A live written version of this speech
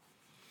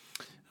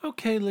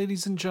Okay,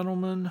 ladies and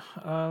gentlemen,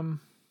 I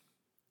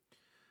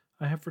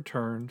have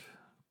returned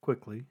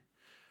quickly.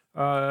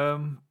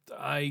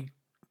 I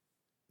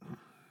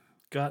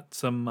got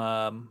some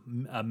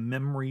a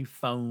memory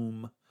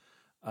foam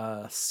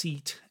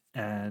seat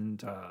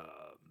and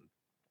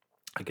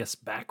I guess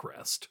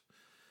backrest.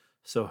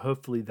 So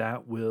hopefully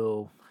that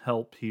will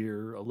help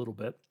here a little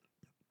bit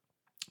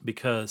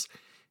because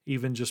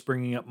even just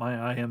bringing up my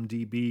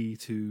IMDb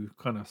to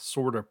kind of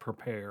sort of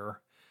prepare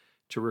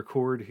to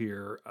record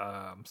here,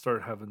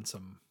 started having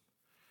some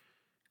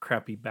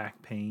crappy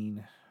back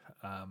pain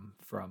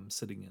from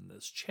sitting in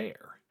this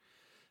chair.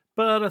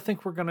 But I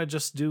think we're gonna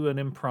just do an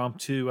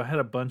impromptu. I had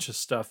a bunch of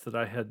stuff that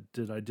I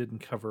didn't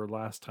cover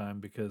last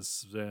time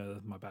because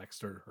my back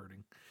started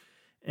hurting,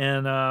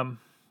 and I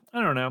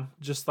don't know.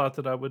 Just thought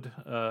that I would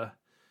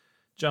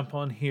jump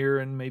on here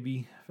and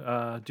maybe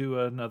do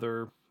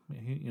another.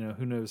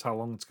 Who knows how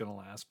long it's gonna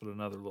last, but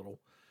another little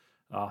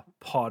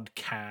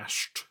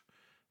podcast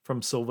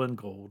from Silva and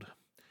Gold.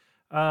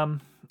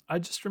 I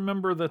just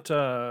remember that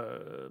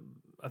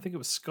I think it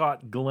was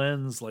Scott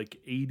Glenn's like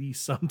 80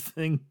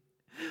 something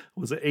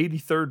was it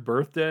 83rd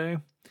birthday,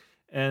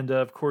 and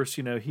of course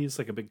he's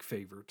like a big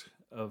favorite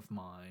of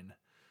mine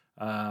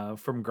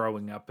from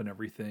growing up and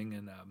everything,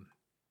 and I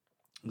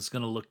was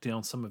going to look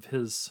down some of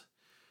his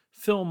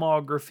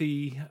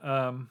filmography.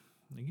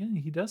 Again,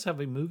 he does have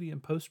a movie in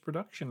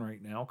post-production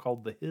right now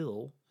called The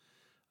Hill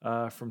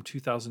from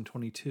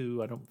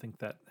 2022. I don't think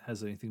that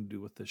has anything to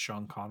do with the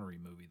Sean Connery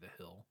movie The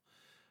Hill.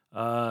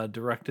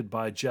 Directed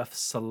by Jeff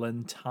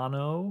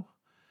Celentano,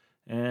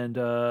 and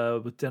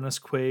with Dennis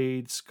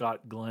Quaid,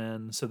 Scott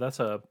Glenn. So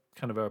that's a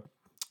kind of a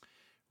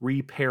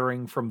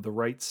repairing from The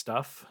Right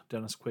Stuff.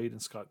 Dennis Quaid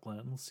and Scott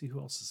Glenn. Let's see who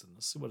else is in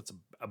this. See what it's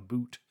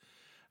about.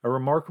 A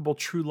remarkable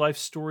true life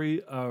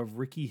story of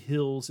Ricky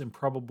Hill's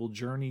improbable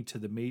journey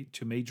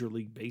to Major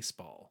League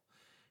Baseball.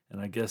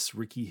 And I guess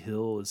Ricky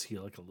Hill, is he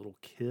like a little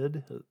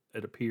kid?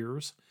 It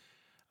appears.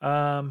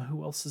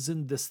 Who else is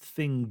in this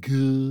thing?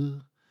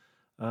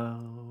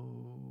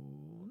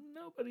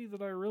 Nobody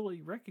that I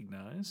really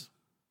recognize.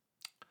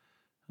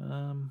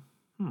 Um,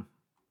 hmm.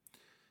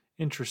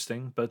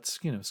 Interesting, but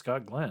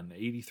Scott Glenn,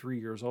 83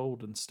 years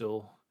old and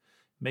still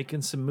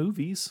making some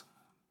movies.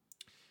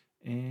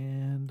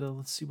 And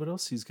let's see what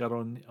else he's got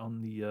on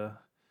the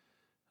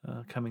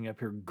coming up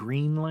here.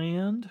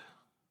 Greenland,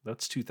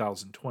 that's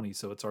 2020,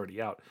 so it's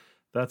already out.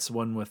 That's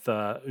one with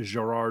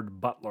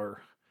Gerard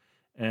Butler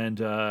and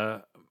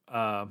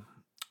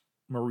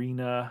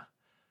Marina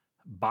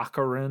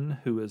Baccarin,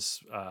 who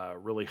is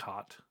really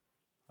hot.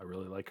 I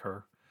really like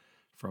her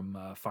from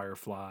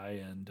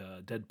Firefly and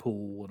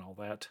Deadpool and all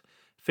that.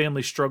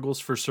 Family struggles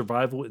for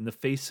survival in the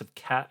face of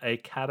a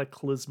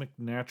cataclysmic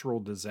natural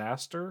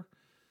disaster.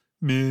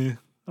 Meh,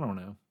 I don't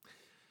know.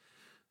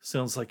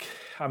 Sounds like,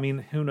 I mean,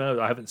 who knows?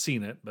 I haven't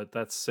seen it, but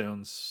that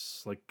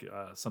sounds like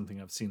something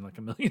I've seen like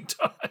a million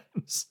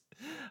times.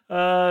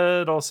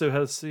 It also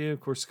has, of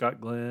course,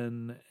 Scott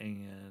Glenn,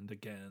 and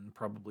again,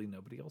 probably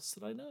nobody else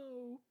that I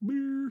know.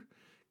 Beer.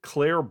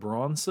 Claire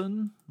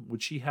Bronson,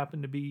 would she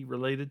happen to be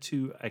related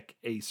to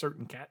a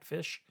certain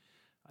catfish?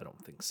 I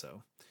don't think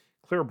so.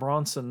 Claire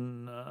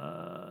Bronson,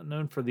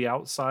 known for The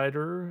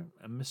Outsider,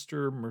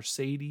 Mr.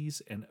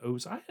 Mercedes, and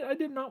Ozark. I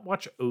did not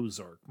watch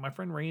Ozark. My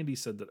friend Randy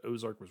said that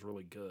Ozark was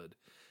really good.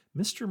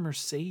 Mr.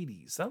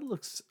 Mercedes, that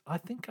looks, I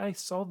think I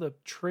saw the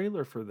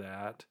trailer for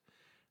that.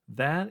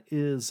 That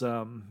is,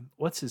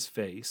 what's his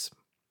face?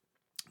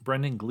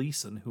 Brendan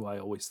Gleeson, who I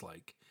always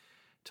like,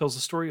 tells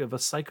the story of a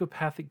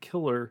psychopathic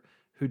killer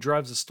who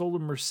drives a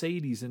stolen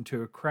Mercedes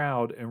into a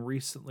crowd and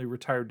recently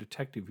retired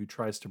detective who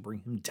tries to bring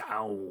him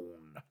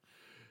down.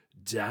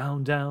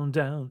 Down, down,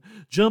 down,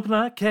 jump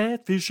like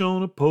catfish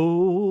on a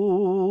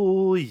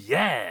pole,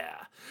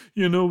 yeah.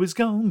 You know he's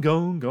gone,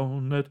 gone,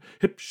 gone, that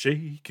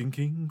hip-shaking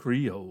King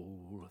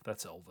Creole.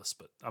 That's Elvis,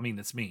 but, I mean,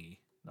 it's me,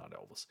 not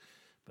Elvis.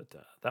 But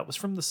that was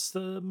from this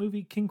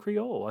movie King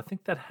Creole. I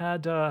think that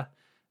had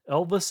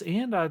Elvis,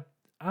 and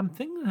I'm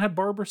thinking it had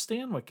Barbara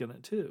Stanwyck in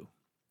it, too.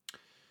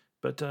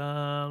 But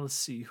let's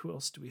see, who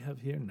else do we have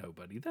here?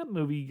 Nobody. That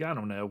movie, I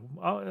don't know.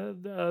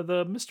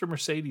 The Mr.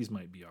 Mercedes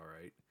might be all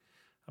right.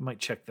 I might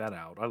check that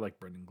out. I like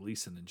Brendan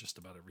Gleeson in just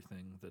about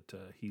everything that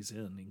he's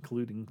in,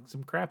 including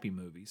some crappy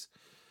movies.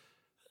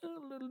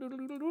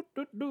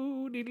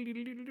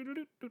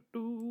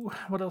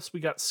 What else we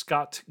got?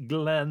 Scott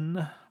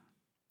Glenn.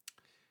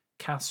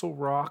 Castle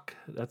Rock.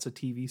 That's a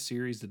TV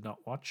series. Did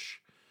not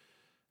watch.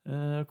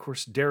 Of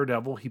course,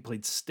 Daredevil. He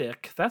played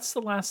Stick. That's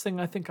the last thing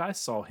I think I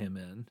saw him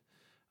in.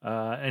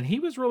 And he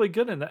was really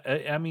good in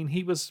that. I mean,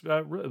 it was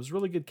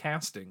really good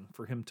casting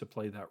for him to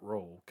play that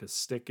role, because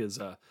Stick is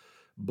a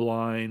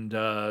blind,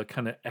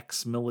 kind of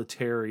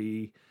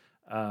ex-military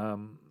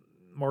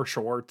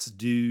martial arts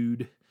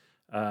dude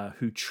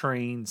who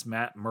trains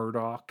Matt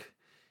Murdock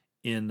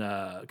in,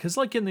 because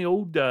like in the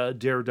old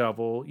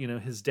Daredevil,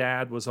 his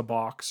dad was a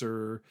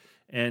boxer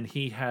and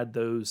he had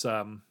those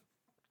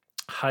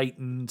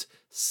heightened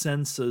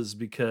senses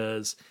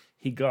because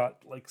he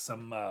got like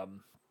some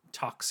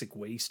toxic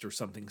waste or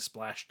something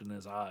splashed in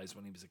his eyes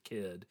when he was a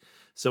kid.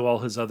 So all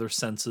his other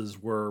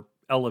senses were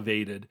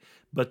elevated.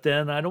 But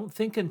then I don't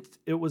think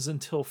it was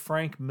until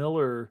Frank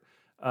Miller,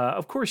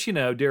 of course,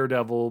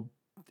 Daredevil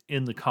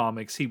in the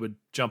comics, he would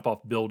jump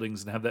off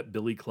buildings and have that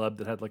billy club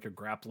that had like a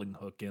grappling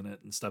hook in it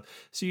and stuff.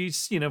 So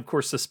of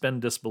course,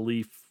 suspend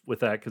disbelief with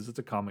that because it's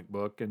a comic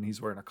book and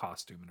he's wearing a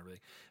costume and everything.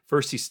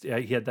 First,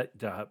 he had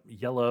that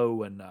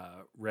yellow and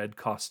red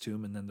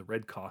costume and then the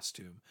red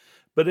costume.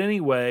 But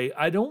anyway,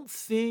 I don't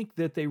think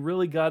that they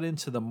really got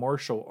into the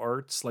martial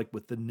arts, like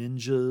with the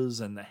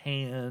ninjas and the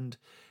hand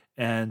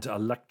and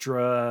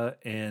Elektra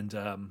and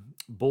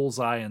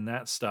Bullseye and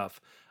that stuff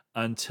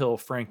until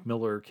Frank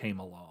Miller came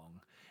along.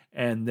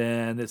 And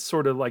then it's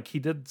sort of like he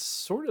did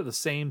sort of the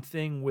same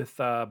thing with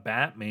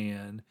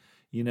Batman,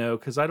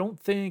 because I don't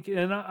think,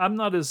 and I'm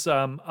not as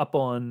up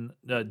on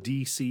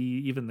DC,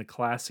 even the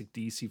classic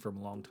DC from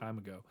a long time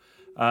ago.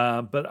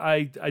 But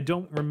I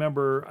don't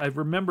remember. I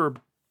remember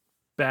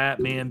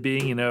Batman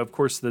being, of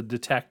course, the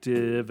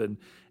detective and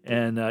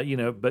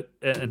but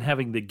and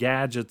having the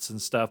gadgets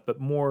and stuff, but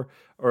more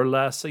or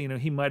less,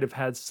 he might have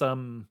had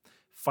some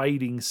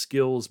fighting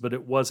skills, but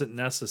it wasn't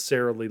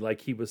necessarily like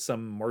he was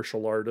some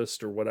martial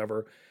artist or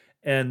whatever.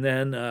 And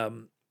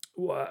then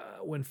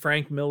when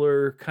Frank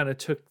Miller kind of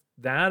took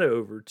that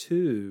over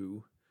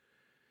too,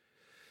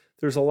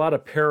 there's a lot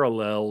of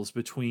parallels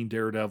between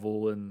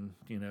Daredevil and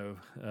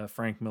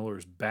Frank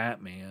Miller's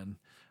Batman.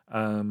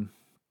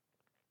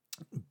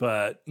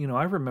 But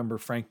I remember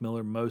Frank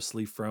Miller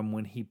mostly from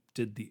when he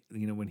did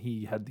when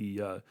he had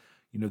the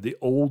the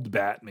old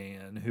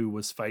Batman who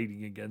was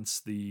fighting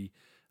against the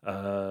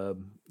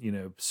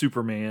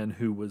Superman,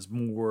 who was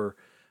more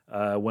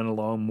went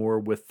along more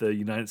with the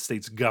United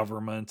States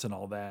government and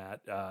all that,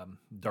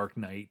 Dark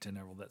Knight and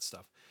all that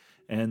stuff.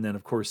 And then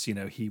of course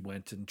he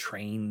went and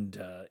trained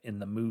in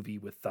the movie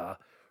with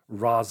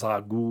Ra's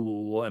al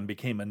Ghul and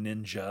became a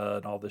ninja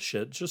and all this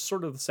shit, just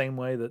sort of the same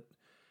way that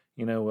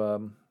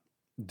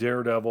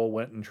Daredevil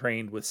went and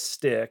trained with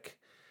Stick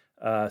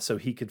so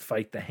he could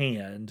fight the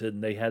Hand,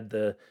 and they had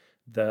the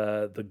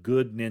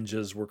good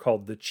ninjas were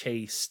called the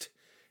Chaste.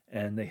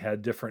 And they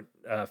had different,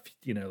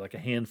 like a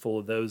handful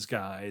of those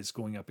guys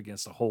going up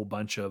against a whole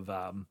bunch of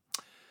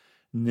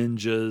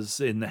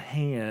ninjas in the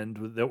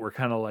Hand that were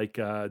kind of like,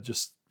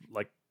 just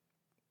like,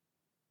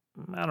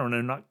 I don't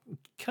know, not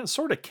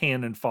sort of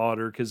cannon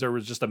fodder because there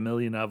was just a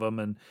million of them.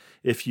 And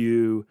if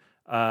you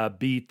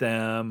beat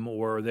them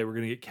or they were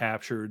going to get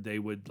captured, they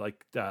would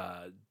like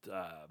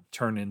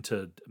turn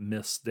into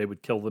mist. They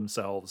would kill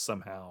themselves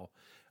somehow.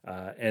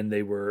 And they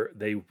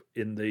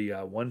in the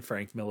one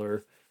Frank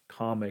Miller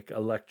comic,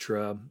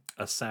 Elektra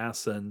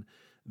Assassin,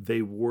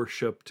 they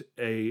worshipped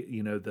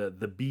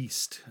the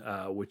beast,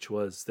 which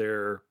was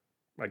their,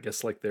 I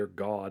guess, like their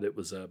god. It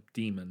was a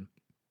demon.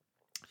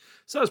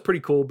 So that was pretty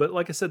cool. But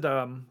like I said,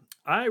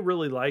 I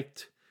really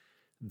liked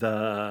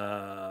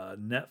the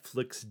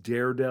Netflix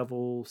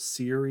Daredevil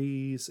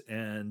series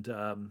and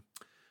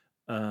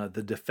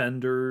the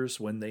Defenders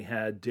when they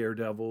had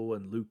Daredevil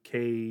and Luke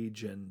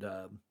Cage and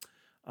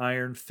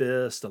Iron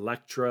Fist,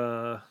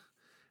 Elektra,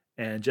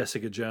 and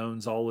Jessica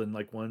Jones all in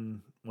like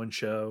one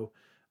show.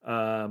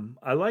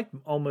 I like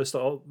almost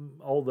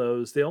all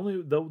those. The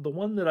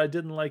one that I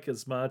didn't like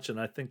as much, and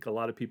I think a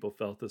lot of people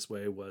felt this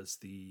way, was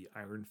the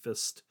Iron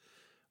Fist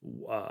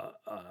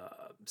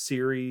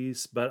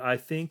series. But I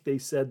think they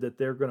said that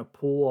they're going to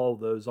pull all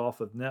those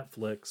off of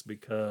Netflix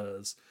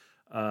because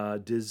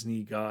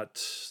Disney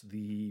got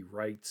the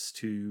rights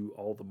to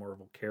all the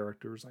Marvel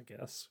characters, I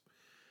guess.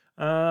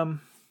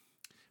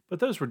 But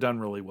those were done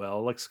really well.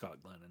 I like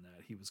Scott Glenn in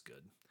that. He was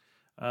good.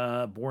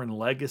 Bourne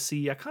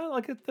Legacy. I kind of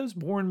like those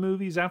Bourne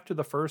movies after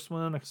the first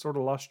one. I sort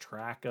of lost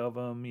track of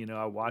them.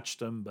 I watched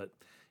them, but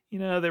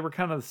they were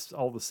kind of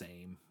all the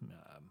same.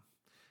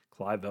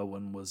 Clive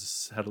Owen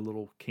had a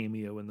little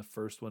cameo in the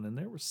first one, and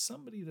there was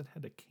somebody that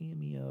had a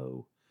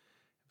cameo.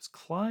 It was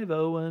Clive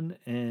Owen,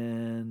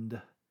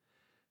 and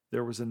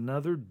there was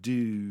another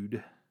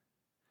dude.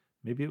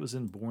 Maybe it was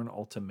in Bourne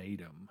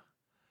Ultimatum.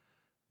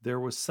 There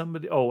was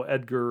somebody. Oh,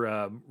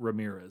 Edgar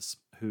Ramirez,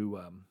 who.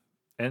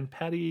 And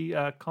Patty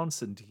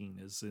Constantine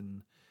is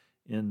in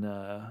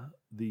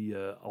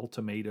the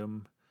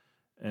Ultimatum,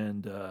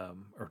 and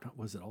or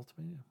was it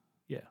Ultimatum?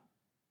 Yeah.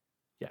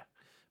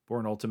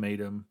 Bourne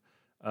Ultimatum.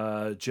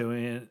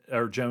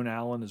 Joan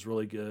Allen is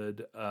really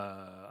good.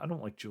 I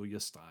don't like Julia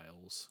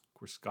Stiles. Of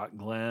course, Scott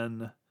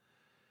Glenn,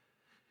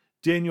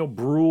 Daniel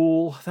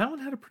Bruhl. That one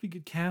had a pretty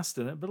good cast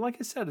in it, but like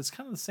I said, it's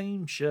kind of the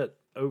same shit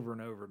over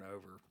and over and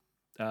over.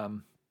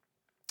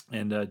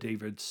 And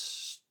David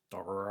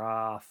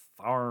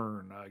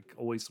Strathairn. I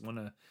always want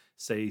to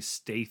say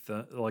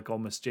Statham, like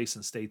almost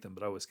Jason Statham,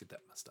 but I always get that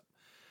messed up.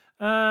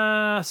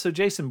 So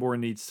Jason Bourne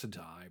needs to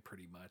die,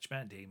 pretty much.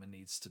 Matt Damon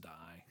needs to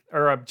die.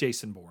 Or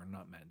Jason Bourne,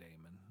 not Matt Damon.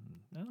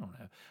 I don't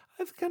know.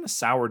 I've kind of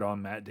soured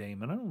on Matt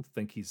Damon. I don't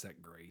think he's that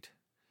great.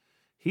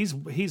 He's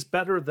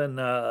better than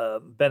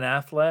Ben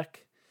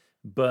Affleck,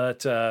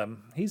 but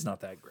he's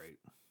not that great.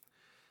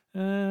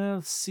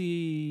 Let's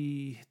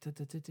see. The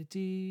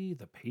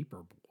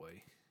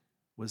Paperboy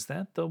Was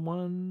that the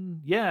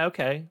one? Yeah,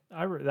 okay.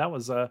 That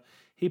was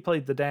he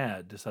played the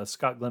dad.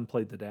 Scott Glenn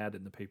played the dad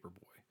in The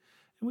Paperboy,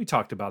 and we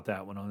talked about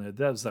that one on it.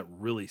 That was that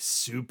really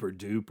super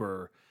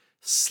duper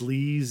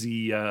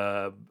sleazy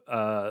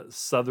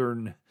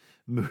Southern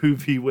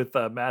movie with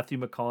Matthew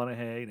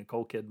McConaughey,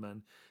 Nicole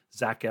Kidman,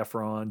 Zac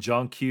Efron,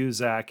 John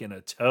Cusack in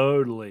a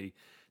totally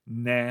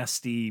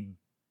nasty,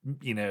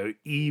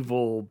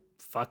 evil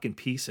fucking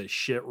piece of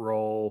shit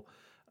role.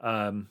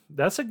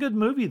 That's a good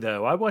movie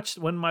though. I watched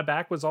when my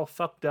back was all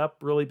fucked up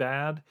really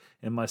bad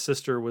and my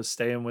sister was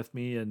staying with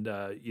me and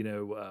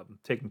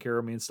taking care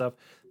of me and stuff.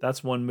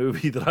 That's one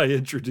movie that I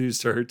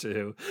introduced her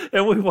to.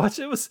 And we watched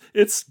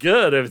it's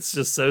good. It's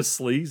just so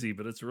sleazy,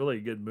 but it's really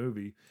a good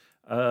movie.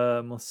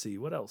 Let's see,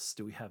 what else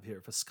do we have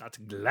here for Scott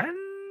Glenn?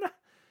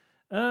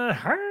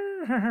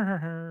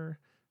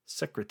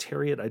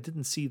 Secretariat. I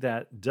didn't see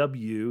that.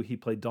 W. He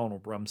played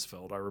Donald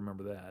Rumsfeld. I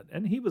remember that,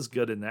 and he was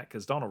good in that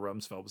because Donald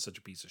Rumsfeld was such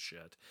a piece of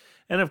shit.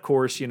 And of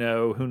course, who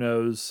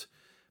knows?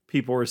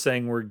 People are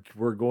saying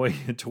we're going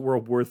into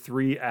World War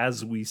III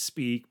as we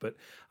speak, but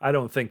I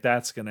don't think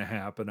that's going to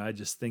happen. I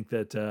just think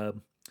that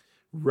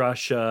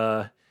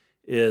Russia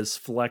is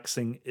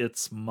flexing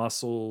its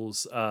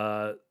muscles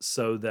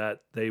so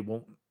that they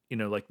won't,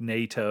 like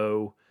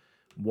NATO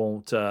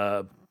won't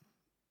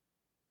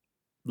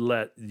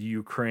let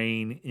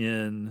Ukraine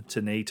in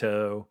to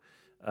NATO,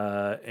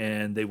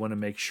 and they want to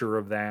make sure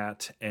of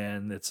that,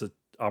 and it's an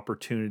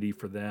opportunity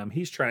for them.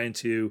 He's trying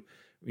to,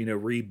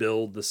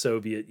 rebuild the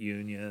Soviet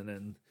Union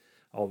and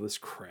all this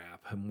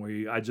crap.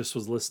 And I just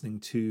was listening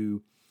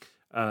to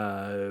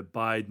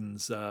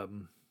Biden's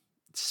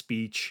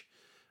speech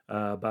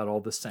about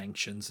all the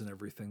sanctions and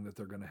everything that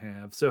they're going to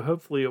have. So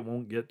hopefully it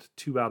won't get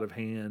too out of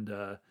hand.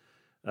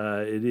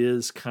 It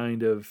is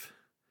kind of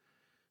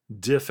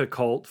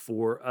difficult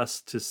for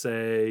us to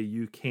say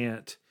you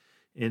can't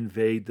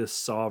invade this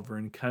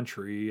sovereign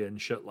country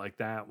and shit like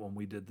that when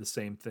we did the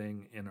same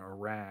thing in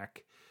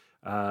Iraq.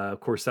 Of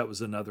course, that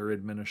was another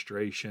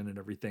administration and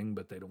everything,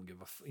 but they don't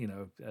give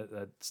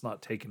that's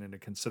not taken into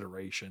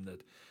consideration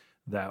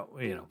that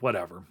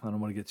whatever. I don't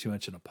want to get too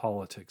much into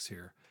politics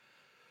here.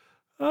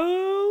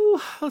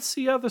 Oh, let's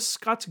see other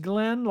Scott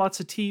Glenn, lots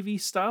of TV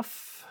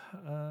stuff.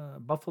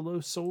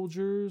 Buffalo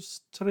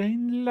Soldiers,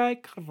 Train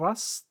Like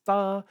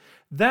Rasta.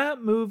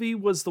 That movie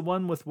was the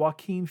one with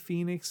Joaquin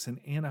Phoenix and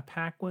Anna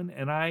Paquin,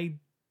 and I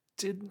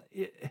didn't.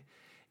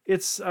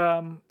 It's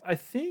I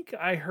think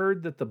I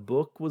heard that the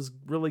book was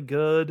really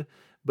good,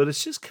 but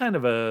it's just kind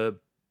of a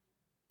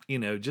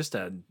just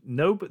a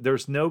no.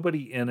 There's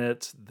nobody in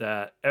it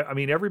that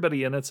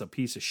everybody in it's a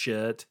piece of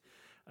shit.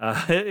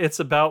 It's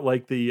about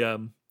like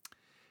the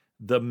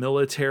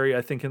military,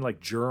 I think in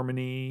like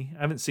Germany.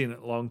 I haven't seen it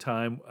in a long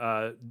time.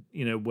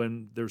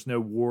 When there's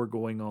no war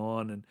going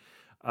on,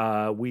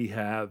 and we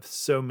have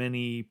so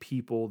many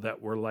people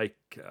that were like,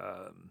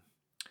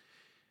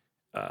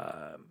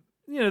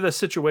 the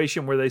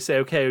situation where they say,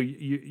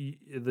 okay,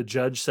 the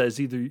judge says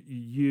either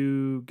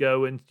you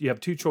go and you have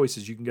two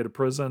choices. You can go to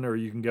prison or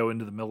you can go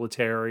into the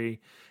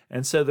military.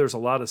 And so there's a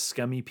lot of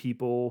scummy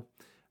people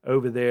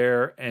over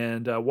there.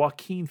 And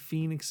Joaquin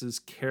Phoenix's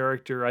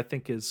character, I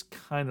think, is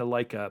kind of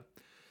like a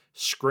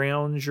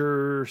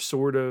scrounger,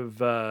 sort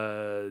of,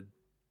 I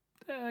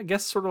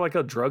guess, sort of like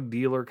a drug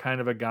dealer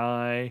kind of a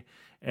guy.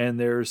 And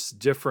there's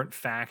different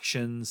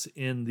factions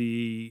in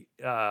the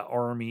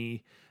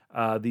army.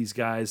 These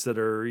guys that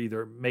are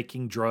either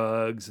making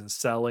drugs and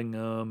selling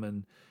them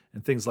and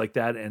things like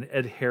that. And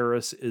Ed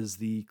Harris is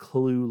the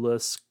colonel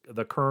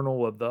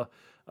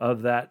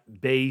of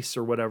that base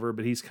or whatever,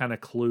 but he's kind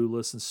of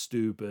clueless and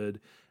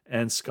stupid.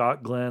 And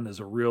Scott Glenn is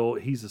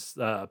he's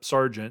a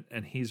sergeant,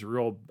 and he's a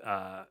real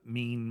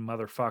mean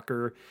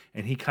motherfucker,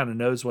 and he kind of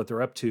knows what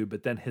they're up to.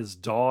 But then his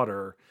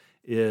daughter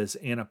is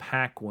Anna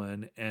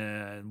Paquin,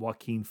 and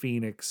Joaquin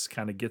Phoenix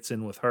kind of gets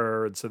in with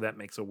her, and so that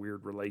makes a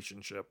weird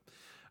relationship.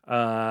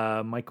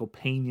 Michael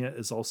Pena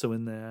is also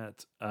in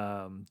that.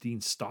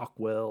 Dean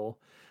Stockwell.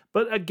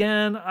 But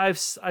again, I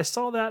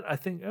saw that. I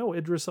think,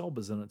 Idris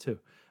Elba's in it too.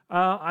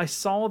 I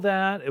saw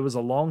that. It was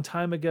a long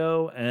time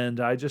ago, and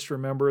I just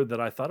remember that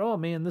I thought, oh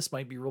man, this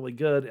might be really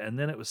good. And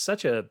then it was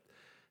such a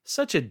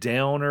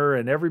downer,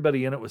 and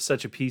everybody in it was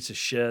such a piece of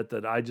shit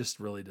that I just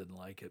really didn't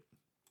like it.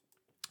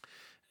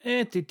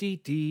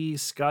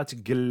 Scott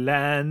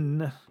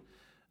Glenn.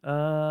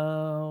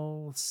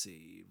 Let's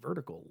see.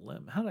 Vertical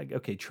Limb.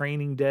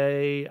 Training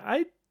Day.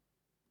 I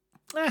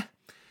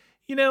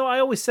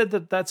always said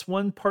that's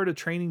one part of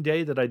Training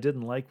Day that I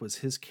didn't like was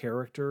his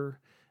character,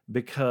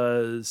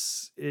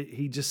 because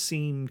he just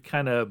seemed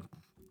kind of,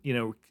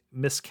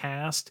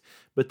 miscast.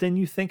 But then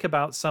you think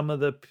about some of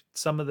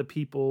the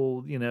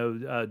people,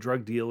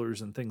 drug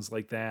dealers and things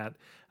like that.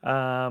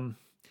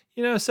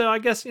 So I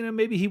guess,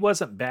 maybe he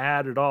wasn't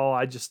bad at all.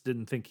 I just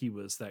didn't think he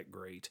was that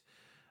great.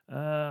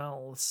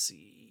 Let's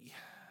see.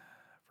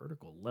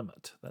 Vertical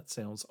Limit.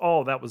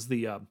 That was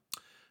the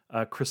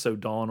Chris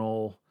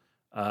O'Donnell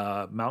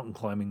mountain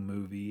climbing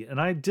movie. And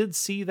I did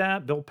see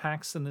that. Bill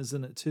Paxton is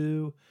in it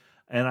too.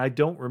 And I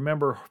don't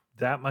remember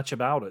that much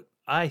about it.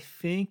 I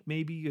think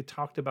maybe you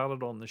talked about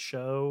it on the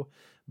show,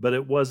 but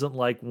it wasn't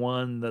like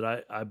one that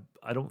I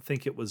don't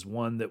think it was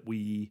one that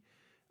we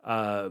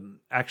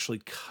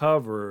actually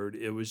covered.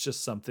 It was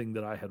just something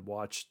that I had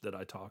watched that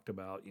I talked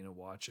about,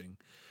 watching.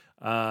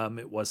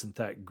 It wasn't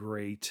that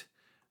great.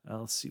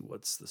 Let's see,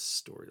 what's the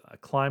story? A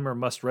climber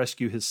must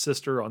rescue his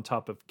sister on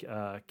top of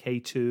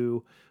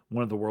K2,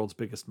 one of the world's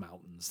biggest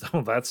mountains.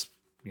 Oh, that's,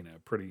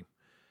 pretty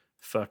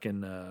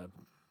fucking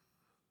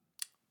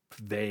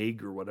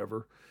vague or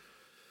whatever.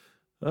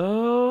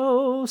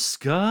 Oh,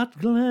 Scott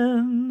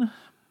Glenn.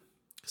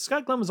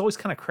 Scott Glenn was always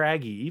kind of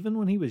craggy. Even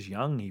when he was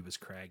young, he was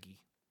craggy.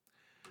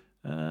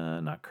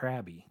 Not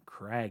crabby,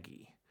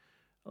 craggy.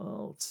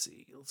 Oh, let's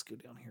see. Let's go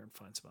down here and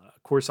find some.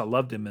 Of course, I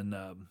loved him in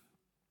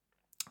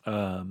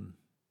John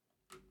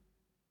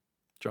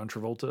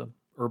Travolta,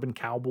 Urban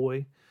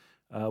Cowboy.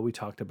 We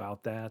talked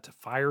about that.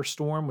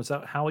 Firestorm, was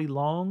that Howie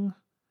Long?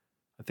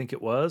 I think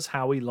it was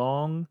Howie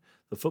Long,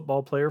 the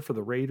football player for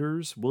the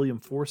Raiders. William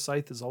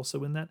Forsythe is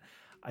also in that.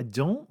 I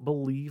don't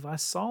believe I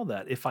saw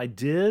that. If I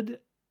did,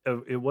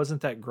 it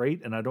wasn't that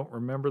great, and I don't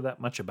remember that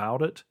much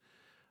about it.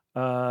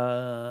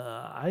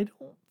 For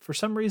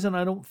some reason,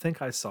 I don't think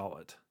I saw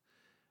it.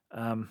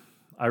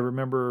 I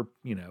remember,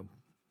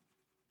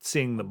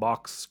 seeing the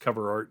box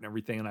cover art and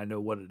everything, and I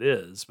know what it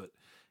is, but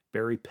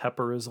Barry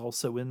Pepper is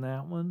also in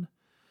that one.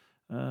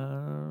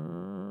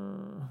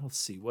 Let's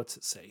see, what's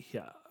it say?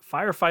 Yeah,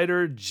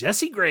 firefighter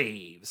Jesse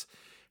Graves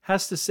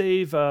has to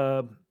save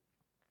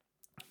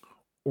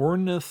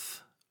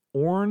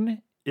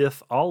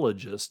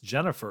ornithologist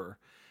Jennifer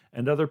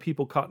and other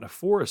people caught in a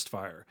forest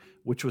fire,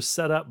 which was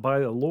set up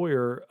by a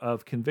lawyer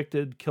of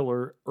convicted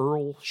killer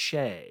Earl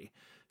Shea,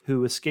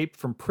 who escaped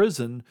from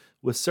prison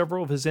with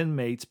several of his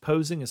inmates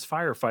posing as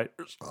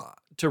firefighters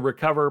to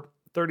recover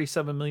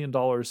 $37 million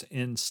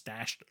in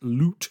stashed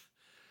loot.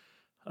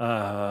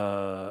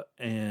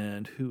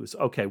 And who is,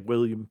 okay,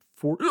 William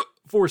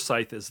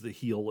Forsythe is the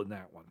heel in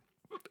that one.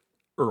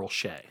 Earl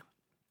Shea.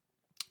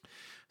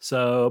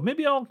 So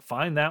maybe I'll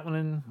find that one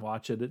and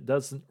watch it. It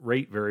doesn't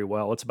rate very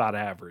well. It's about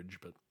average,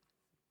 but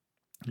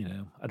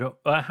I don't.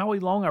 Howie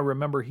Long, I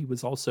remember he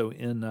was also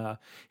in.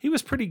 He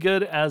was pretty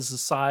good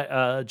as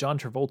John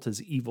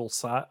Travolta's evil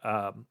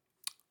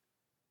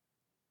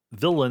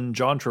villain,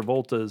 John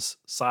Travolta's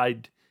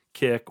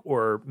sidekick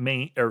or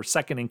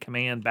second in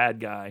command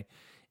bad guy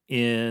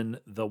in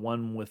the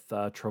one with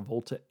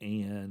Travolta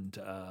and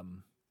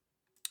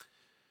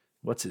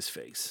what's his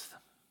face?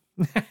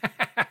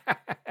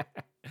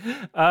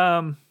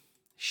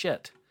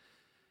 Shit.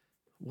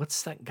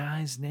 What's that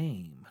guy's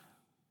name?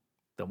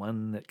 The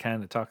one that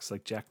kind of talks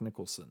like Jack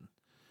Nicholson.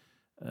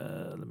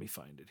 Let me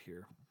find it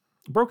here.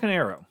 Broken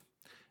Arrow.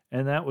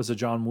 And that was a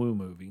John Woo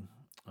movie.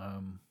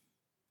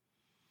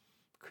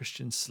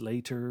 Christian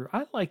Slater.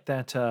 I like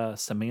that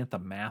Samantha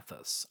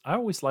Mathis. I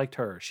always liked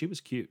her. She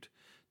was cute.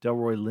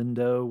 Delroy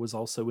Lindo was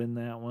also in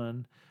that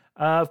one.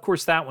 Of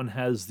course, that one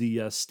has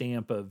the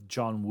stamp of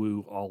John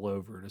Woo all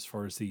over it as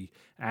far as the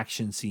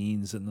action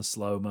scenes and the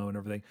slow-mo and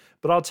everything.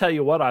 But I'll tell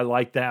you what, I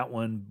like that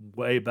one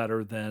way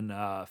better than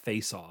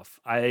Face Off.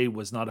 I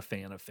was not a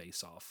fan of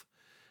Face Off.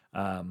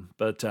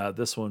 But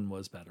this one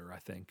was better, I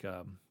think.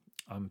 I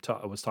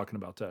was talking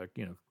about,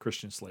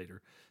 Christian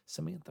Slater.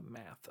 Samantha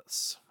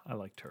Mathis. I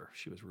liked her.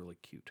 She was really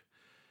cute.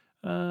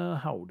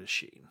 How old is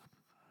she?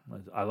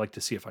 I like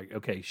to see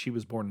she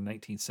was born in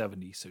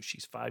 1970, so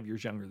she's 5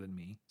 years younger than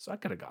me. So I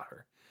could have got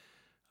her.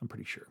 I'm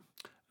pretty sure.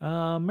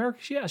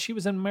 She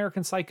was in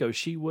American Psycho.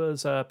 She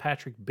was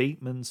Patrick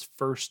Bateman's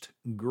first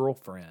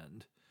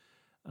girlfriend.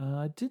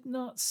 I did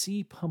not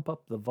see Pump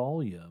Up the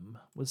Volume.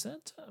 Was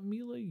that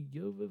Mila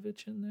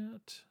Jovovich in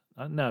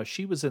that? No,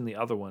 she was in the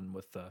other one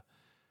with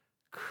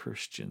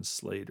Christian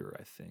Slater,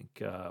 I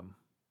think.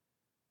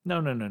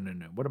 No.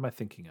 What am I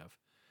thinking of?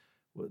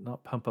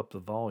 Not Pump Up the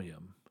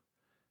Volume.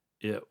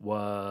 It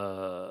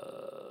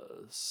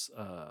was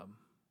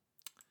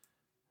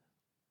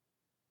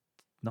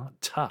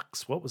not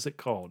Tux. What was it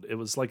called? It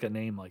was like a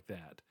name like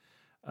that.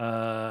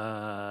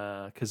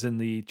 Because in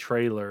the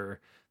trailer,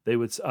 they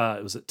would,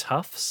 was it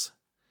Tufts?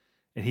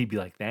 And he'd be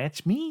like,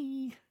 "That's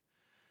me."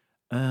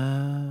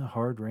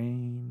 Hard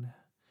Rain.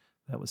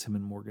 That was him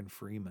and Morgan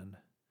Freeman.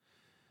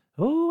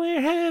 Oh, where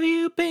have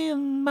you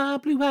been, my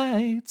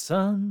blue-eyed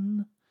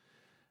son?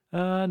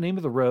 Name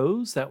of the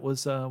Rose, that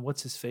was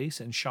what's his face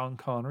and Sean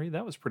Connery.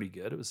 That was pretty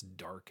good. It was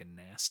dark and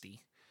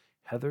nasty.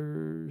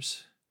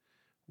 Heathers,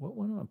 what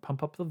one?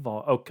 Pump Up the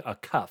Vol. Oh,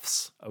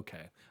 Cuffs.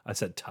 Okay, I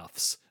said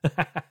Tufts.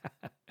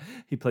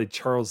 He played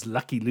Charles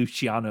Lucky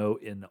Luciano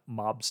in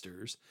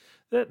Mobsters.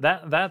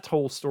 That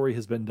whole story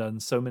has been done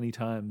so many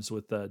times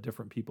with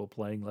different people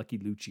playing Lucky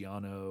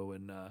Luciano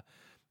and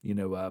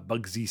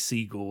Bugsy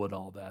Siegel and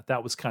all that.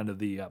 That was kind of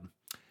the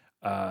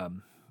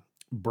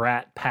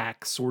Brat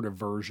Pack sort of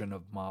version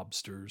of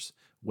Mobsters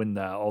when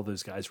all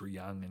those guys were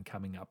young and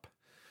coming up.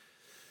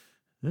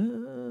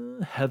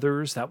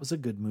 Heathers, that was a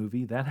good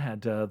movie. That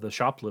had the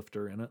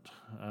shoplifter in it.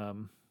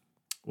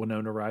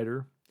 Winona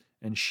Ryder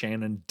and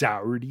Shannon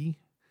Doherty.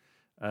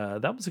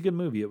 That was a good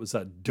movie. It was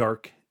a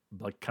dark,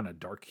 like kind of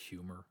dark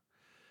humor.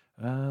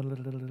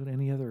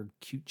 Any other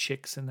cute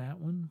chicks in that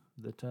one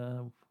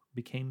that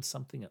became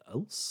something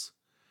else?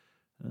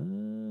 I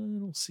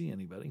don't see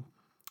anybody.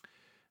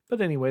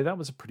 But anyway, that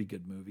was a pretty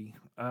good movie.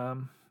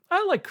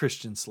 I like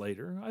Christian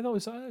Slater. I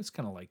always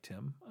kind of liked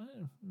him.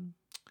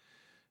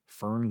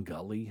 Fern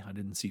Gully. I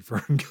didn't see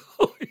Fern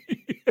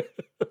Gully.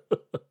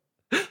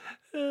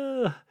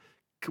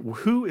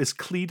 Who is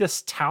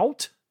Cletus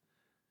Tout?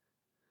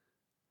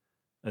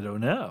 I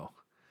don't know.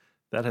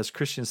 That has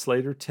Christian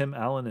Slater, Tim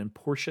Allen, and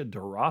Portia de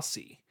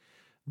Rossi.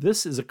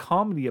 This is a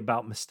comedy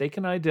about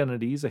mistaken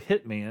identities, a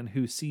hitman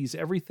who sees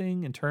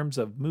everything in terms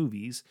of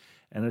movies,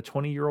 and a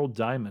 20-year-old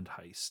diamond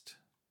heist.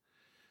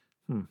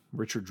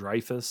 Richard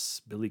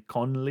Dreyfuss, Billy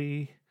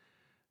Connolly,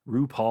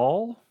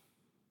 RuPaul.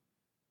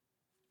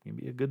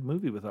 Maybe a good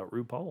movie without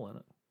RuPaul in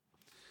it.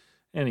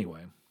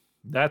 Anyway,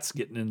 that's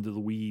getting into the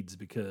weeds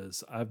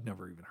because I've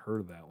never even heard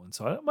of that one.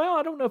 So,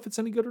 I don't know if it's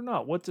any good or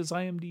not. What does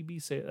IMDb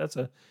say? That's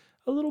a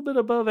little bit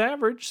above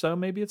average, so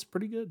maybe it's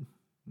pretty good.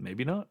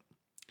 Maybe not.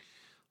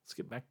 Let's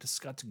get back to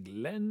Scott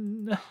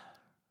Glenn.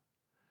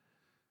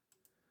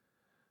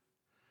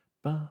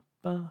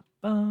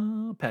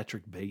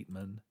 Patrick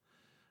Bateman.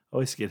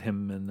 Always get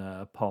him and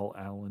Paul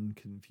Allen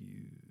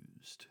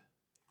confused.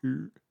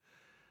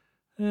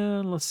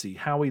 And let's see.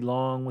 Howie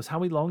Long. Was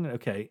Howie Long?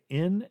 Okay.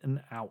 In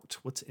and Out.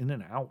 What's In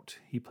and Out?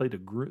 He played the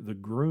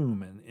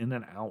groom in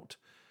and Out.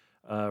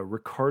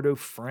 Ricardo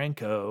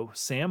Franco.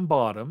 Sam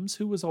Bottoms,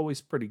 who was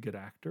always a pretty good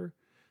actor.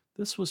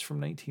 This was from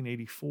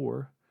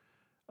 1984.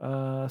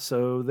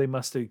 So they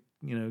must have,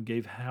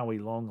 gave Howie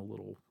Long a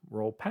little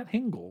role. Pat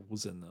Hingle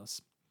was in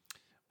this.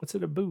 What's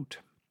it about?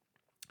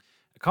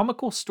 A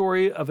comical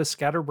story of a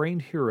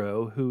scatterbrained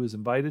hero who is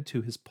invited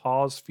to his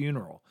pa's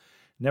funeral.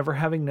 Never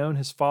having known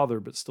his father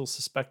but still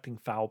suspecting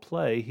foul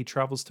play, he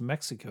travels to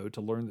Mexico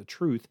to learn the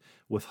truth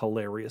with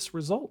hilarious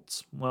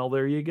results. Well,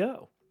 there you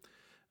go.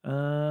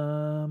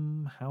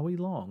 Howie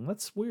Long.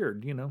 That's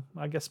weird,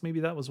 I guess maybe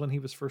that was when he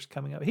was first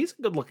coming up. He's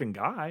a good-looking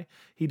guy.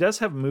 He does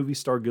have movie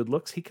star good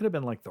looks. He could have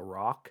been like The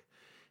Rock.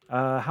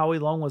 Howie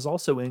Long was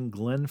also in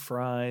Glenn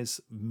Frey's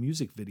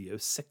music video,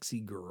 Sexy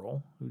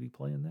Girl. Who did he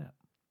play in that?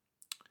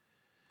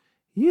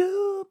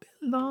 You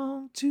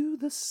belong to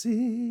the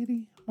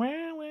city.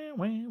 Wah, wah,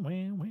 wah,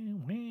 wah, wah,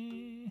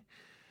 wah.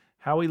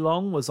 Howie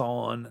Long was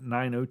on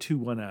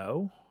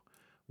 90210,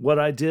 What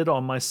I Did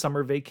on My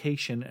Summer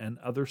Vacation and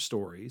Other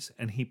Stories,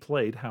 and he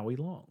played Howie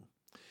Long.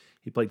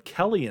 He played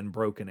Kelly in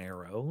Broken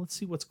Arrow. Let's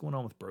see what's going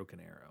on with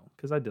Broken Arrow,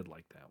 because I did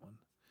like that one.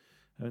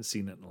 I haven't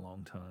seen it in a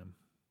long time.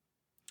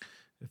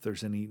 If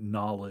there's any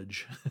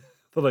knowledge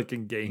that I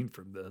can gain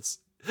from this.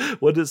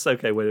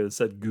 Okay, wait, it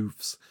said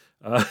goofs.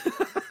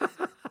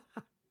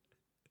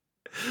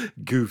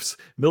 Goofs.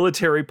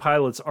 Military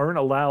pilots aren't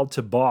allowed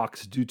to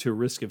box due to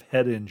risk of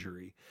head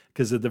injury,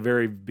 because at the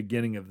very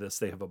beginning of this,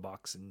 they have a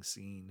boxing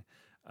scene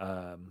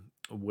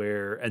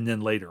where, and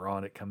then later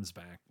on it comes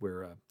back,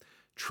 where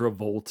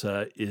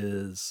Travolta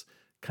is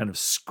kind of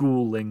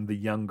schooling the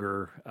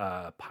younger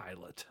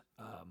pilot.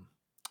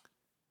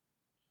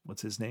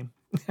 What's his name?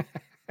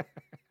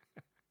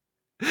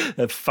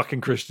 That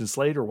fucking Christian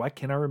Slater. Why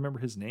can't I remember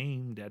his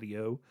name,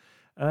 Daddy-O?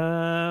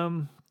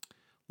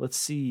 Let's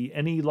see.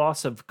 Any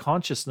loss of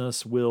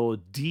consciousness will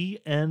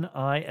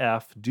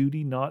DNIF,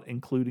 duty not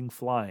including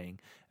flying,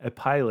 a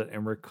pilot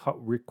and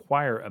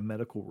require a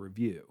medical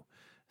review.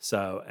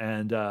 So,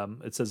 and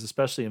it says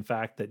especially in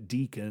fact that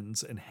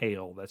Deakins and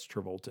Hale, that's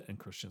Travolta and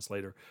Christian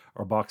Slater,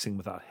 are boxing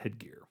without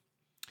headgear.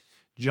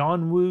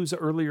 John Woo's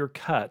earlier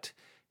cut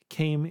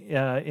came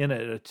in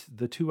at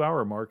the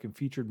 2-hour mark and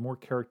featured more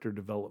character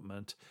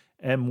development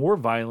and more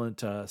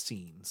violent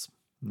scenes.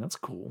 And that's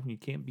cool. You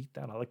can't beat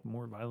that. I like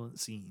more violent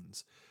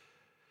scenes.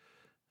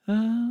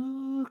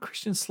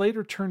 Christian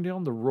Slater turned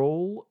down the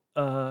role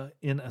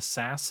in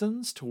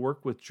Assassins to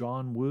work with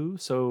John Woo.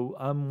 So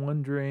I'm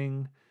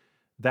wondering,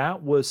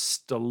 that was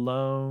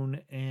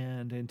Stallone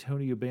and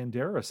Antonio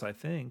Banderas, I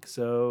think.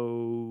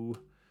 So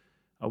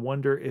I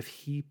wonder if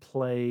he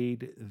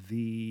played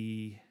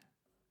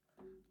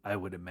I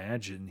would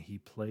imagine he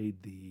played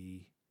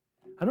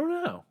I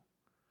don't know.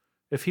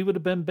 If he would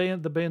have been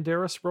the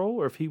Banderas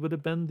role or if he would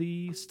have been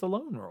the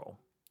Stallone role.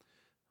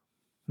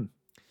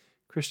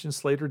 Christian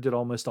Slater did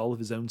almost all of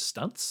his own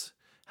stunts.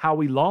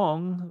 Howie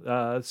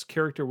Long's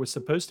character was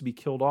supposed to be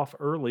killed off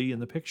early in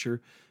the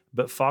picture,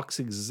 but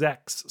Fox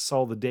execs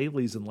saw the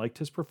dailies and liked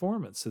his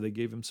performance, so they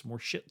gave him some more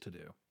shit to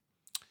do.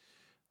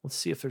 Let's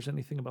see if there's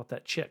anything about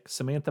that chick.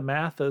 Samantha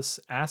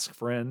Mathis asked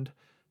friend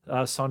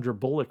Sandra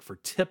Bullock for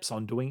tips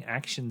on doing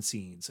action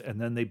scenes,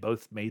 and then they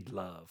both made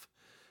love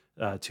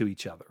to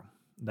each other.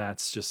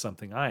 That's just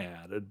something I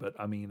added, but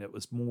I mean, it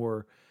was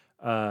more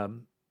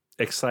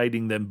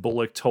exciting than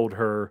Bullock told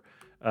her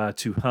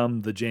to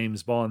hum the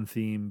James Bond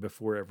theme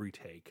before every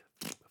take.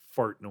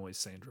 Fart noise,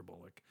 Sandra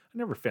Bullock. I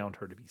never found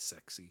her to be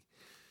sexy.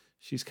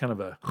 She's kind of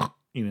a,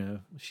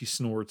 she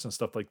snorts and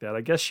stuff like that.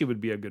 I guess she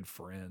would be a good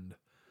friend.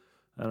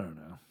 I don't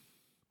know.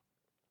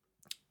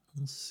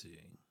 Let's see.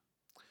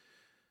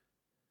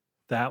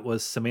 That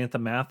was Samantha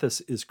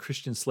Mathis is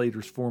Christian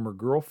Slater's former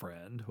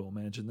girlfriend. Well,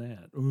 imagine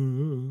that.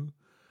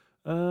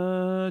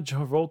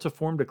 Travolta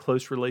formed a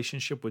close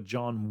relationship with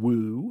John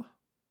Woo.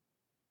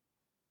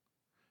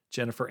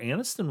 Jennifer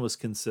Aniston was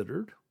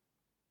considered.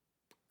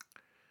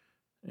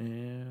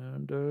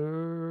 And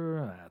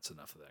that's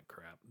enough of that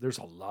crap. There's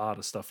a lot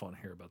of stuff on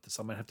here about this.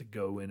 I might have to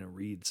go in and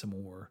read some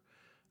more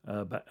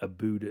about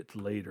it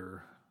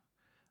later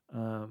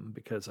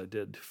because I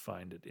did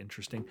find it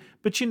interesting.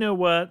 But you know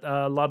what?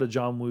 A lot of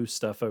John Woo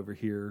stuff over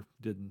here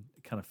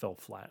kind of fell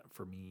flat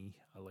for me.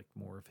 I like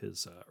more of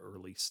his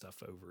early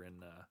stuff over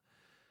in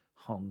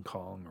Hong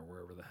Kong or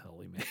wherever the hell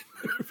he made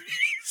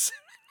movies.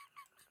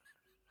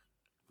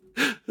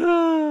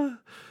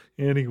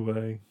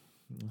 Anyway,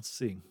 let's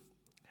see.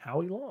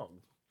 Howie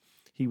Long.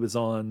 He was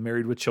on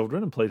Married with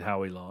Children and played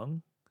Howie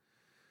Long.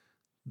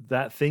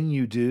 That Thing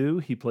You Do,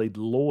 he played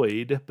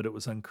Lloyd, but it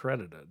was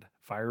uncredited.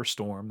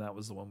 Firestorm, that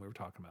was the one we were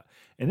talking about.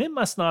 And it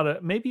must not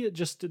have, maybe it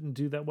just didn't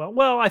do that well.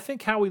 Well, I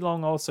think Howie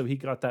Long also, he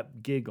got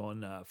that gig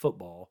on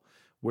football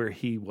where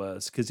he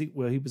was, because he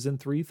was in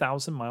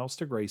 3,000 Miles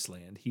to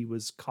Graceland. He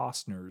was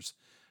Costner's,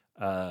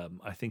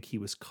 I think he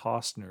was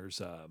Costner's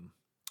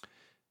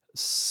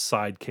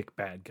sidekick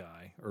bad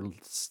guy or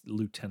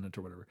lieutenant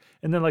or whatever.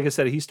 And then, like I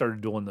said, he started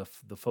doing the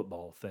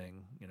football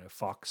thing,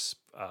 Fox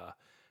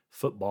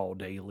Football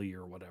Daily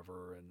or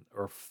whatever,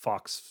 or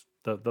Fox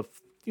the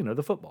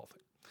football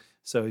thing.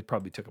 So he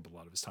probably took up a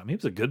lot of his time. He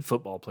was a good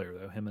football player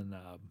though. Him and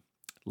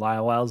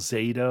Lyle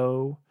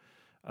Alzado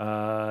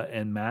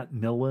and Matt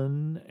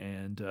Millen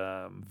and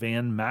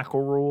Van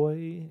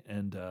McElroy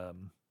and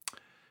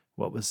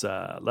what was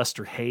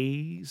Lester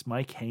Hayes,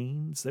 Mike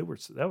Haynes. That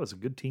was a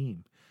good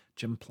team.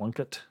 Jim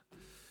Plunkett.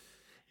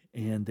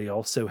 And they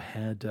also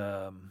had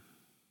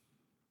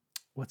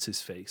what's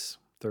his face?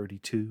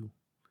 32.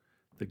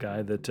 The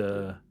guy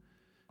that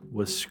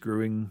was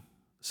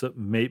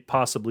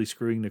possibly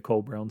screwing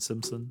Nicole Brown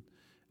Simpson,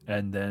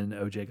 and then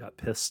OJ got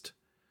pissed.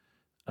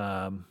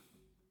 God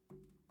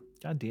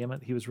damn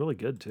it, he was really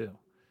good too.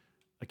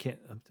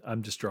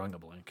 I'm just drawing a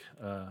blank.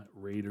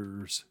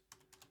 Raiders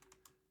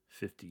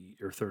 50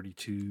 or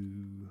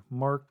 32.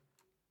 Mark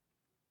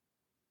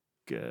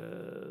Van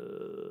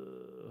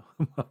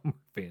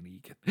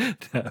Egan.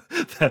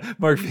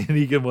 Mark Van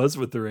Egan was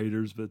with the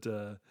Raiders, but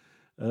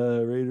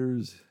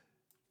Raiders.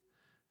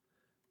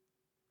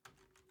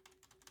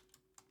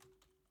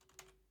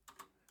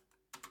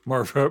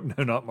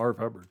 Not Marv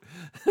Hubbard.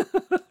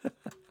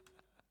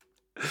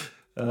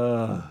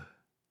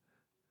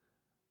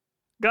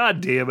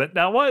 God damn it!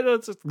 Now why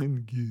that's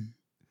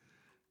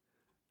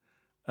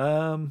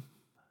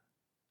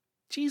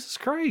Jesus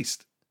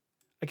Christ!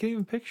 I can't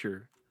even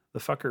picture the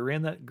fucker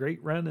ran that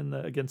great run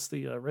against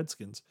the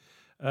Redskins.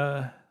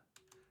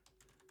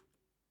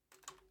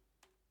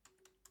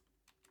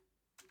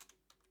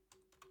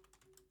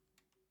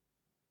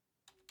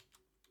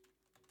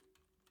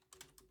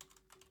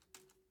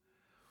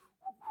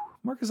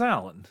 Marcus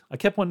Allen. I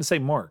kept wanting to say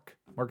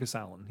Marcus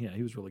Allen. Yeah,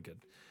 he was really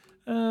good.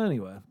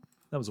 Anyway,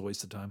 that was a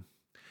waste of time.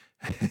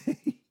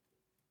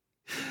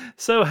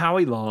 So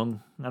Howie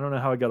Long. I don't know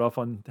how I got off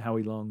on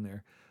Howie Long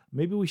there.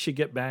 Maybe we should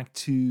get back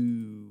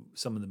to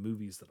some of the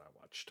movies that I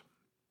watched.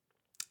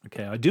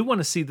 Okay, I do want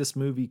to see this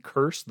movie,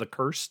 The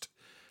Cursed,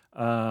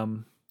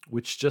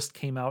 which just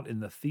came out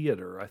in the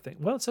theater, I think.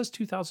 Well, it says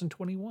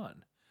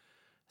 2021.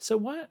 So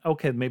what?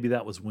 Okay, maybe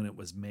that was when it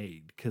was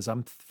made, because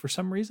for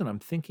some reason I'm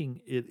thinking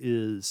it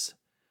is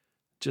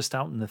just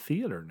out in the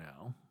theater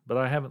now, but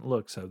I haven't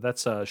looked. So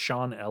that's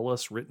Sean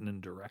Ellis, written and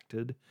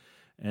directed,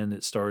 and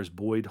it stars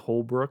Boyd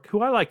Holbrook,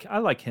 who I like. I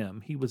like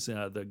him. He was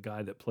the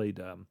guy that played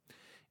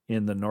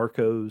in the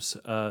Narcos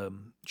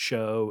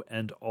show,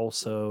 and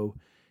also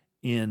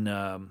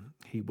in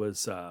he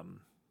was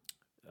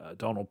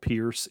Donald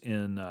Pierce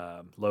in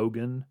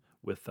Logan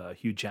with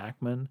Hugh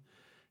Jackman.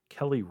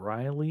 Kelly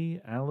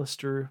Riley,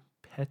 Alistair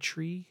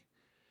Petrie.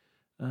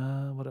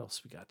 What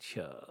else we got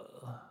here?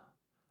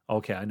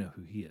 Okay, I know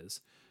who he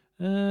is.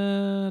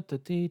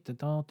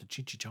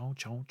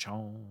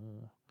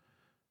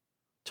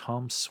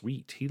 Tom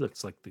Sweet. He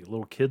looks like the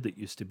little kid that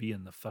used to be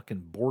in the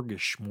fucking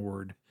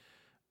Borgeshmord.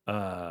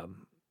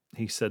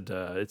 He said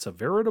it's a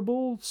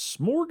veritable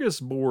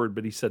smorgasbord,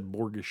 but he said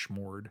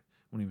Borgeshmord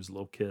when he was a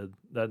little kid.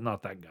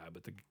 Not that guy,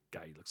 but the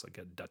guy who looks like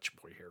a Dutch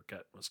boy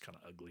haircut was kind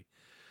of ugly.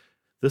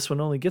 This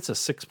one only gets a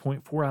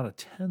 6.4 out of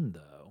 10,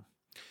 though.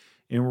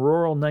 In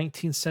rural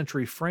 19th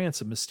century France,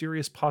 a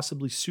mysterious,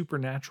 possibly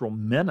supernatural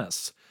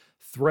menace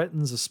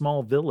threatens a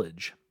small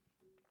village.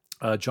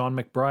 John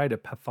McBride, a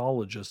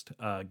pathologist,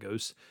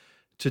 goes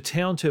to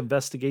town to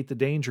investigate the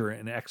danger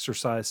and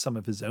exorcise some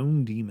of his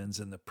own demons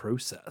in the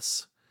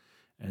process.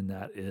 And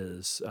that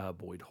is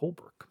Boyd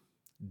Holbrook.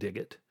 Dig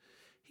it.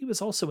 He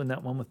was also in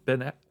that one with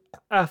Ben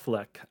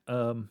Affleck.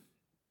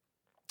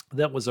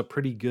 That was a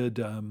pretty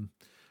good...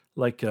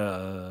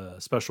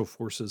 special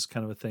forces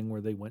kind of a thing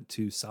where they went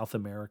to South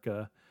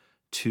America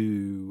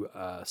to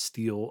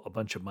steal a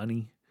bunch of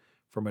money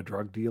from a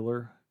drug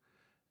dealer.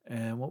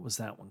 And what was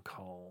that one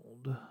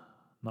called?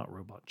 Not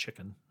Robot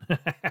Chicken.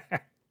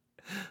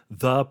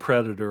 The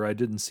Predator. I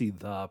didn't see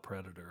The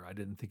Predator. I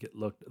didn't think it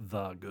looked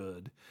the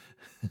good.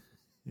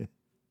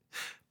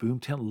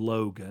 Boomtown,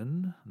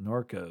 Logan,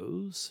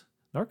 Narcos.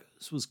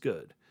 Narcos was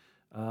good.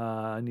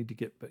 I need to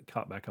get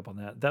caught back up on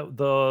that.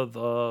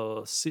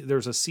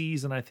 There's a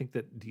season I think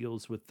that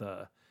deals with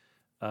the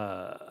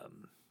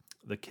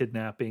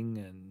kidnapping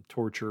and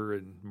torture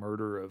and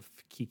murder of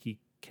Kiki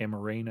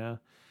Camarena,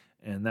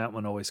 and that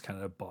one always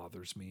kind of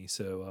bothers me.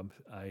 So I'm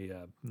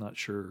not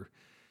sure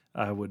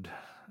I don't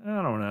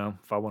know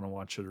if I want to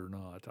watch it or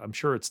not. I'm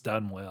sure it's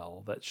done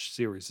well. That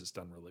series is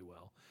done really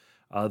well.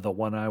 The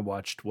one I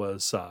watched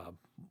was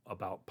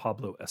about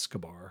Pablo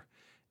Escobar,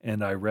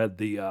 and I read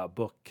the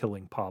book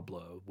Killing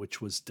Pablo,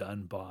 which was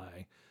done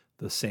by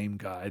the same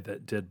guy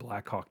that did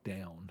Black Hawk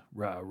Down,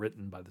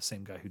 written by the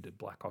same guy who did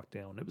Black Hawk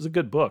Down. It was a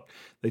good book.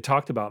 They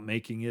talked about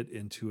making it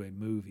into a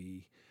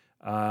movie.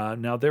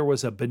 Now, there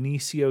was a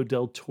Benicio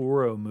del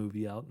Toro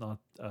movie out not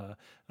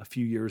a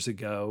few years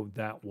ago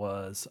that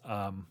was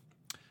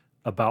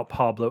about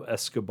Pablo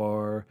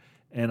Escobar,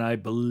 and I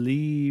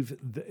believe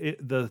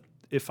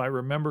if I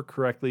remember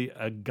correctly,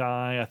 a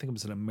guy, I think it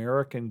was an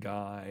American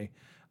guy,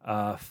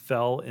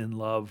 fell in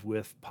love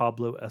with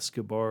Pablo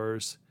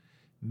Escobar's,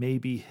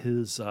 maybe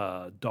his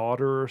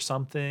daughter or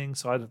something.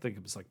 So I don't think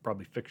it was like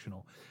probably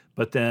fictional.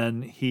 But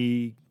then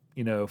he,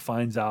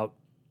 finds out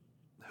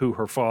who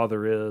her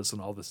father is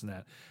and all this and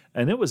that.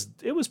 And it was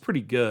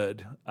pretty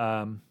good.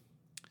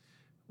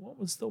 What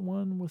was the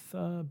one with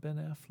Ben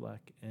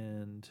Affleck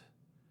and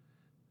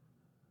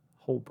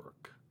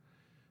Holbrook?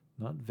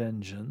 Not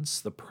Vengeance,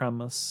 The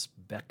Premise,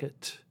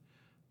 Beckett,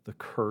 The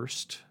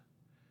Cursed,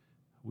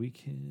 The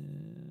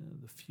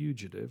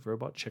Fugitive,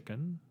 Robot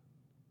Chicken,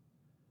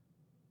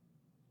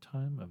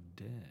 Time of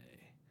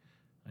Day.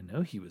 I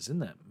know he was in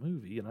that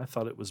movie, and I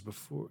thought it was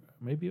before.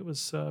 Maybe it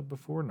was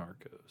before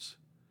Narcos.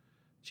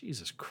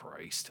 Jesus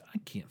Christ, I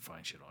can't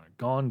find shit on it.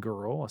 Gone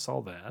Girl, I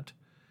saw that.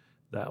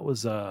 That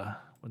was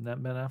wasn't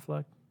that Ben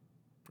Affleck,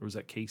 or was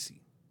that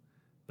Casey?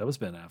 That was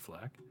Ben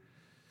Affleck.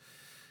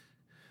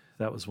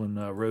 That was when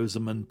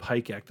Rosamund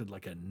Pike acted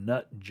like a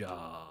nut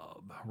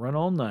job. Run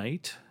All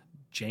Night,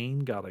 Jane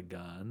Got a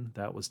Gun.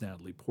 That was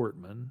Natalie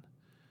Portman.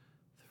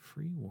 The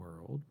Free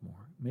World.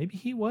 Maybe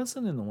he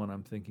wasn't in the one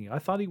I'm thinking. I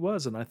thought he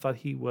was, and I thought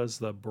he was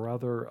the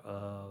brother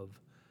of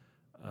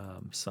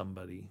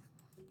somebody.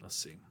 Let's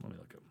see. Let me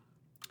look up.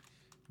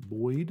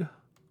 Boyd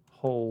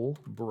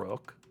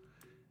Holbrook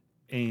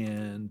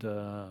and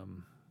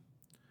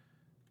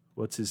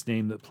what's his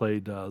name that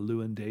played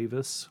Llewyn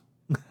Davis?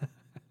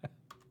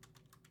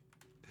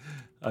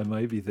 I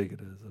might be thinking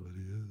of somebody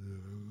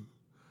else.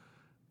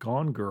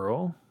 Gone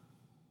Girl.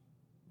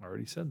 I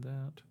already said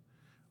that.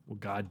 Well,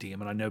 God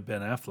damn it. I know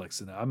Ben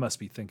Affleck's in it. I must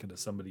be thinking of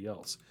somebody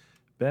else.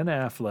 Ben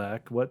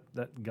Affleck, what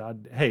that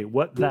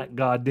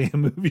goddamn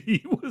movie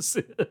he was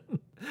in.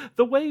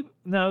 The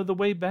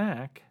Way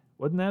Back.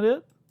 Wasn't that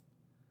it?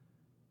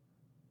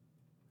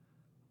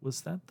 Was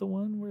that the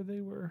one where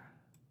they were?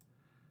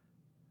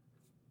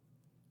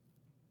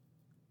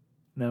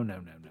 No.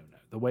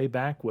 The Way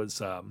Back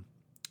was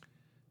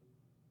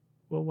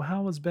well,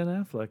 how was Ben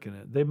Affleck in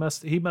it?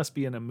 He must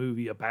be in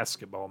a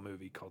basketball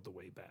movie called The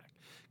Way Back.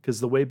 Because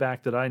The Way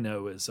Back that I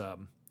know is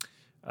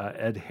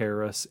Ed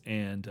Harris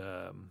and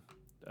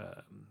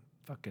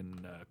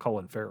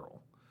Colin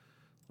Farrell.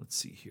 Let's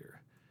see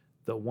here.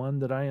 The one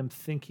that I am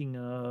thinking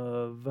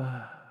of,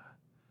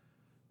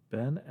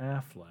 Ben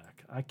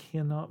Affleck. I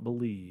cannot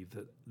believe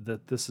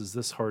that this is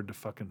this hard to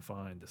fucking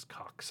find, this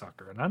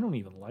cocksucker. And I don't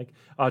even like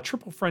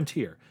Triple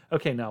Frontier.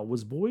 Okay, now,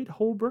 was Boyd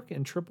Holbrook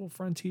in Triple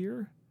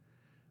Frontier?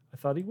 I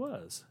thought he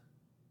was.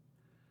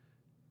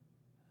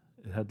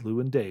 It had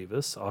Llewyn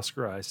Davis,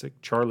 Oscar Isaac,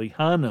 Charlie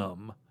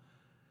Hunnam,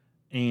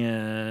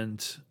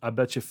 and I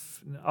bet you...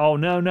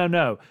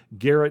 no.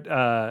 Garrett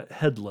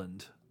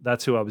Hedlund.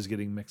 That's who I was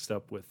getting mixed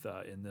up with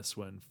in this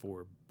one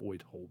for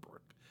Boyd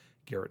Holbrook.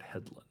 Garrett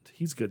Hedlund.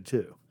 He's good,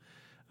 too.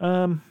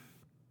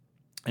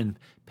 And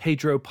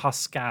Pedro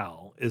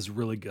Pascal is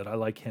really good. I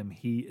like him.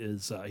 He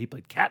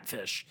played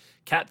Catfish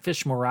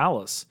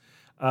Morales.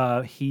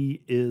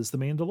 He is the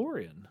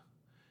Mandalorian.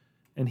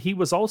 And he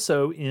was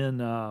also in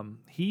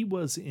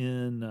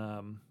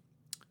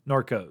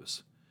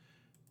Narcos.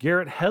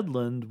 Garrett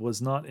Hedlund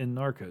was not in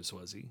Narcos,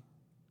 was he?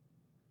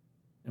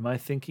 Am I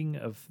thinking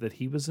of that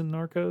he was in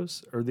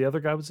Narcos, or the other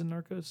guy was in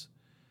Narcos?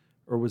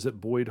 Or was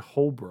it Boyd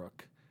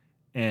Holbrook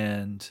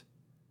and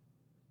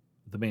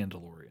the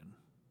Mandalorian?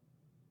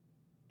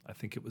 I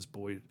think it was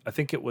Boyd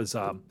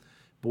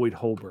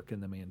Holbrook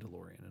and the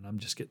Mandalorian, and I'm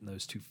just getting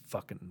those two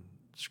fucking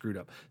screwed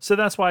up. So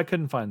that's why I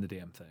couldn't find the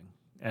damn thing.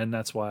 And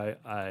that's why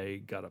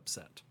I got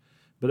upset.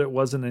 But it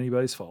wasn't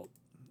anybody's fault.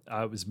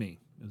 It was me.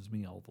 It was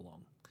me all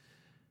along.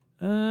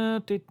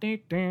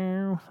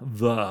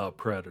 The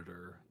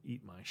Predator.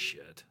 Eat my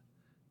shit.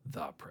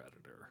 The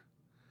Predator.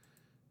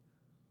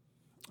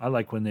 I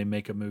like when they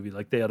make a movie,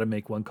 like they ought to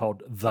make one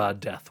called The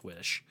Death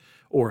Wish,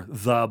 or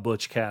The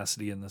Butch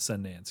Cassidy and the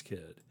Sundance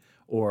Kid.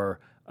 Or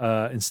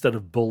instead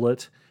of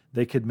Bullet,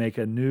 they could make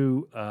a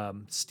new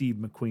Steve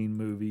McQueen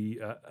movie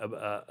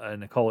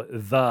and call it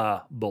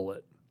The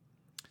Bullet.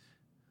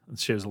 It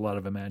shows a lot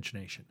of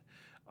imagination.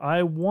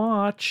 I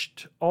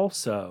watched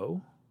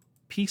also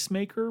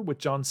Peacemaker with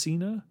John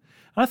Cena.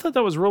 And I thought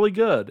that was really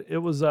good.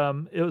 It's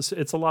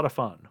a lot of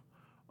fun.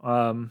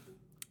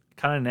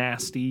 Kind of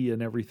nasty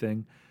and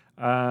everything.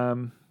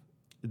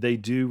 They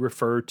do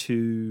refer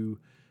to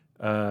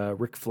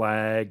Rick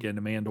Flag and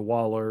Amanda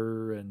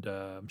Waller, and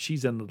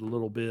she's in it a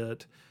little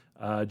bit.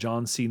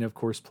 John Cena, of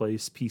course,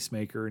 plays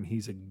Peacemaker, and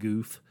he's a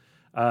goof.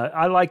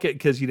 I like it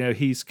because,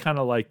 he's kind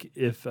of like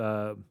if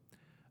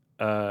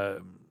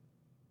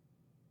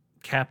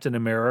Captain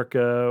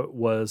America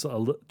was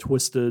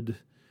kind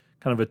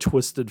of a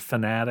twisted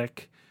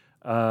fanatic.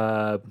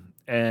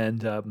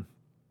 And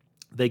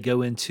they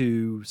go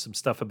into some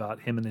stuff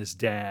about him and his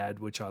dad,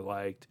 which I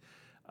liked.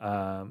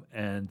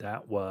 And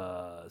that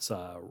was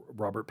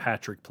Robert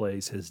Patrick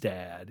plays his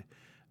dad.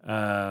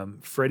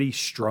 Freddie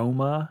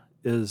Stroma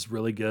is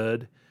really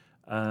good.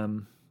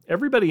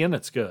 Everybody in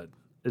it's good.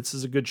 This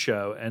is a good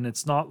show, and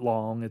it's not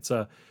long. It's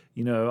I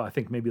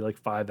think maybe like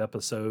 5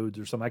 episodes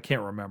or something. I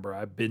can't remember.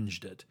 I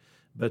binged it,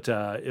 but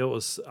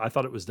I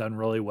thought it was done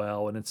really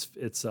well, and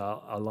it's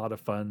a lot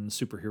of fun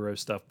superhero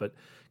stuff, but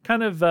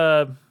kind of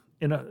a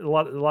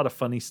lot of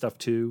funny stuff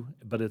too.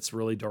 But it's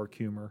really dark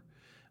humor.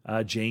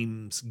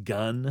 James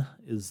Gunn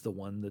is the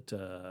one that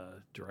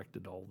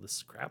directed all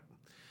this crap.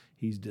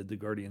 He did the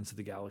Guardians of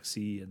the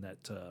Galaxy and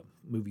that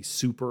movie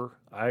Super.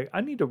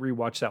 I need to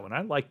rewatch that one.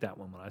 I liked that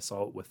one when I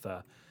saw it with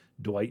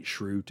Dwight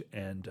Schrute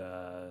and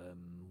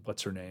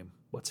what's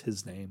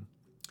his name?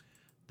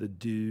 The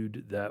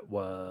dude that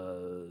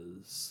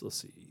was,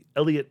 let's see,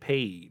 Elliot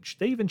Page.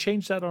 They even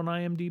changed that on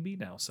IMDb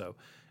now. So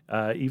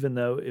even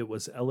though it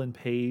was Ellen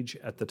Page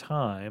at the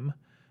time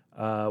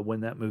when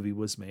that movie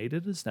was made,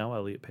 it is now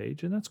Elliot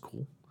Page, and that's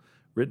cool.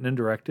 Written and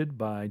directed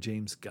by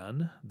James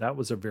Gunn. That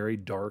was a very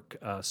dark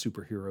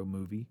superhero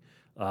movie.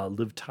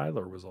 Liv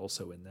Tyler was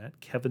also in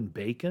that. Kevin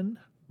Bacon,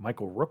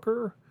 Michael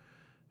Rooker.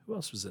 Who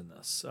else was in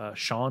this?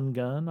 Sean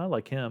Gunn. I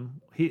like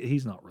him.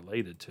 He's not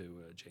related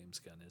to James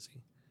Gunn, is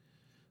he?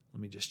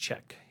 Let me just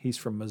check. He's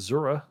from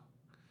Missouri,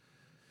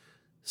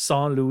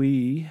 Saint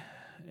Louis.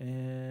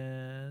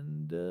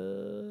 And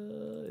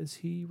is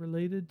he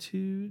related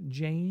to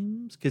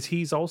James? Because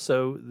he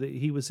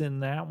was in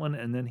that one,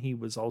 and then he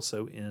was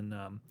also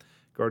in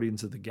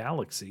Guardians of the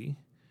Galaxy.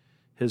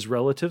 His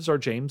relatives are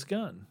James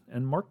Gunn,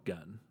 and Mark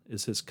Gunn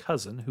is his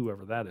cousin,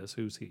 whoever that is.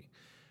 Who's he?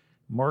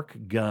 Mark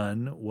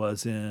Gunn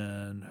was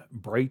in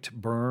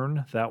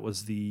Brightburn. That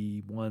was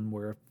the one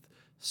where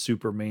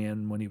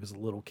Superman, when he was a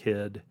little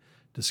kid,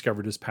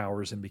 discovered his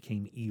powers and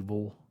became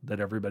evil, that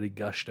everybody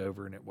gushed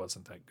over, and it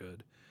wasn't that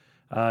good.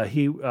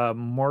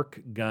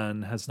 Mark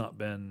Gunn has not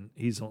been,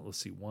 let's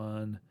see,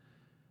 1,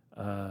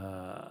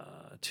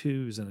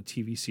 2 is in a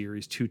TV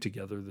series, 2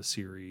 Together, the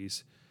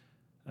series.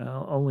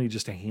 Only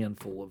just a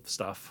handful of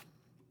stuff.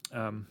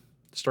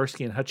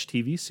 Starsky and Hutch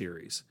TV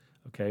series.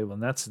 Okay, well,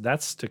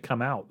 that's to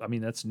come out. I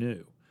mean, that's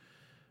new.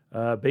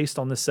 Based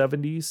on the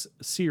 70s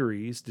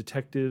series,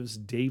 detectives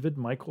David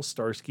Michael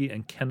Starsky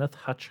and Kenneth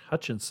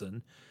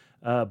Hutchinson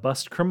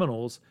bust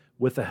criminals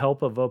with the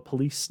help of a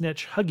police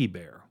snitch, Huggy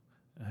Bear,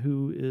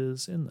 who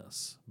is in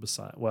this.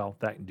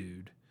 That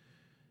dude.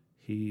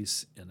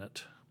 He's in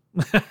it.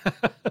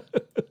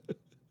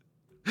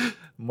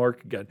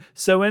 Mark Gunn.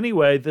 So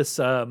anyway, this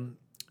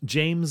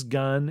James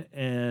Gunn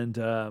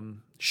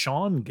and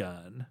Sean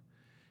Gunn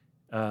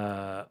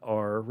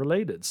are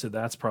related. So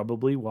that's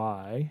probably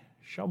why.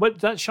 But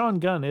that Sean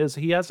Gunn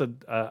he has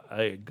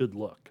a good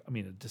look. I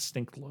mean, a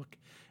distinct look.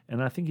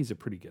 And I think he's a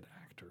pretty good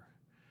actor.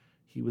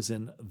 He was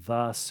in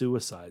The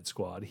Suicide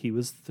Squad.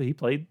 He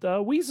played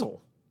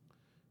Weasel.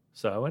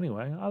 So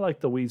anyway, I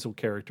like the Weasel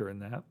character in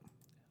that.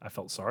 I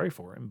felt sorry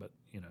for him, but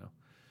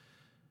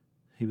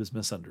he was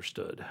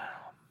misunderstood.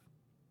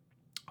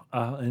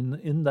 And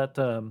in that,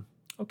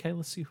 okay,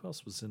 let's see who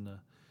else was in.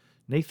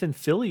 Nathan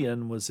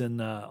Fillion was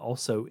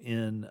also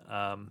in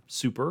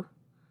Super,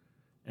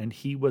 and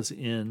he was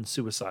in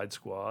Suicide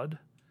Squad.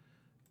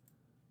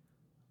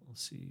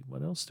 Let's see,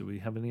 what else? Do we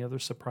have any other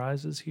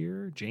surprises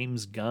here?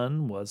 James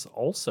Gunn was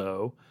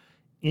also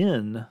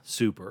in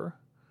Super.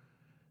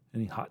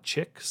 Any hot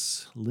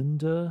chicks?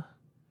 Linda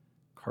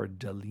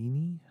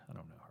Cardellini? I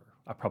don't know her.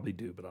 I probably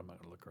do, but I'm not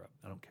going to look her up.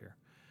 I don't care.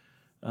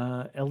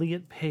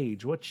 Elliot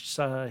Page. What's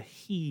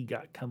he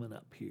got coming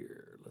up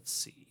here? Let's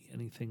see.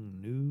 Anything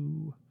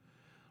new?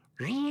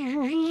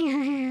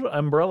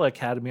 Umbrella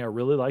Academy. I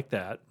really like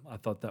that. I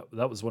thought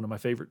that was one of my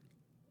favorite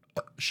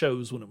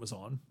shows when it was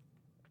on.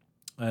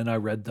 And I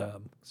read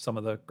some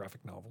of the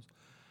graphic novels.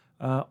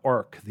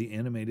 Ark, the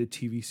animated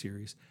TV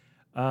series.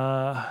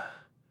 Naya,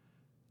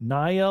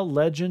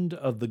 Legend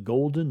of the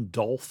Golden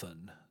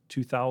Dolphin,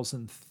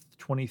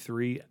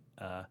 2023.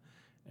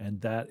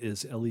 And that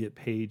is Elliot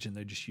Page, and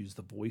they just use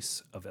the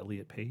voice of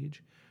Elliot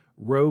Page.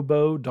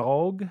 Robo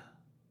Dog.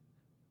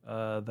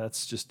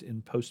 That's just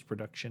in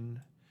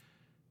post-production.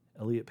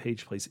 Elliot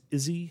Page plays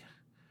Izzy.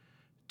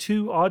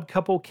 2 odd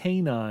couple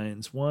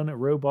canines, one a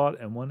robot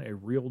and one a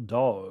real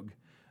dog,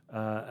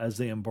 as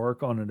they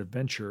embark on an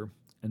adventure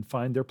and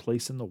find their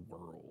place in the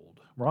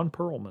world. Ron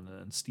Perlman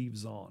and Steve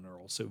Zahn are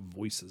also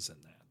voices in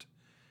that.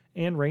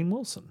 And Rainn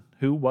Wilson,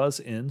 who was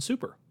in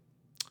Super.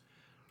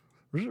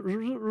 Going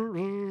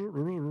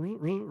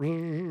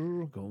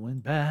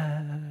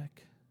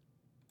back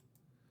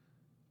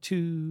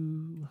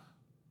to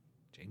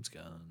James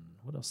Gunn.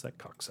 What else that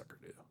cocksucker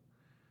do?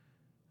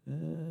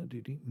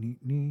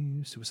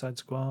 Suicide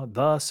Squad.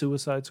 The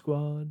Suicide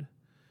Squad.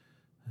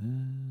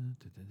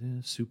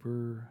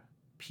 Super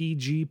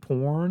PG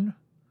porn.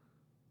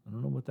 I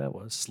don't know what that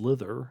was.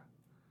 Slither.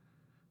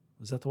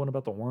 Was that the one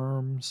about the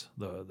worms?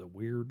 The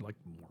weird, like,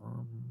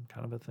 worm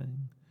kind of a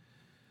thing?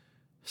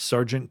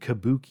 Sergeant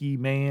Kabuki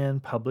Man,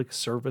 public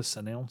service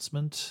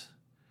announcement.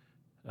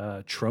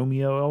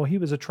 Tromeo. Oh, he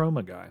was a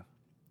trauma guy.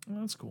 Oh,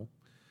 that's cool.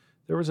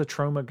 There was a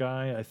trauma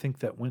guy, I think,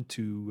 that went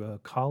to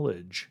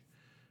college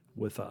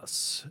with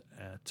us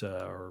at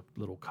our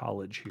little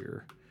college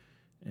here.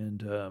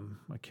 And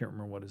I can't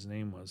remember what his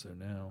name was there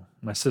now.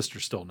 My sister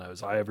still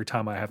knows. Every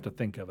time I have to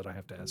think of it, I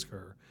have to ask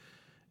her.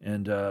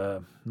 And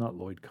not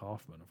Lloyd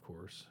Kaufman, of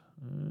course.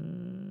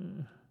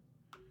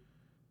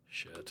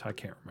 Shit, I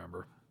can't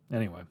remember.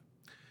 Anyway,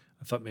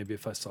 I thought maybe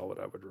if I saw it,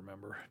 I would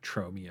remember.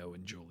 Tromeo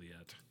and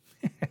Juliet.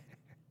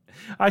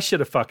 I should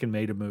have fucking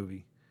made a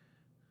movie.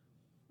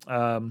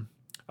 I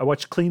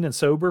watched Clean and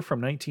Sober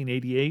from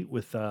 1988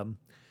 with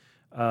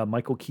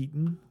Michael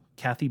Keaton,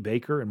 Kathy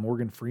Baker, and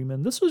Morgan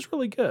Freeman. This was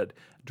really good.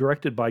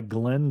 Directed by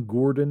Glenn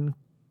Gordon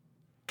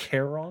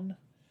Caron,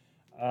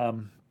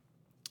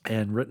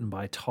 and written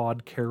by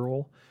Todd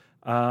Carroll.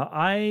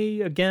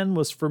 I, again,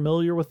 was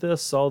familiar with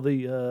this, saw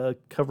the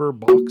cover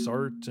box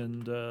art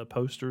and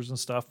posters and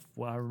stuff.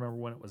 I remember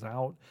when it was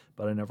out,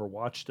 but I never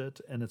watched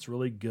it, and it's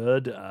really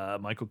good.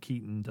 Michael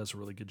Keaton does a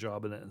really good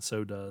job in it, and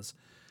so does,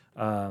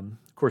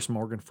 of course,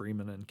 Morgan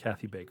Freeman and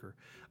Kathy Baker.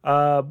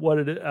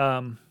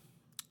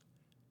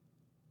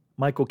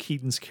 Michael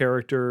Keaton's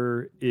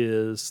character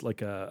is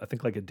I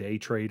think a day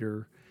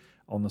trader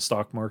on the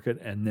stock market,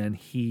 and then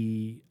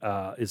he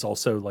is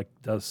also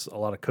does a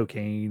lot of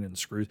cocaine and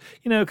screws.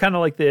 Kind of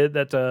like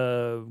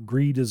that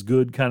greed is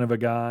good kind of a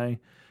guy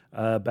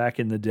back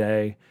in the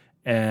day,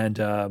 and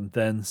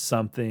then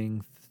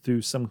something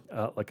through some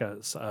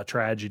a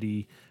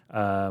tragedy,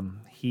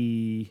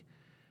 he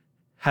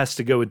has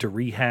to go into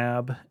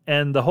rehab,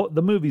 and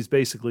the movie's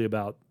basically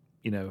about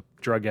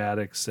drug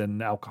addicts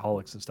and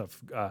alcoholics and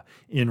stuff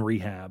in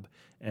rehab,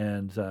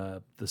 and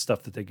the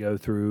stuff that they go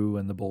through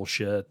and the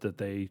bullshit that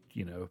they,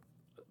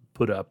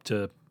 put up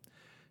to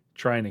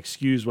try and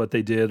excuse what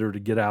they did or to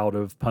get out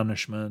of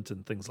punishment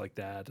and things like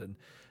that. And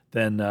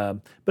then,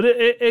 but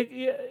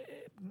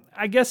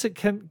I guess it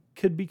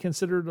could be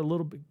considered a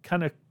little bit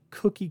kind of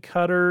cookie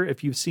cutter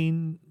if you've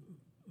seen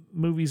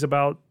movies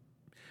about,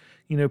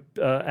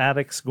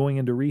 addicts going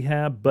into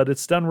rehab, but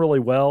it's done really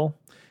well.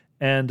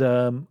 And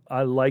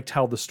I liked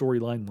how the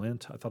storyline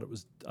went. I thought it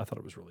was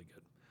really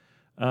good.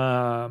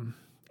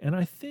 And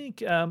I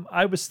think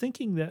I was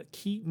thinking that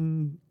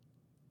Keaton,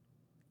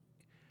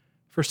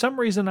 for some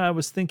reason, I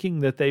was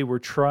thinking that they were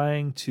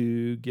trying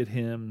to get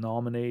him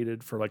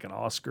nominated for an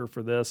Oscar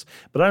for this,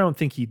 but I don't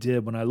think he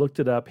did. When I looked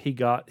it up, he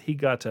got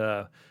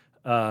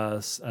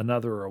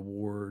another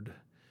award,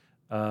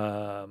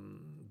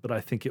 but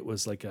I think it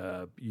was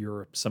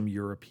some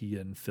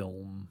European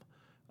film.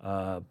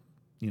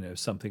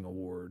 Something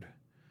award.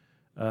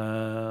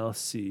 Let's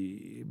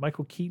see.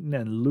 Michael Keaton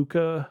and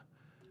Luca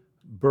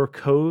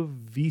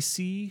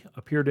Bercovici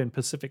appeared in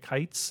Pacific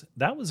Heights.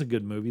 That was a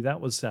good movie. That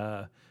was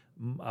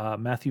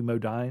Matthew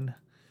Modine,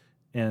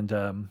 and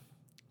kind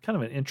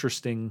of an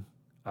interesting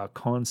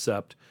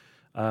concept.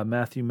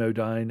 Matthew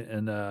Modine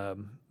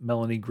and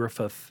Melanie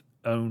Griffith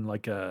own I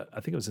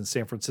think it was in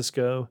San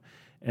Francisco,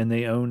 and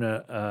they own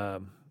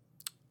an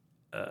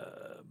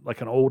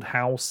old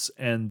house,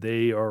 and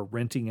they are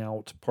renting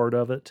out part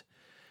of it.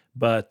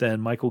 But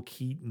then Michael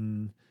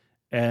Keaton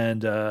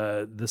and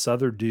this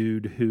other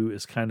dude who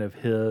is kind of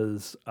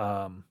his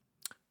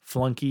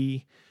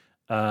flunky,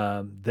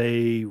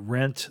 they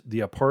rent the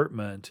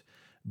apartment,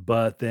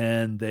 but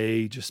then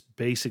they just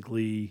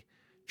basically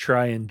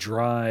try and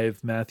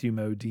drive Matthew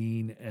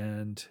Modine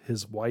and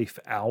his wife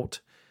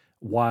out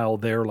while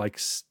they're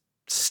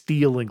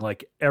stealing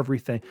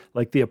everything.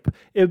 It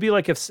would be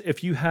like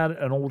if you had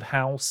an old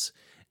house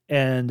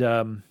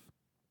and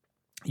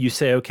you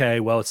say, okay,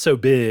 well, it's so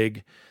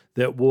big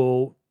that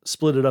we'll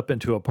split it up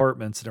into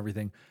apartments and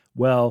everything.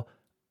 Well,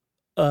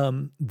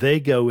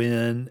 they go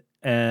in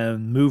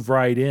and move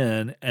right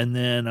in, and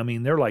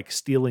then they're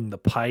stealing the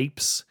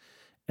pipes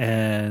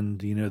and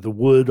the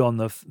wood on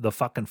the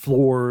fucking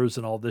floors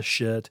and all this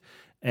shit,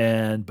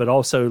 but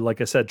also,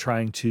 like I said,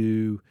 trying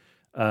to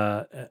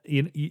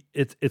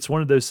it's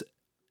one of those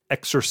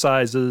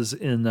exercises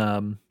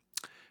in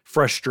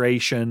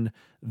frustration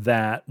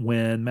that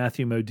when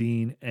Matthew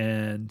Modine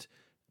and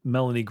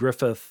Melanie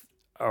Griffith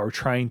are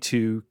trying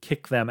to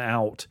kick them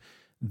out,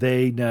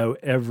 they know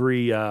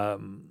every how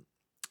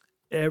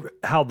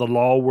the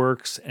law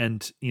works,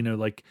 and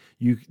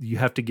you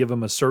have to give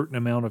them a certain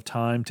amount of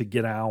time to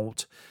get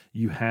out.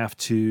 You have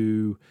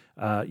to,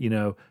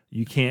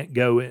 you can't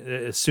go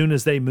as soon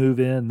as they move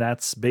in.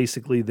 That's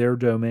basically their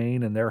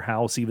domain and their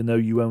house, even though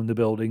you own the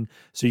building.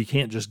 So you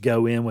can't just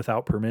go in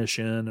without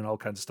permission and all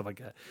kinds of stuff like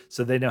that.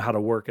 So they know how to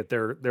work it.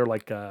 They're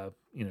like,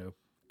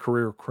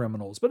 career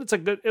criminals. But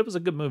it was a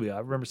good movie. I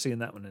remember seeing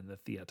that one in the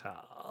theater.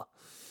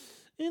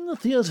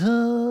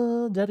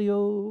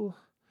 Daddy-o.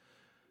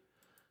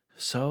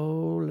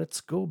 So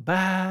let's go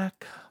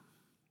back.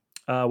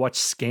 Watch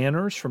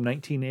Scanners from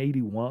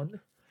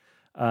 1981.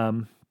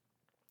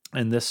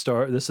 And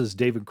this is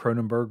David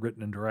Cronenberg,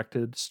 written and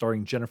directed,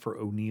 starring Jennifer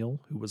O'Neill,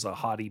 who was a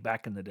hottie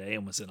back in the day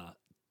and was in a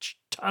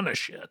ton of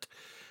shit.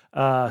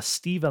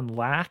 Stephen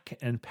Lack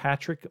and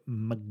Patrick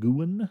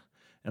McGoohan,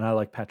 and I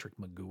like Patrick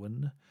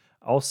McGoohan.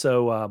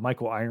 Also,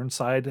 Michael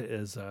Ironside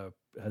has a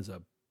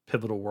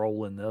pivotal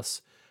role in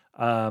this.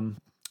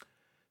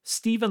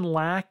 Stephen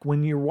Lack,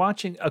 when you're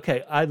watching,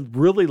 okay, I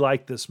really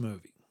like this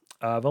movie.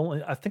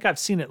 I think I've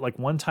seen it like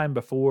one time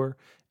before,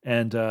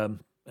 and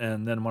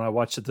then when I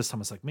watched it this time,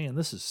 I was like, man,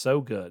 this is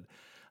so good.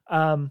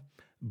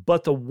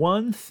 But the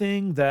one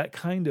thing that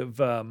kind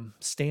of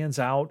stands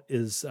out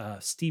is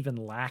Stephen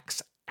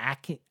Lack's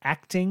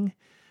acting.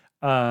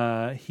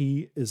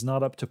 He is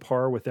not up to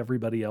par with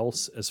everybody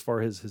else as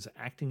far as his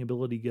acting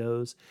ability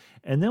goes.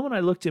 And then when I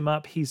looked him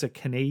up, he's a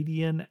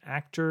Canadian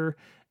actor,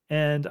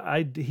 and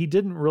he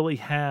didn't really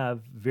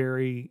have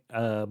very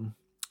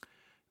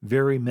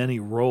many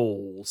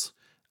roles.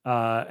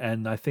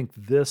 And I think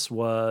this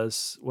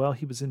was,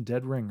 he was in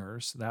Dead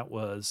Ringers. That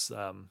was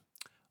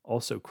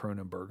also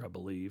Cronenberg, I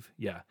believe.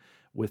 Yeah.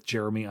 With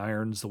Jeremy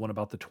Irons, the one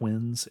about the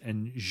twins,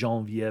 and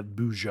Geneviève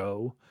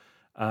Bujold.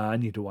 I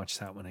need to watch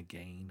that one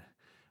again.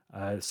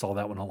 I saw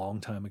that one a long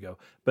time ago.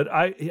 But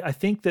I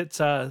think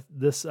that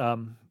this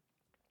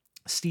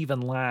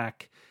Stephen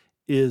Lack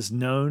is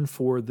known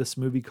for this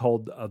movie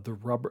called The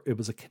Rubber. It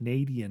was a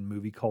Canadian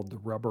movie called The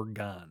Rubber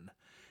Gun.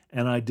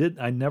 And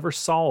I never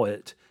saw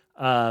it,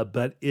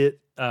 but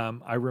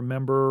I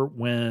remember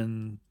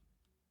when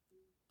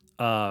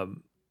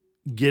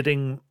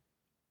getting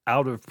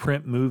out of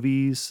print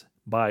movies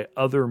by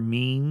other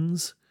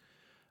means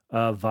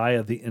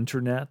via the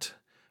internet,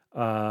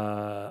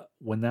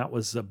 when that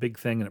was a big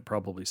thing, and it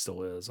probably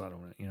still is. I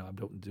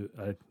don't do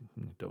it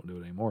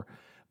anymore.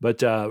 But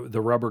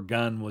The Rubber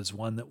Gun was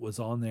one that was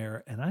on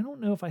there, and I don't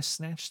know if I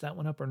snatched that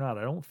one up or not.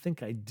 I don't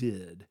think I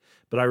did,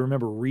 but I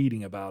remember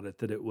reading about it,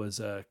 that it was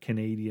a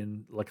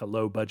Canadian, like a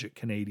low-budget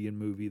Canadian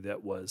movie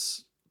that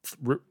was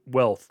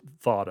well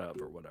thought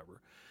of or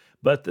whatever.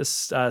 But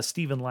this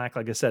Stephen Lack,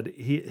 like I said,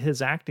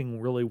 his acting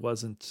really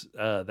wasn't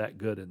that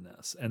good in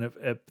this. And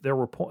if there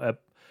were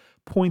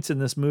points in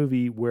this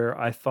movie where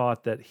I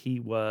thought that he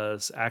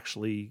was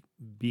actually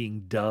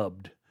being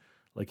dubbed,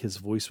 like his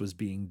voice was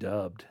being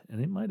dubbed,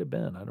 and it might have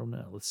been. I don't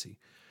know. Let's see.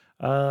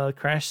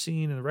 Crash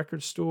scene in the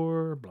record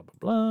store. Blah blah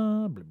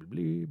blah blah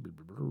blah blah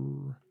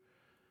blah.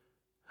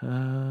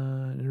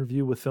 Blah.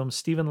 Interview with film.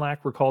 Stephen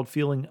Lack recalled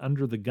feeling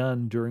under the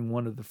gun during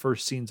one of the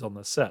first scenes on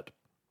the set.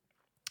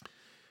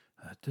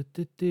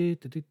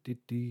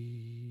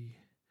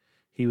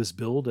 He was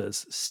billed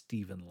as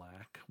Stephen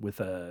Lack with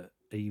a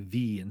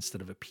V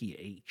instead of a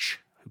PH.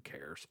 Who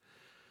cares?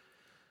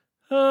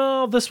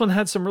 Oh, this one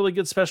had some really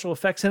good special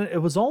effects in it. It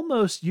was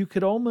almost, you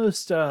could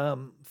almost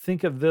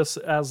think of this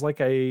as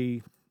like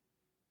a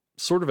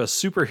sort of a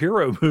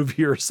superhero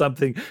movie or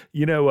something.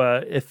 What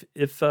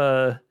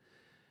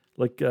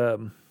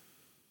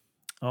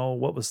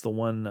was the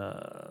one?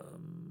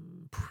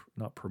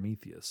 Not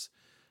Prometheus.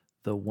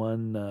 The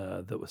one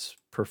that was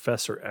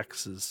Professor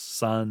X's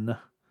son.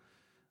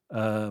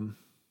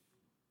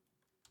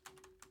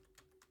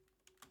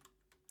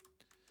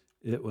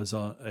 It was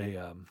on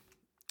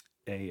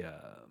a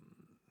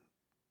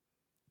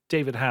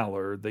David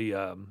Haller,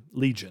 the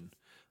Legion.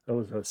 That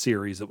was a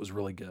series that was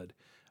really good.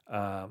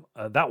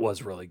 That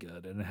was really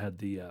good, and it had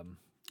the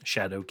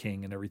Shadow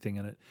King and everything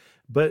in it.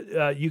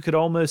 But you could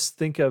almost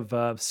think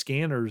of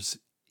Scanners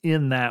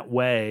in that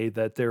way,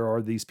 that there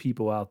are these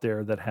people out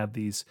there that have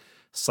these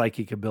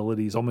psychic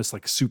abilities, almost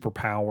like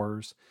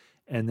superpowers.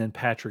 And then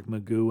Patrick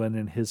McGoohan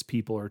and his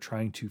people are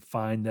trying to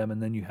find them. And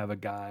then you have a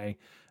guy,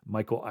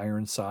 Michael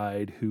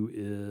Ironside,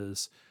 who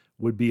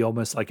would be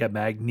almost like a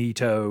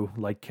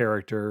Magneto-like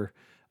character,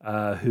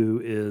 who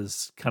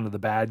is kind of the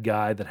bad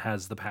guy that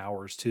has the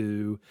powers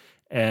too.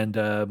 And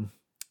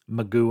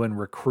McGoohan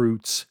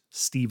recruits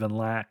Stephen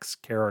Lack's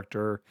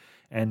character,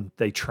 and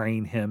they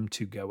train him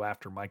to go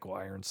after Michael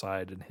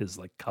Ironside and his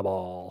like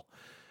cabal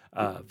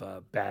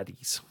of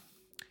baddies.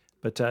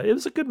 But it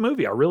was a good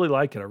movie. I really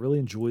like it. I really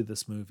enjoyed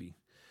this movie.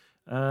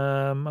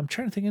 I'm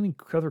trying to think of any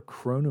other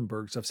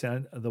Cronenbergs I've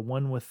seen. The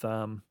one with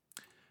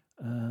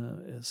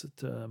is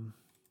it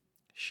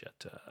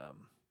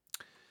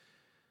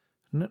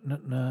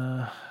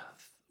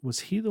was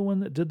he the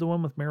one that did the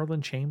one with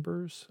Marilyn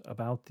Chambers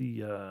about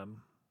the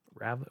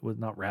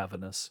not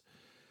Ravenous?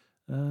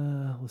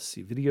 Let's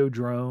see,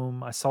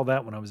 Videodrome. I saw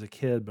that when I was a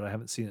kid, but I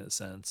haven't seen it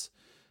since,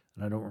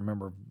 and I don't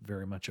remember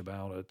very much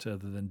about it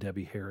other than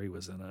Debbie Harry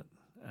was in it.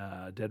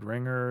 Dead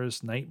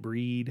Ringers,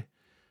 Nightbreed,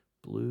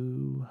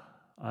 Blue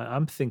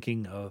I'm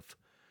thinking of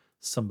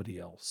somebody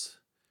else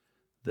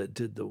that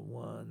did the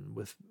one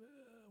with,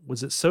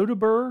 was it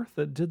Soderbergh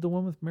that did the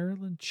one with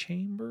Marilyn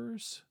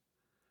Chambers?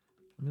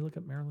 Let me look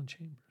up Marilyn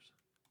Chambers.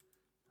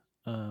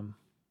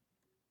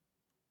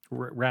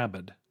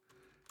 Rabid.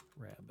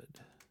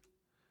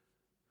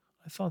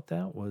 I thought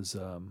that was,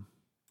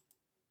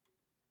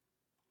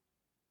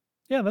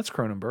 yeah, that's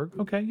Cronenberg.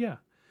 Okay, yeah.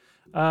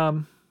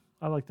 I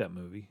like that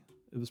movie.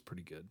 It was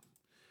pretty good.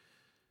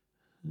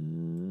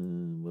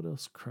 What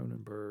else?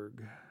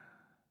 Cronenberg.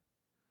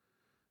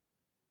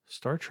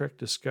 Star Trek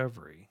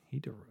Discovery.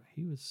 He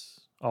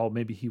was. Oh,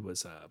 maybe he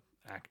was a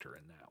actor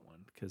in that one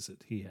because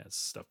he has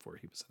stuff where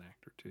he was an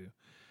actor too.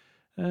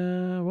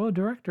 Well,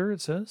 director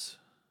it says.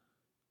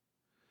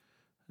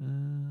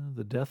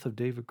 The Death of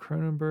David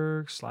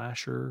Cronenberg,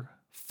 Slasher,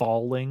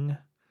 Falling,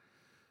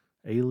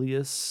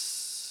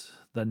 Alias,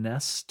 The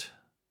Nest.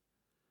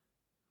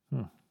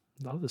 A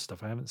lot of this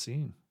stuff I haven't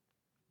seen.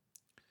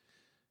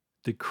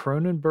 Did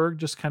Cronenberg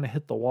just kind of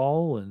hit the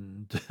wall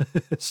and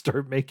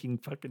start making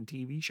fucking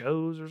TV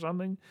shows or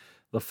something?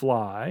 The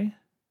Fly.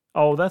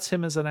 Oh, that's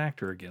him as an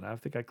actor again. I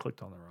think I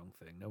clicked on the wrong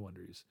thing. No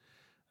wonder he's...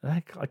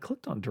 I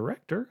clicked on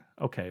director.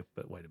 Okay,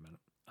 but wait a minute.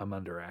 I'm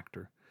under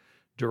actor.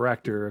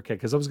 Director, okay,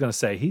 because I was going to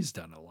say he's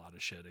done a lot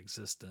of shit.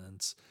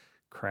 Existence,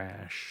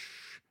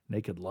 Crash,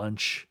 Naked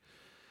Lunch,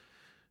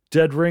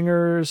 Dead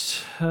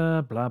Ringers,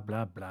 blah,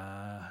 blah,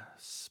 blah.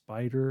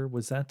 Spider,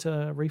 was that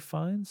Ralph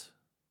Fiennes?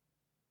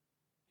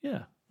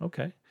 Yeah,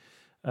 okay.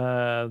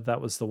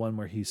 That was the one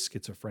where he's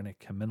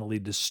schizophrenic. A mentally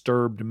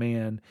disturbed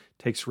man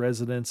takes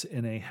residence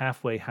in a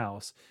halfway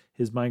house.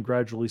 His mind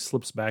gradually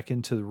slips back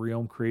into the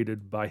realm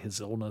created by his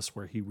illness,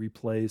 where he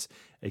replays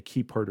a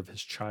key part of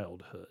his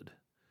childhood.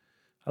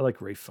 I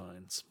like Ralph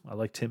Fiennes. I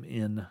liked him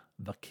in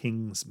The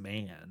King's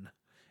Man,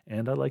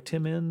 and I liked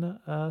him in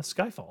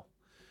Skyfall.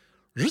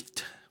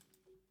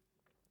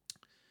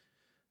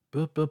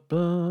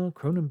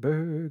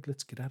 Cronenberg,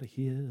 let's get out of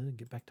here and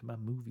get back to my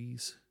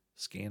movies.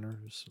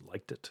 Scanners,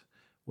 liked it.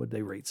 What'd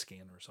they rate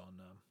Scanners on?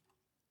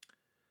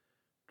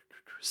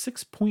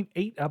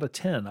 6.8 out of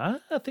 10. I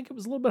think it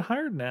was a little bit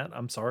higher than that.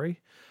 I'm sorry.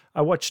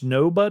 I watched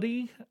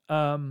Nobody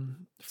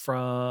from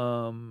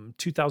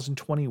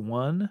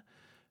 2021,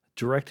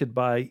 directed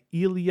by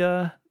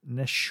Ilya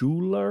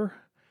Neshuler,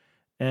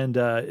 and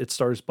it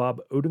stars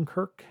Bob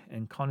Odenkirk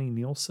and Connie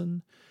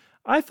Nielsen.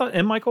 I thought,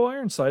 and Michael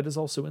Ironside is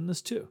also in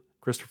this too.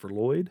 Christopher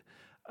Lloyd.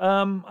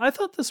 I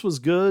thought this was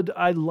good.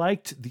 I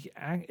liked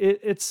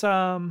it's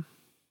like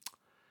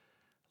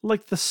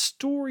the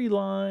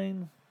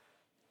storyline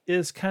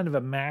is kind of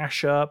a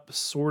mashup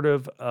sort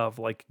of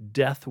like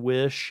Death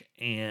Wish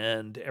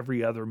and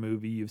every other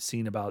movie you've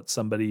seen about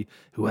somebody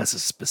who has a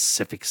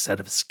specific set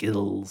of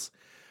skills.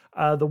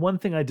 The one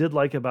thing I did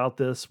like about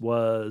this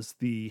was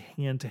the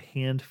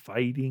hand-to-hand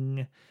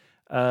fighting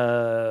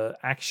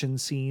action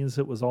scenes.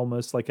 It was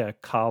almost like a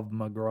Krav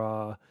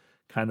Maga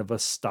kind of a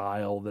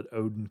style that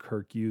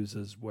Odenkirk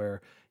uses,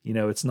 where, you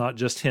know, it's not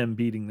just him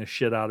beating the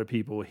shit out of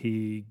people.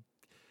 He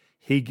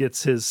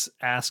gets his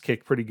ass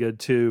kicked pretty good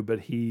too,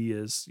 but he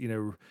is, you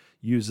know,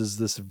 uses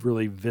this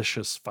really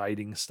vicious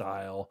fighting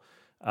style.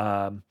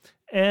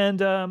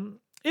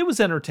 It was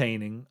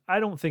entertaining. I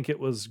don't think it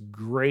was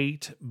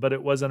great, but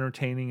it was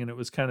entertaining, and it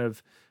was kind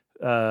of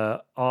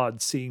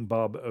odd seeing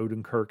Bob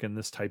Odenkirk in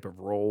this type of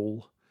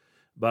role.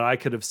 But I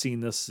could have seen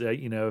this,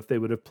 you know, if they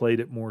would have played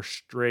it more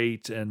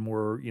straight and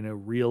more, you know,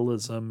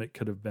 realism, it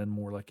could have been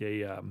more like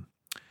a,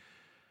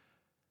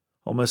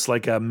 almost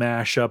like a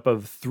mashup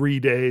of 3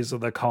 Days of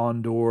the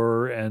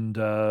Condor and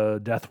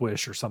Death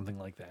Wish or something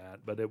like that.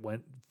 But it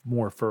went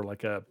more for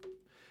like a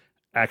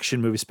action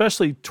movie,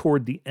 especially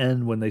toward the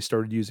end when they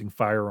started using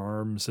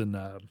firearms and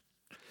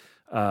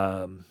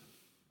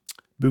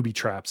booby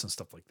traps and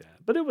stuff like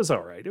that. But it was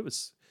all right. It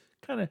was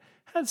kind of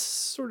had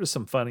sort of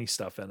some funny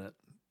stuff in it.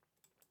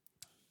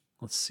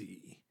 Let's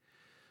see.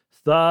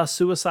 The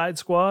Suicide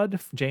Squad,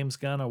 James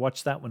Gunn. I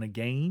watched that one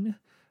again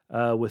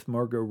with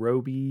Margot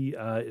Robbie,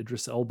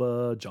 Idris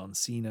Elba, John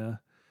Cena,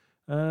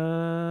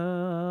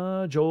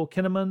 Joel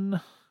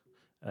Kinnaman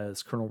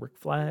as Colonel Rick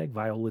Flag,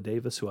 Viola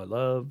Davis, who I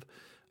love,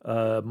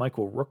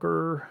 Michael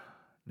Rooker,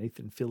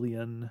 Nathan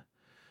Fillion.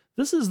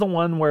 This is the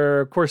one where,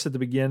 of course, at the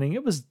beginning,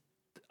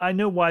 I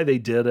know why they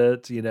did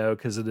it, you know,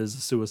 because it is a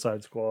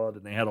Suicide Squad,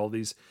 and they had all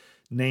these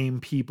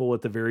name people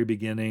at the very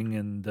beginning,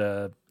 and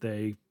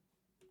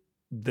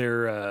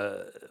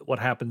what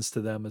happens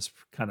to them is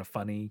kind of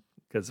funny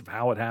because of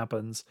how it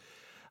happens.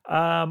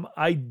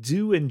 I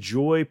do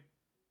enjoy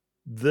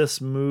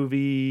this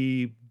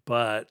movie,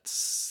 but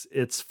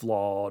it's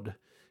flawed.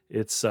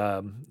 It's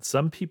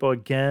some people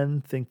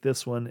again think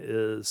this one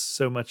is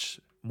so much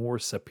more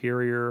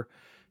superior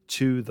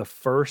to the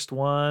first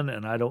one,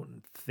 and I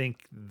don't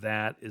think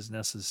that is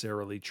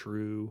necessarily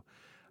true.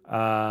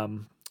 I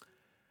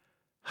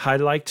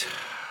liked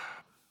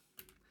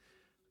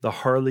the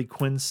Harley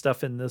Quinn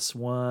stuff in this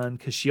one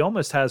because she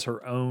almost has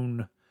her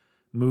own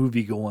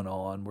movie going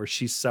on where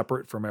she's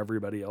separate from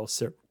everybody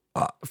else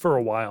for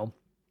a while.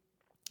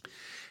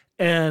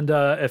 And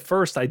at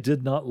first I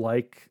did not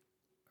like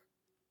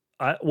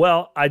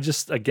I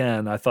just,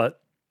 again, I thought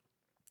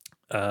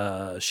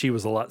she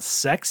was a lot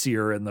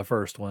sexier in the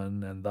first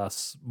one and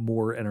thus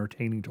more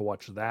entertaining to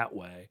watch that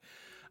way.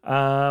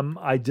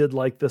 I did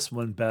like this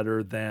one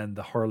better than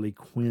the Harley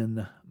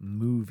Quinn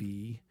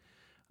movie.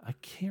 I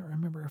can't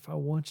remember if I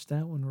watched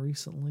that one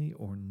recently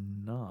or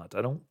not.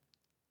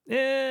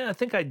 I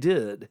think I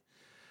did.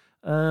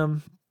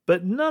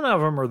 But none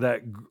of them are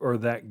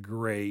that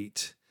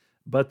great,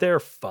 but they're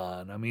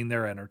fun. I mean,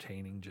 they're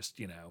entertaining,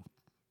 just,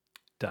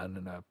 done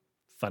in a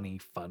funny,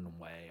 fun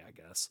way, I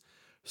guess.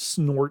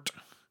 Snort.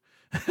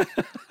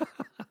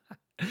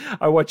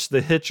 I watched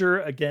The Hitcher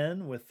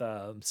again with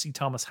C.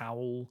 Thomas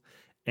Howell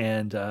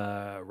and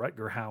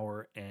Rutger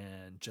Hauer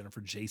and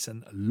Jennifer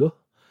Jason Leigh.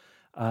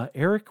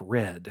 Eric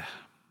Red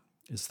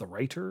is the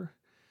writer,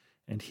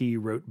 and he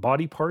wrote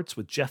Body Parts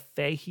with Jeff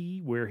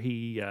Fahey, where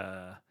he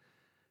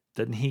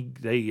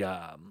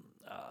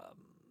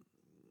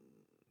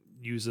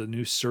use a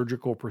new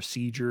surgical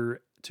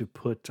procedure to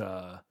put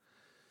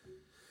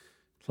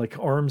like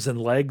arms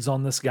and legs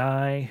on this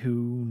guy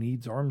who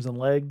needs arms and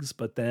legs,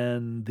 but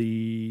then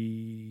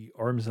the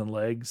arms and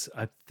legs,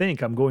 I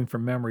think I'm going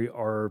from memory,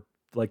 are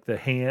like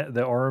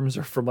the arms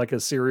are from like a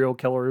serial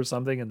killer or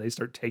something, and they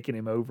start taking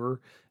him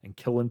over and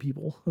killing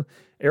people.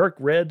 Eric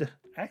Red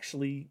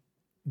actually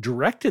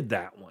directed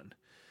that one.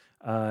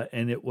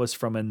 And it was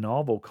from a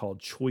novel called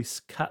Choice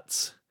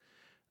Cuts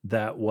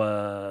that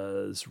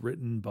was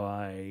written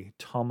by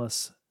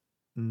Thomas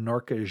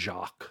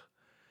Narkajak.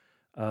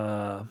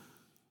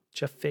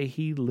 Jeff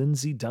Fahey,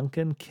 Lindsay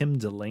Duncan, Kim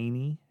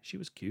Delaney. She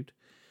was cute.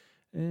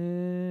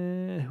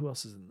 Who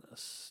else is in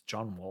this?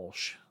 John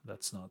Walsh.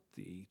 That's not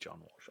the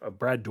John Walsh.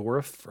 Brad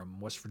Dourif from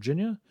West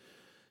Virginia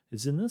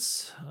is in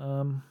this.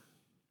 I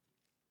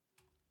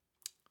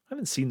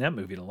haven't seen that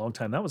movie in a long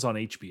time. That was on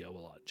HBO a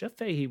lot. Jeff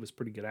Fahey was a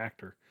pretty good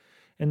actor.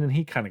 And then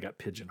he kind of got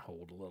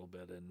pigeonholed a little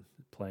bit in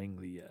playing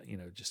the,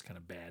 just kind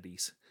of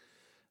baddies.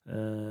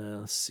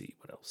 Let's see,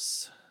 what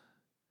else?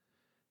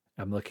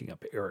 I'm looking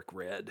up Eric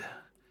Red.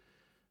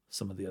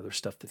 Some of the other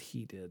stuff that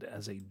he did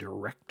as a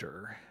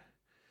director.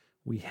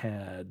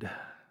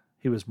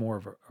 He was more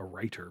of a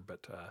writer,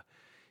 but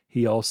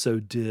he also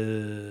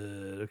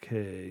did,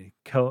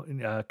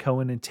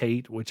 Cohen and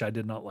Tate, which I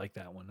did not like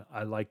that one.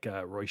 I like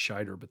Roy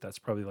Scheider, but that's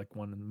probably like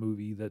one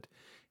movie that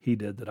he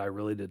did that I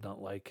really did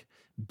not like.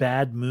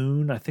 Bad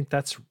Moon, I think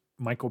that's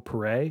Michael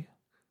Pare.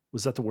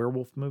 Was that the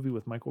werewolf movie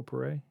with Michael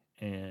Pare?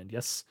 And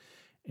yes,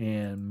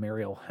 and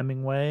Mariel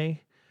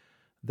Hemingway.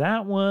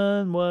 That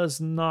one was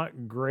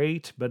not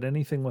great, but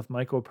anything with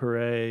Michael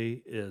Pare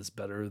is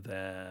better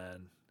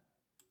than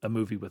a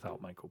movie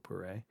without Michael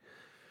Pare.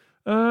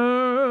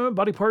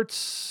 Body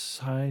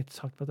Parts, I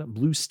talked about that.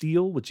 Blue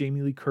Steel with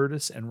Jamie Lee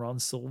Curtis and Ron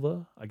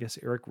Silva. I guess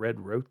Eric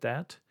Red wrote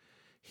that.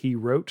 He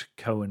wrote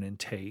Cohen and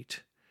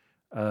Tate.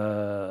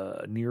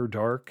 Near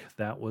Dark,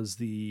 that was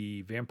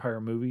the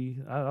vampire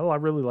movie. I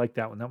really liked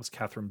that one. That was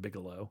Catherine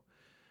Bigelow.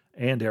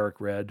 And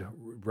Eric Red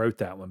wrote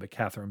that one, but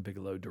Catherine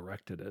Bigelow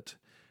directed it.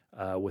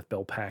 With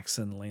Bill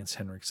Paxton, Lance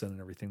Henriksen, and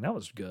everything. That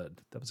was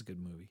good. That was a good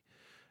movie.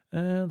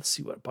 Let's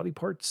see what Body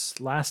Parts.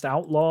 Last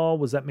Outlaw,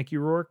 was that Mickey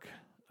Rourke?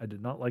 I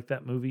did not like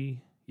that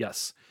movie.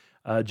 Yes.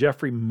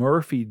 Jeffrey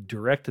Murphy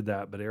directed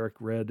that, but Eric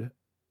Red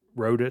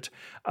wrote it.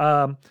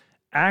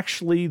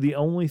 Actually,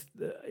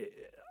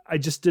 I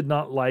just did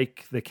not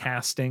like the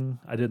casting.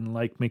 I didn't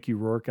like Mickey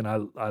Rourke, and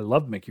I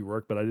love Mickey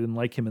Rourke, but I didn't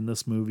like him in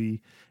this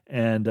movie.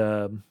 And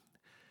I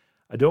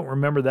don't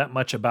remember that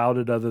much about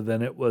it other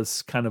than it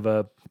was kind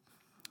of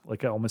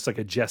almost like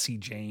a Jesse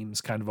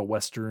James kind of a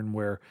Western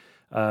where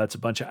it's a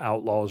bunch of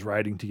outlaws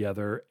riding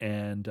together,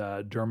 and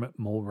Dermot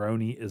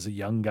Mulroney is a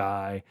young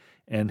guy,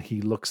 and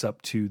he looks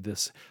up to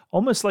this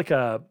almost like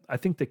I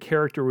think the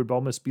character would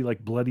almost be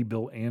like Bloody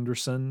Bill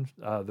Anderson,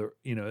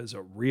 is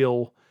a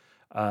real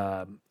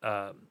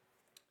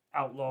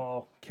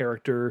outlaw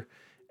character,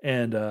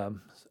 and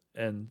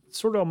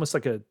sort of almost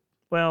like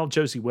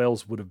Josie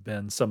Wales would have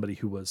been somebody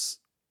who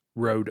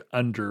rode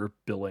under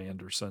Bill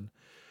Anderson.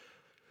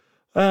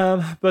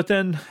 But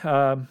then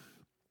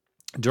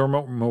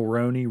Dermot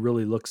Mulroney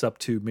really looks up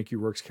to Mickey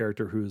Rourke's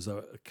character, who is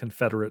a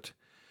Confederate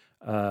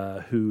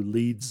who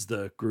leads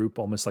the group,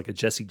 almost like a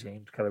Jesse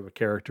James kind of a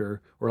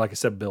character, or like I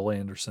said, Bill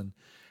Anderson.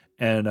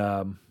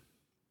 And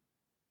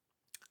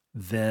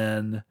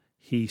then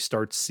he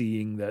starts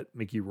seeing that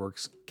Mickey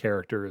Rourke's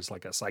character is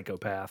like a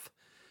psychopath.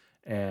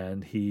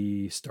 And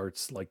he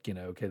starts like,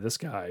 okay, this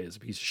guy is a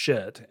piece of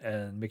shit,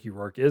 and Mickey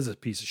Rourke is a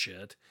piece of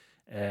shit.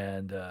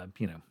 And,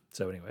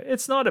 so anyway,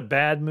 it's not a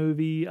bad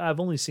movie. I've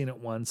only seen it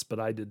once, but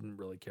I didn't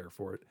really care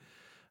for it.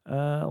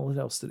 What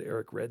else did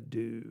Eric Red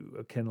do?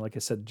 Again, like I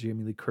said,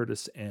 Jamie Lee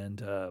Curtis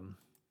and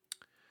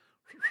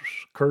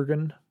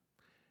Kurgan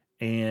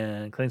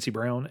and Clancy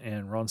Brown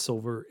and Ron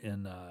Silver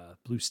in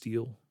Blue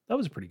Steel. That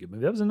was a pretty good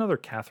movie. That was another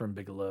Catherine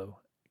Bigelow.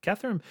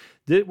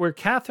 Were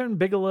Catherine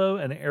Bigelow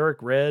and Eric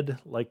Red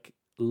like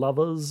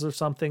lovers or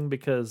something?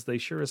 Because they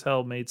sure as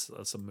hell made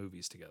some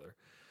movies together.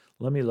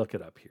 Let me look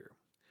it up here.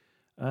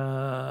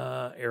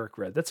 Eric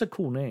Red. That's a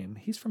cool name.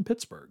 He's from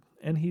Pittsburgh,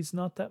 and he's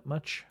not that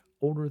much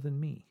older than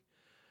me.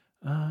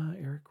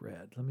 Eric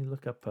Red. Let me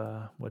look up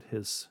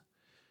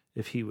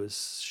if he was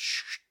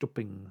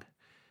Stupping.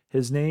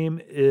 His name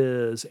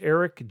is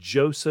Eric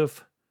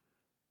Joseph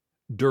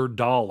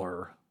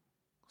Durdaler.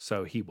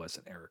 So he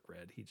wasn't Eric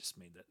Red. He just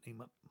made that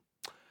name up.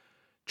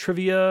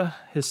 Trivia: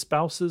 his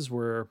spouses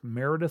were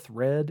Meredith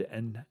Red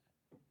and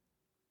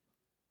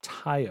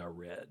Taya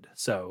Red.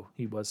 So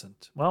he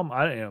wasn't. Well,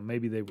 I don't know.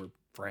 Maybe they were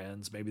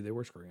friends. Maybe they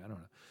were screwing. I don't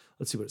know.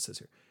 Let's see what it says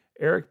here.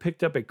 Eric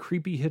picked up a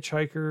creepy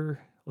hitchhiker.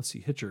 Let's see.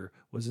 Hitcher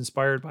was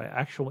inspired by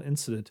actual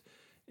incident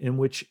in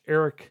which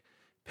Eric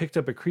picked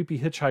up a creepy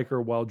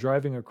hitchhiker while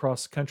driving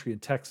across the country in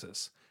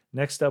Texas.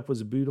 Next up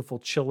was a beautiful,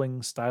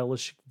 chilling,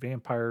 stylish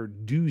vampire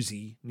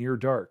doozy, Near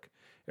Dark.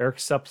 Eric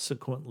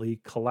subsequently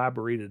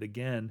collaborated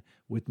again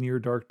with Near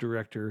Dark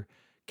director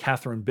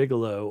Catherine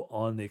Bigelow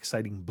on the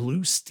exciting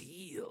Blue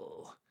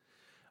Steel.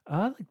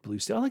 I like Blue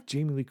Steel. I like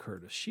Jamie Lee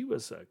Curtis. She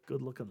was a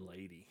good-looking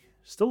lady.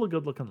 Still a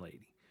good-looking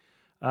lady.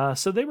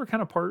 So they were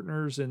kind of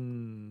partners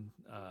in,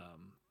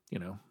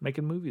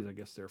 making movies, I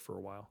guess, there for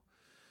a while.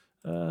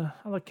 I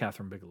like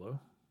Catherine Bigelow.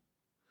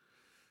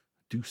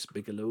 Deuce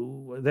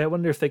Bigelow. I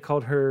wonder if they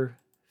called her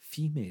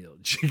female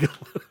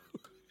Gigolo.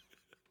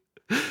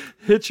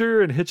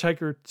 Hitcher and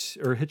Hitchhiker,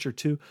 or Hitcher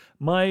 2.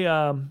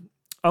 My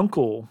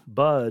uncle,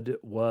 Bud,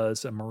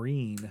 was a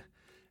Marine.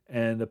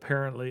 And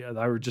apparently,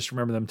 I just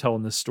remember them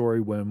telling this story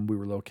when we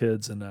were little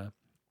kids. And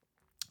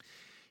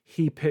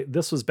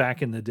this was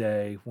back in the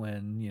day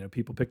when,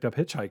 people picked up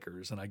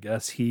hitchhikers. And I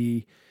guess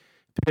he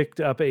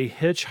picked up a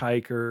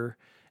hitchhiker,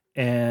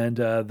 and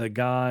the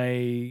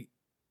guy...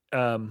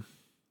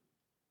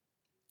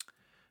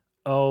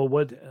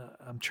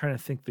 I'm trying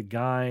to think. The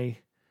guy,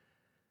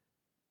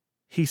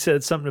 he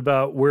said something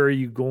about, where are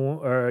you going,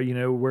 or,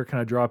 where can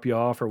I drop you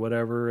off or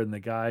whatever. And the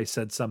guy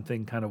said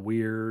something kind of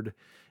weird.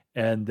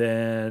 And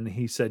then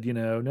he said,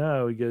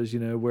 no, he goes,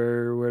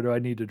 where do I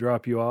need to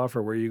drop you off,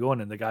 or where are you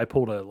going? And the guy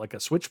pulled a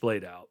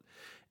switchblade out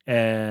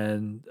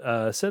and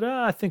said,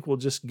 I think we'll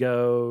just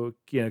go,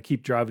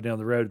 keep driving down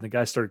the road. And the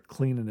guy started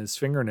cleaning his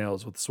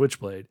fingernails with the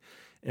switchblade.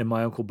 And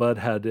my Uncle Bud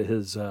had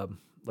his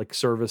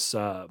service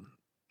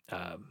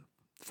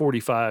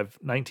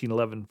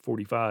 1911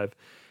 45,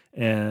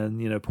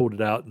 and pulled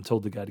it out and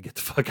told the guy to get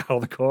the fuck out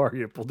of the car.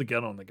 He pulled the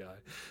gun on the guy.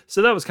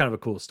 So that was kind of a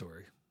cool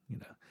story.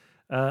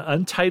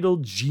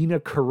 Untitled Gina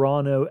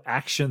Carano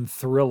action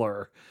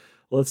thriller.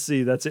 Let's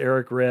see, that's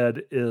Eric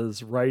Red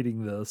is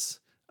writing this.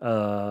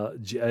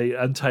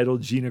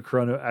 Untitled Gina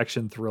Carano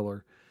action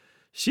thriller.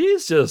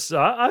 She's just,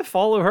 I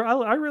follow her.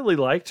 I really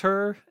liked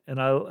her, and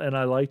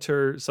I liked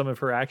some of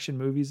her action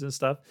movies and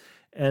stuff.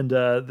 And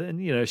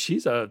then,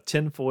 she's a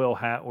tinfoil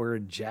hat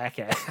wearing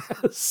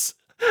jackass.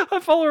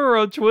 I follow her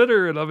on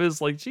Twitter, and I'm just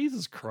like,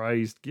 Jesus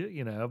Christ,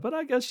 but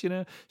I guess,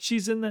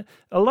 she's in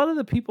a lot of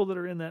the people that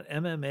are in that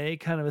MMA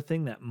kind of a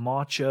thing, that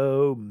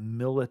macho,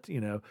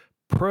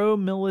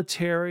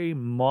 pro-military,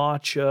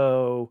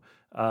 macho,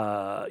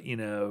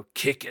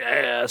 kick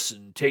ass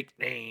and take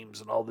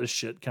names and all this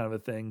shit kind of a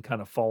thing,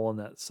 kind of fall on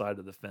that side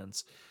of the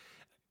fence.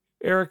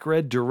 Eric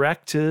Red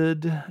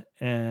directed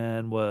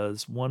and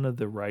was one of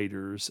the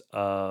writers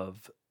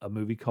of a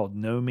movie called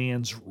No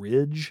Man's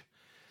Ridge,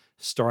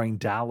 starring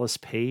Dallas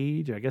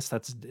Page. I guess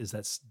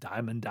that's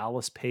Diamond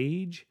Dallas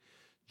Page.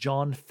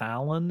 John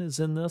Fallon is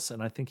in this,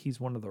 and I think he's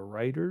one of the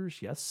writers.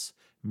 Yes.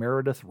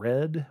 Meredith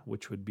Red,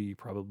 which would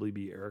probably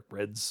be Eric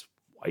Red's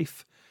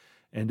wife.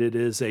 And it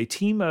is a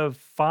team of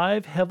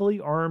 5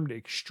 heavily armed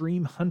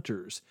extreme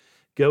hunters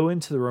go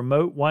into the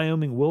remote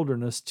Wyoming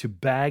wilderness to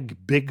bag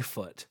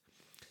Bigfoot.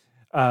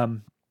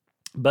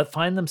 But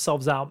find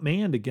themselves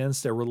outmanned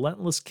against a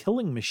relentless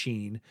killing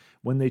machine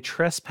when they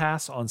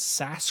trespass on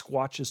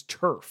Sasquatch's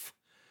turf.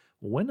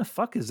 When the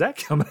fuck is that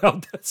coming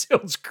out? That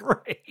sounds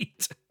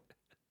great.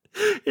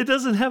 It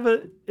doesn't have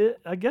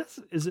I guess,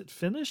 is it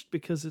finished?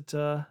 Because it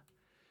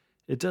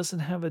doesn't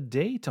have a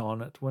date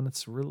on it when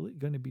it's really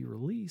going to be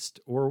released,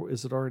 or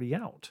is it already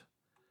out?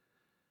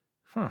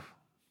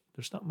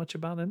 There's not much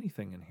about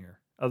anything in here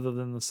other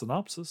than the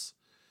synopsis.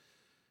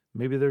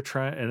 Maybe they're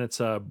trying, and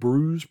it's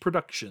Bruise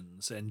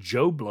Productions and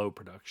Joe Blow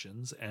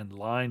Productions and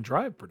Line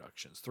Drive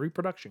Productions, 3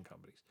 production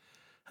companies.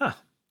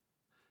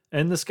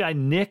 And this guy,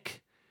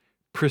 Nick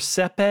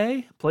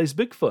Presepe, plays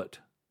Bigfoot.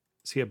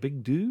 Is he a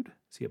big dude?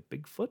 Is he a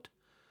Bigfoot?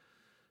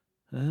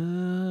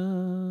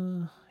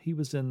 He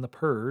was in The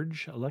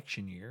Purge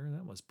election year.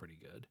 That was pretty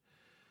good.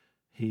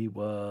 He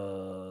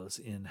was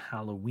in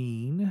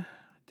Halloween.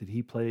 Did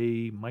he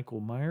play Michael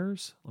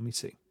Myers? Let me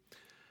see.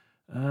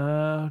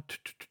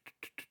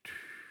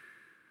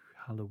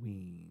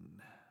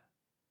 Halloween.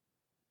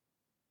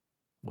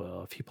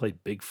 Well, if he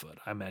played Bigfoot,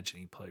 I imagine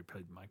he played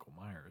Michael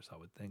Myers, I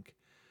would think.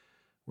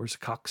 Where's the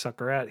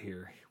cocksucker at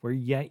here? Where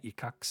you at, you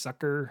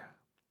cocksucker?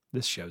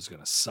 This show's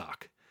going to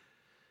suck.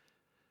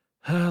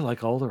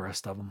 Like all the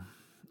rest of them.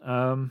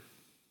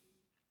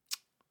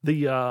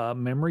 The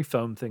memory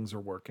foam things are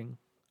working.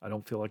 I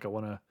don't feel like I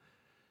want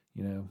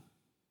to,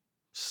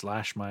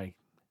 slash my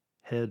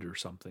head or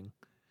something.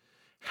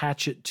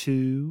 Hatchet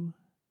 2.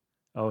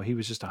 Oh, he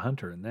was just a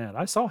hunter in that.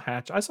 I saw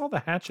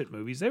the Hatchet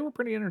movies. They were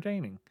pretty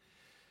entertaining.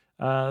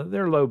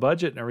 They're low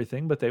budget and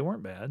everything, but they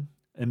weren't bad.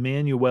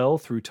 Emmanuel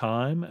Through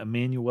Time,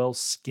 Emmanuel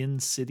Skin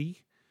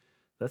City.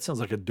 That sounds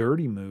like a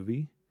dirty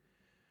movie.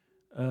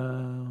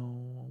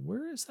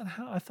 Where is that?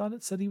 I thought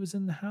it said he was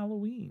in the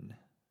Halloween.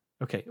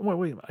 Okay,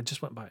 wait. I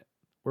just went by it.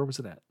 Where was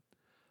it at?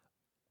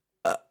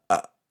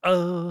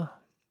 Oh,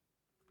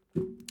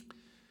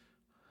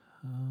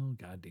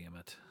 God damn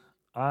it.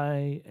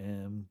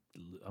 I'm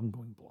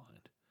going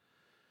blind.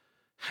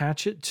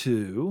 Hatchet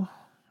 2.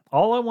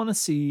 All I want to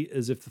see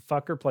is if the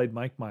fucker played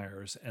Mike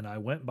Myers, and I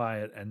went by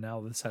it, and now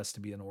this has to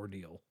be an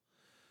ordeal.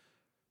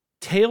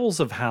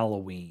 Tales of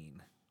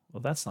Halloween.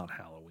 Well, that's not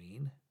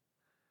Halloween.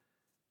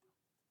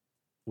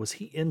 Was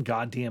he in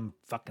goddamn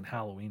fucking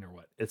Halloween or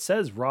what? It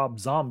says Rob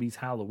Zombie's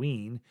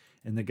Halloween,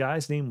 and the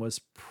guy's name was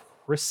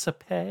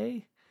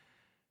Principe.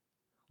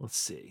 Let's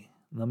see.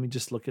 Let me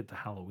just look at the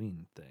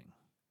Halloween thing.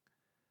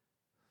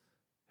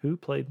 Who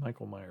played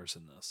Michael Myers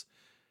in this?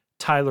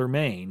 Tyler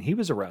Mane. He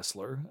was a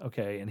wrestler.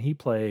 Okay. And he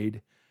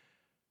played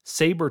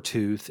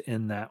Sabretooth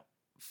in that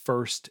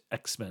first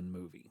X-Men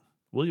movie.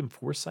 William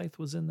Forsythe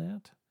was in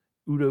that.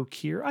 Udo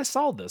Kier. I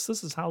saw this.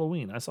 This is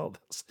Halloween. I saw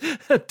this.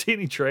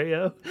 Danny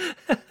Trejo.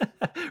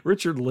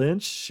 Richard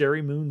Lynch.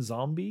 Sherry Moon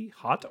Zombie.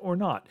 Hot or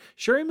not?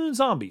 Sherry Moon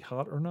Zombie.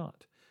 Hot or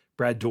not?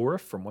 Brad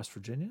Dourif from West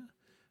Virginia.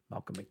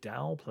 Malcolm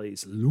McDowell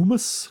plays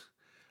Loomis.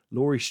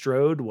 Laurie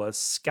Strode was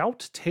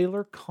Scout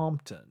Taylor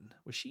Compton.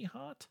 Was she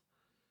hot?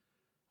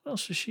 What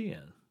else was she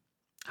in?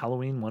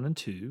 Halloween 1 and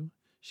 2.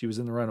 She was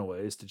in The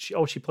Runaways.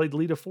 She played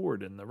Lita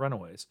Ford in The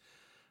Runaways.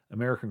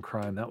 American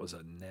Crime, that was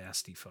a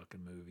nasty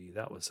fucking movie.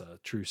 That was a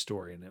true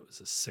story, and it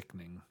was a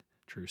sickening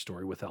true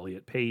story with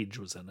Elliot Page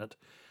was in it.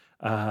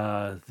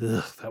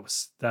 That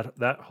was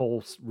that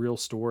whole real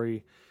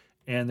story.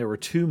 And there were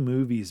 2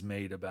 movies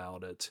made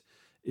about it.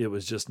 It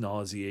was just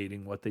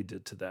nauseating what they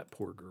did to that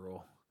poor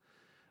girl.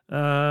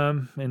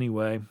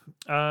 Anyway,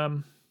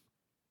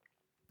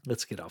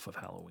 let's get off of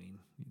Halloween.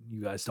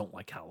 You guys don't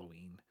like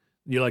Halloween.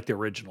 You like the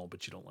original,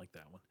 but you don't like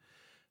that one.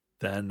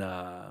 Then,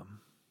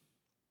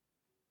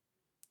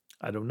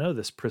 I don't know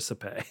this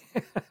Principe.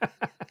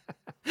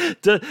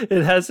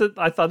 It hasn't.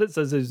 I thought it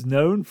says he's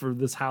known for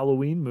this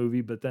Halloween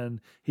movie, but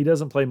then he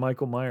doesn't play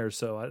Michael Myers,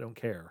 so I don't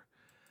care.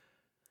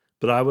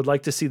 But I would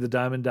like to see the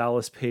Diamond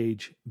Dallas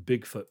Page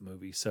Bigfoot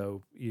movie.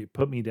 So you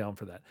put me down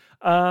for that.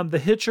 The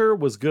Hitcher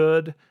was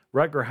good.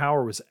 Rutger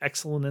Hauer was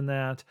excellent in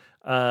that.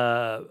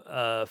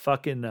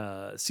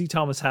 C.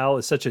 Thomas Howell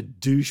is such a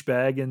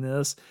douchebag in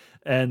this.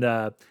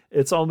 And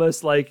it's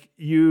almost like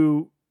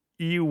you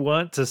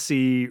want to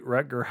see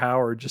Rutger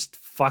Hauer just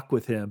fuck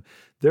with him.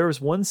 There was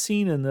one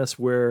scene in this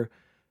where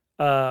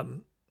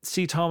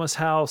C. Thomas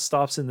Howell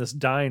stops in this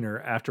diner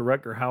after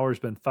Rutger Hauer's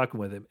been fucking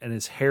with him, and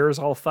his hair's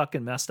all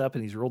fucking messed up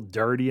and he's real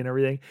dirty and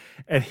everything.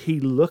 And he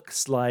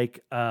looks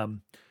like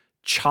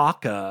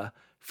Chaka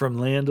from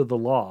Land of the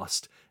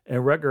Lost.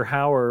 And Rutger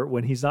Hauer,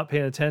 when he's not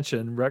paying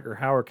attention, Rutger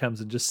Hauer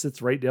comes and just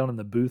sits right down in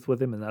the booth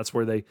with him. And that's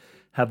where they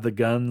have the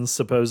guns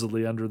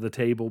supposedly under the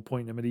table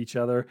pointing them at each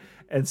other.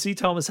 And C.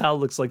 Thomas Howell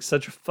looks like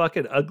such a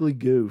fucking ugly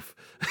goof.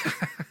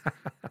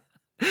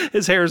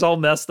 His hair's all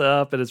messed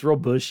up and it's real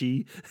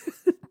bushy.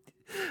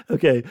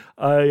 Okay,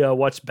 I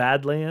watched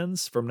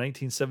Badlands from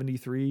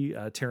 1973.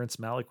 Terrence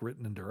Malick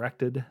written and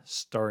directed,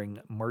 starring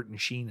Martin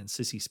Sheen and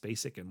Sissy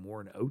Spacek and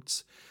Warren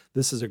Oates.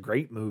 This is a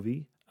great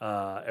movie.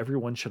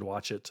 Everyone should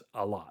watch it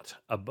a lot,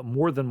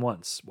 more than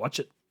once. Watch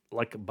it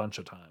like a bunch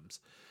of times.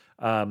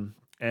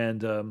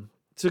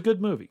 It's a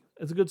good movie.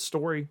 It's a good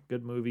story,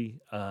 good movie.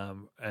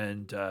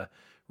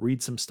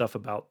 Read some stuff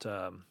about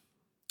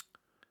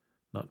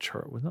not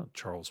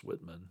Charles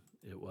Whitman.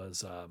 It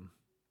was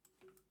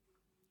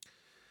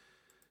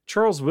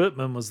Charles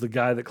Whitman was the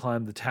guy that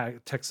climbed the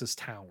Texas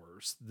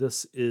Towers.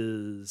 This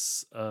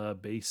is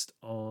based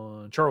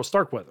on Charles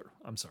Starkweather.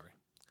 I'm sorry,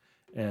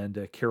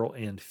 and Carol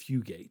Ann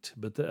Fugate.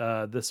 But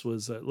this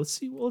was let's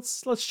see.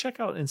 Let's check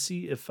out and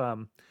see if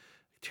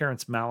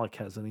Terrence Malick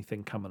has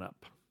anything coming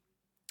up.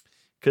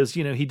 Because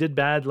he did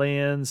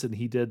Badlands and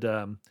he did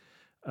the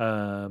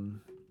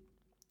one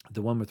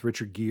with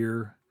Richard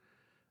Gere,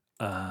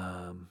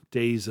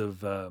 Days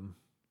of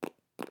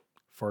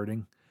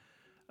Farting.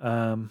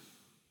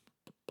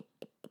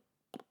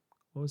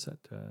 What was that?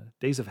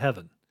 Days of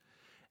Heaven.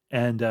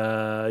 And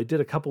he did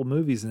a couple of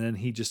movies, and then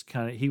he just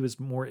he was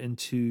more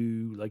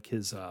into like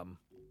his,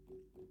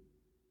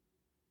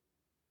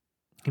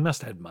 he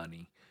must have had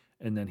money.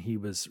 And then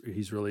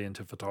he's really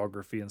into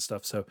photography and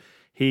stuff. So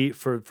he,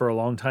 for a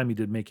long time, he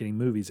didn't make any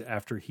movies.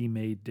 After he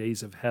made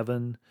Days of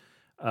Heaven,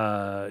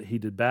 he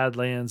did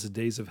Badlands and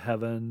Days of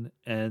Heaven,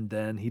 and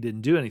then he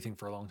didn't do anything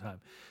for a long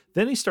time.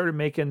 Then he started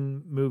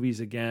making movies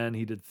again.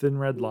 He did Thin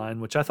Red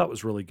Line, which I thought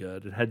was really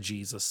good. It had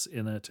Jesus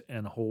in it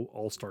and a whole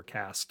all-star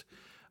cast.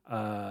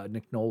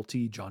 Nick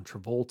Nolte, John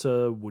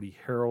Travolta, Woody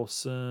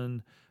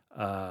Harrelson,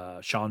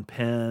 Sean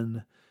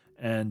Penn.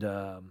 And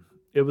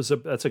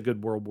that's a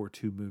good World War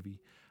II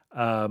movie.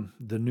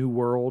 The New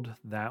World,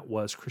 that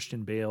was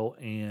Christian Bale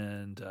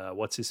and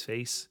what's his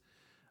face?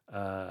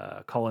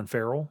 Colin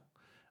Farrell.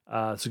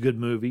 It's a good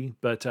movie,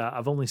 but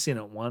I've only seen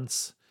it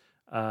once.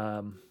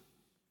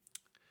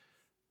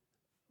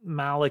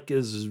 Malik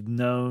is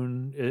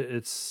known.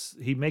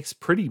 He makes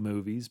pretty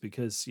movies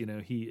because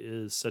he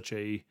is such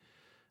a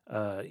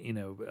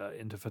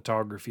into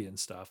photography and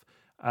stuff.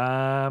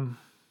 I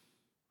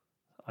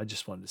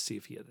just wanted to see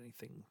if he had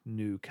anything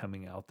new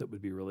coming out that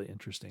would be really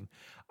interesting.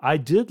 I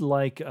did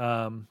like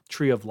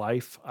Tree of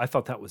Life. I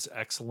thought that was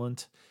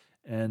excellent,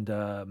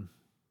 and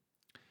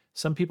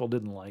some people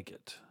didn't like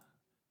it.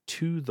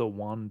 To the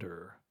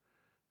Wander.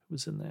 Who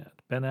was in that?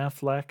 Ben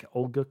Affleck,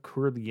 Olga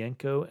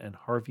Kurylenko, and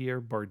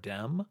Javier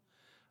Bardem.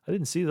 I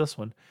didn't see this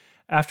one.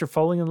 After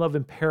falling in love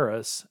in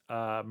Paris,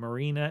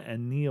 Marina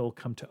and Neil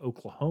come to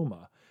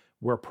Oklahoma,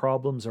 where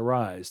problems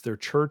arise. Their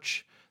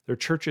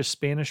church's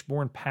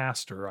Spanish-born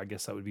pastor, I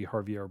guess that would be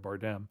Javier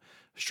Bardem,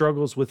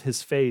 struggles with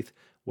his faith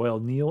while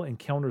Neil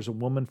encounters a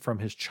woman from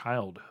his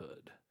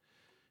childhood.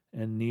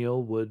 And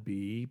Neil would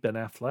be Ben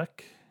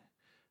Affleck.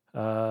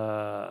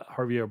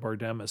 Javier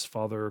Bardem as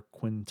Father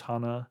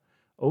Quintana.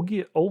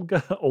 Olga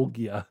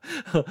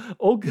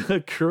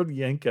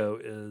Kurylenko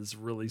is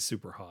really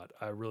super hot.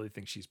 I really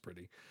think she's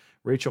pretty.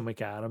 Rachel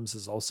McAdams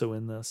is also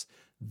in this.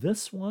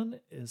 This one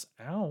is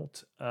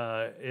out.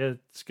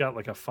 It's got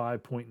like a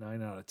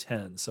 5.9 out of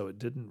 10, so it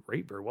didn't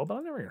rate very well, but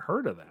I never even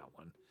heard of that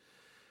one.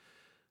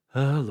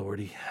 Oh,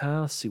 Lordy.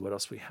 Let's see what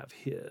else we have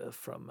here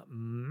from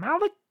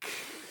Malik.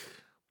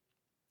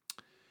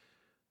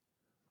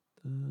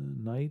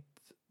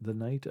 The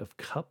Knight of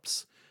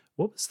Cups.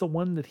 What was the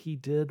one that he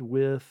did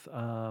with,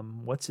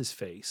 what's his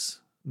face?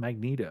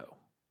 Magneto.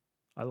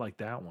 I like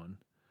that one.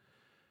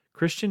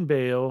 Christian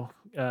Bale,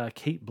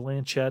 Kate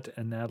Blanchett,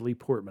 and Natalie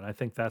Portman. I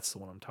think that's the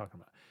one I'm talking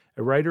about.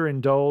 A writer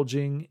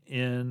indulging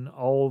in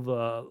all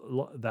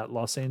that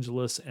Los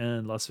Angeles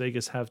and Las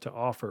Vegas have to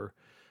offer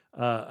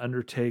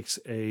undertakes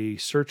a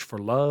search for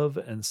love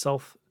and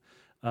self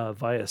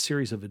via a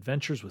series of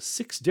adventures with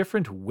 6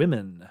 different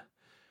women.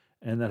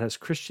 And that has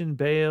Christian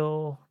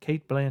Bale,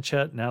 Kate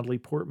Blanchett, Natalie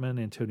Portman,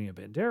 Antonio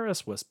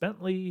Banderas, Wes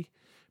Bentley,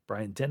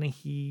 Brian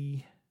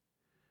Dennehy.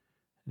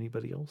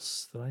 Anybody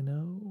else that I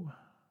know?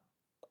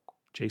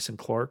 Jason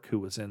Clarke, who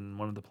was in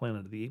one of the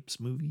Planet of the Apes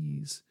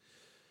movies.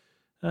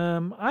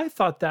 I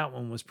thought that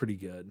one was pretty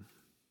good.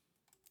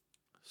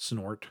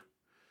 Snort.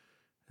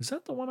 Is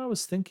that the one I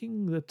was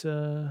thinking that...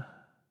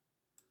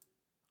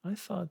 I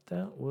thought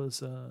that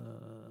was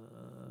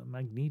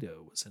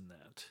Magneto was in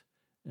that.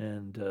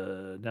 And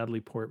Natalie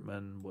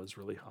Portman was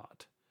really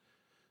hot.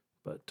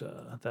 But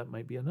that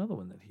might be another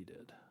one that he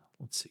did.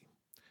 Let's see.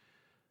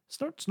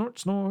 Snort, snort,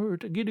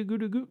 snort. Giddy, goo,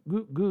 goo,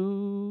 goo,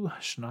 goo.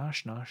 Schna,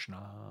 schna,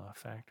 schna.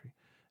 Factory.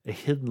 A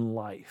Hidden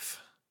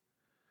Life.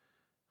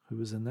 Who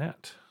was in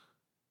that?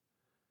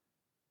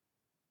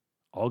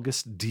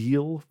 August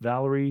Diehl,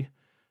 Valerie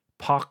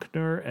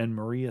Pochner, and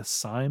Maria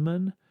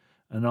Simon.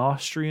 An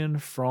Austrian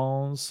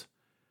Franz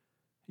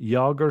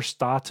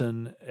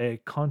Jagerstatten,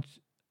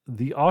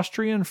 the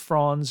Austrian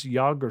Franz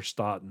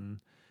Jagerstatten,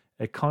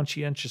 a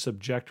conscientious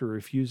objector,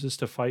 refuses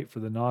to fight for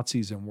the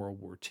Nazis in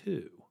World War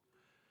II.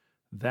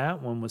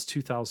 That one was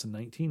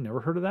 2019.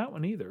 Never heard of that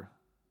one either.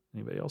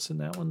 Anybody else in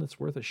that one that's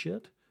worth a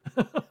shit?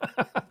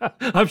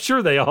 I'm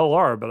sure they all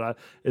are, but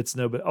it's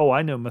no. But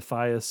I know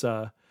Matthias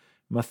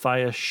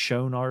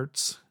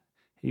Schoenaerts.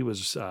 He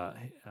was.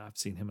 I've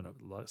seen him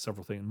in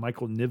several things.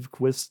 Michael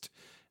Nyqvist.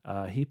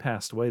 He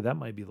passed away. That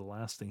might be the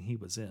last thing he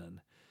was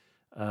in.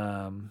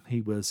 He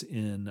was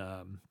in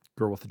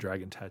Girl with the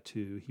Dragon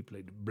Tattoo. He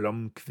played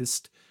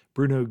Blomkvist.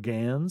 Bruno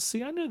Ganz.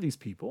 See, I know these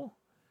people.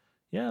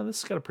 Yeah,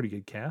 this has got a pretty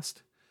good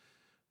cast.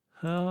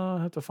 I'll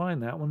have to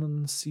find that one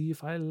and see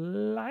if I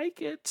like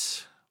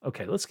it.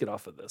 Okay, let's get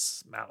off of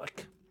this,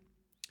 Malik.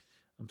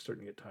 I'm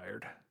starting to get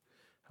tired.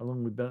 How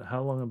long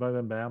have I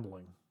been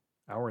babbling?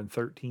 Hour and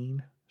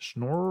 13?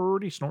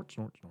 Snorty, snort,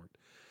 snort, snort.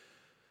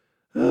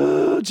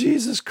 Oh,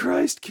 Jesus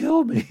Christ,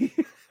 kill me.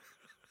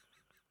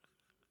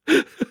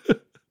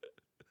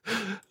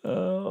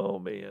 Oh,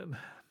 man.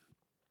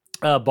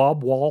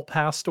 Bob Wall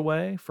passed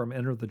away from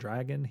Enter the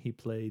Dragon. He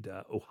played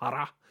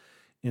Ohara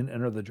in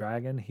Enter the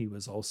Dragon. He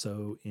was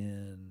also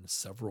in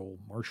several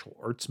martial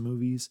arts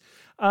movies.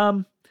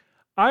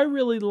 I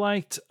really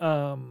liked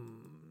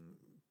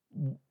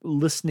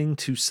listening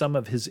to some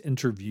of his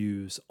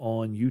interviews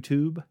on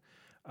YouTube,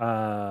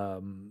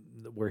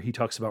 where he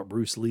talks about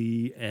Bruce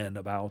Lee and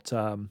about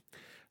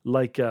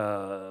what's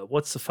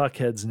the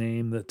fuckhead's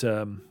name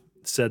that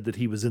said that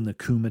he was in the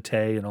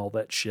Kumite and all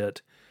that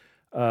shit.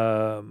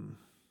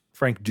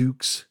 Frank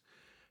Dukes.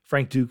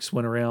 Frank Dukes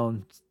went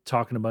around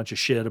talking a bunch of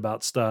shit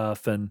about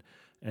stuff, and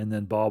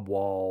then Bob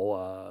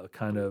Wall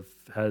kind of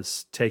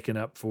has taken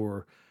up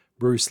for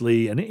Bruce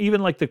Lee, and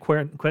even like the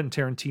Quentin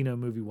Tarantino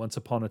movie Once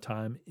Upon a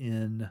Time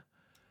in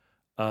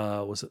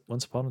was it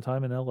Once Upon a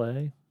Time in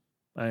L.A.?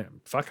 I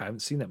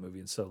haven't seen that movie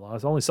in so long. I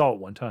only saw it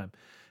one time,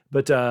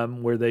 but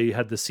where they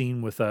had the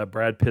scene with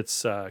Brad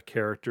Pitt's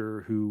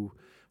character who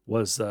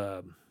was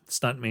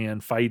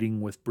stuntman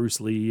fighting with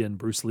Bruce Lee, and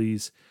Bruce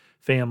Lee's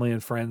family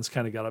and friends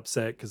kind of got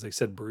upset because they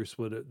said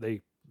they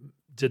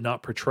did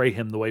not portray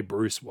him the way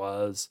Bruce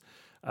was,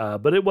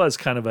 but it was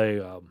kind of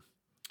a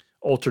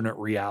alternate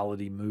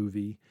reality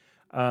movie.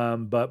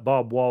 But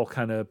Bob Wall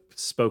kind of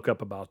spoke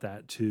up about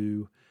that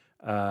too.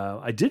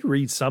 I did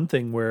read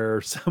something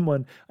where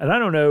someone, and I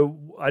don't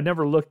know, I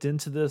never looked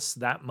into this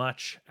that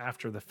much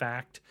after the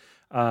fact,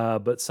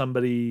 but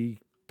somebody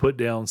put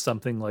down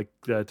something like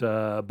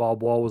that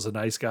Bob Wall was a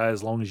nice guy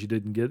as long as you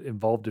didn't get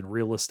involved in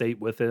real estate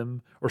with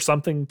him or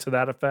something to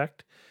that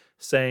effect,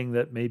 saying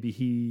that maybe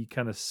he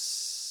kind of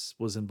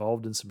was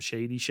involved in some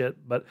shady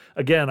shit. But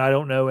again, I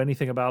don't know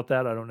anything about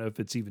that. I don't know if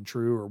it's even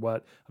true or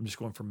what. I'm just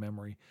going from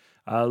memory.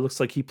 Looks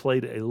like he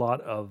played a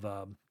lot of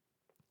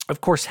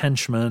course,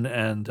 henchmen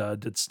and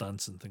did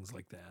stunts and things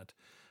like that.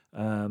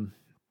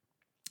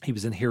 He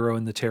was in Hero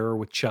and the Terror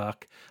with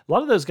Chuck. A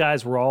lot of those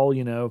guys were all,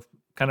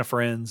 kind of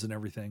friends and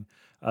everything.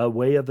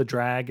 Way of the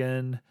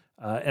Dragon,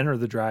 Enter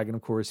the Dragon,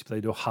 of course. He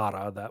played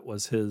Ohara. That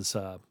was his,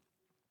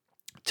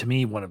 to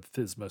me, one of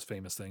his most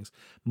famous things.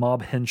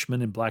 Mob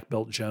Henchman and Black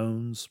Belt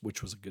Jones,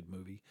 which was a good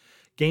movie.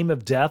 Game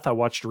of Death, I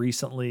watched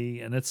recently,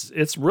 and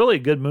it's really a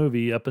good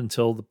movie up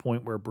until the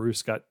point where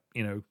Bruce got,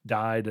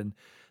 died, and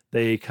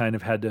they kind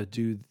of had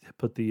to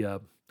put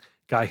the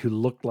guy who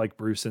looked like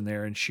Bruce in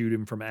there and shoot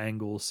him from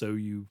angles. So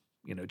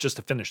just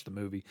to finish the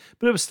movie,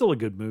 but it was still a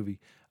good movie.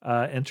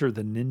 Enter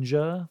the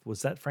Ninja.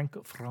 Was that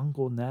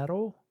Franco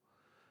Nero?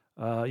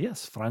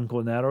 Yes,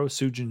 Franco Nero,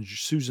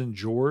 Susan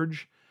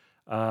George.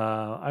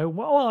 I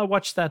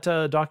watched that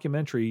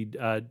documentary,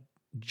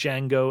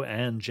 Django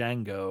and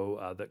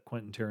Django, that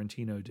Quentin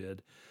Tarantino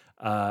did.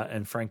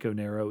 And Franco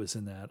Nero is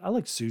in that. I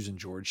like Susan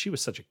George. She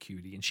was such a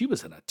cutie, and she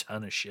was in a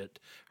ton of shit.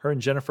 Her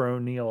and Jennifer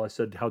O'Neill. I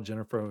said how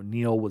Jennifer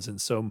O'Neill was in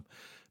so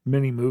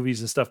many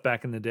movies and stuff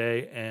back in the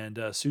day, and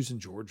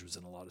Susan George was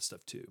in a lot of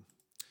stuff too.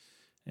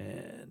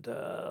 And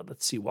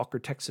let's see, Walker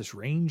Texas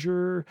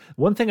Ranger.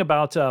 One thing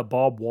about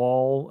Bob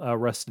Wall,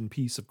 rest in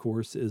peace, of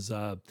course, is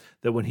that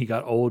when he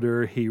got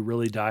older, he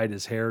really dyed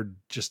his hair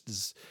just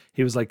as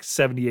he was like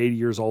 70, 80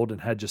 years old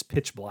and had just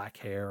pitch black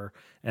hair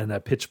and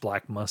a pitch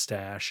black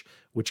mustache,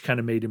 which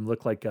kind of made him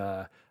look like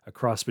a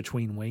cross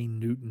between Wayne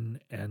Newton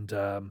and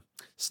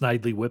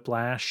Snidely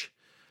Whiplash.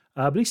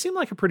 But he seemed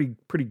like a pretty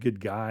good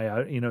guy.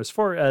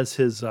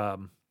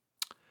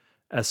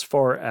 As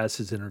far as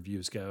his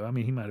interviews go. I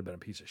mean, he might have been a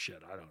piece of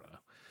shit. I don't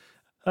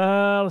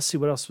know. Let's see,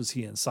 what else was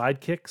he in?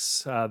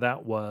 Sidekicks.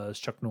 That was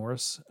Chuck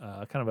Norris.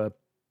 Kind of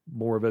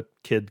more of a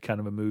kid kind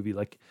of a movie.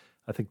 Like,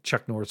 I think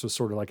Chuck Norris was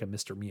sort of like a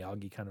Mr.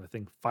 Miyagi kind of a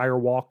thing.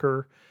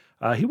 Firewalker.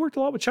 He worked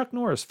a lot with Chuck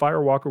Norris.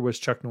 Firewalker was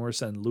Chuck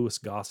Norris and Louis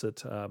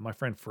Gossett. My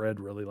friend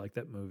Fred really liked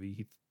that movie.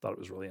 He thought it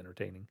was really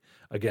entertaining.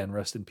 Again,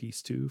 rest in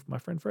peace to my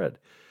friend Fred.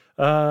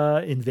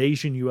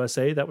 Invasion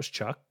USA. That was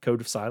Chuck.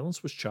 Code of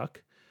Silence was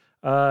Chuck.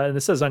 And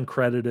it says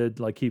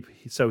uncredited, like he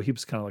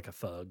was kind of like a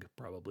thug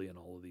probably in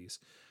all of these.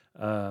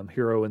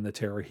 Hero and the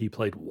Terror, he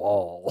played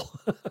Wall.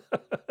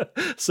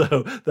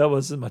 So that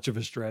wasn't much of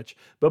a stretch.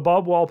 But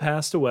Bob Wall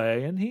passed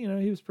away, and he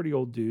was a pretty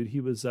old dude.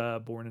 He was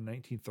born in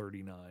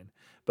 1939.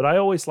 But I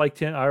always liked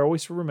him. I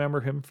always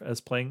remember him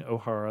as playing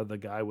O'Hara, the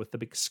guy with the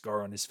big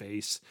scar on his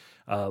face.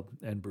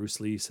 And Bruce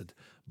Lee said,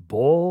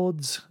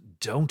 "Boards,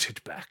 don't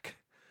hit back."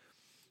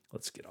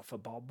 Let's get off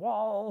of Bob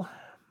Wall.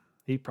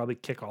 He'd probably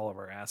kick all of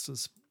our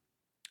asses.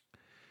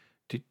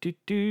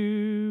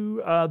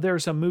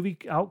 There's a movie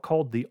out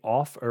called The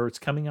Offer, or it's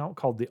coming out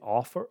called The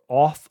Offer,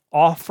 Offer,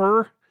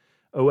 Offer,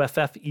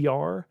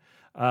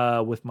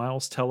 with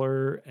Miles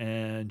Teller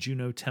and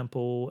Juno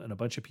Temple and a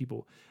bunch of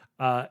people.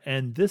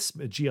 And this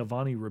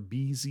Giovanni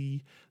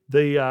Ribisi,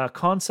 the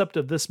concept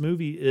of this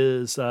movie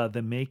is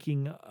the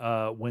making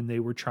when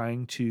they were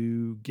trying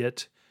to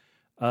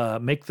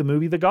make the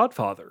movie The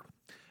Godfather.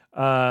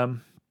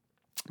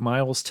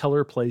 Miles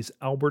Teller plays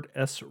Albert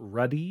S.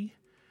 Ruddy.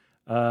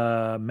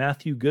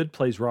 Matthew Good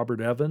plays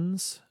Robert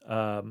Evans.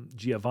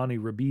 Giovanni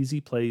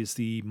Ribisi plays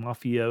the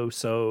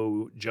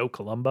mafioso Joe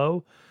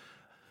Colombo.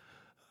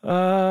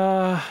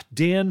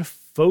 Dan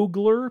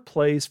Fogler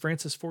plays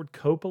Francis Ford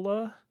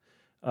Coppola.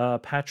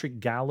 Patrick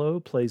Gallo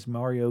plays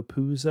Mario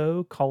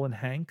Puzo. Colin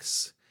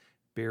Hanks,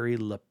 Barry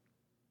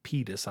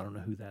Lapidus, I don't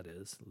know who that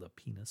is.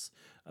 Lapidus.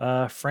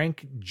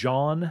 Frank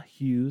John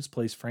Hughes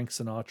plays Frank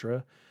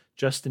Sinatra.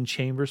 Justin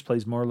Chambers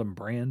plays Marlon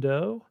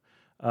Brando.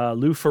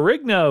 Lou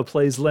Ferrigno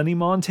plays Lenny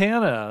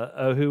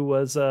Montana, who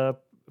was a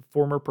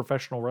former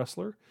professional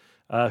wrestler,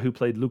 who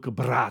played Luca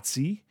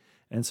Brasi.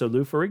 And so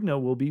Lou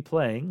Ferrigno will be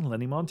playing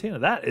Lenny Montana.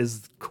 That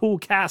is cool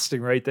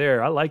casting right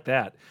there. I like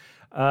that.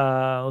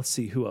 Let's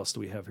see, who else do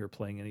we have here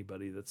playing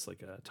anybody that's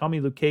like Tommy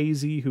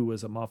Lucchese, who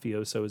was a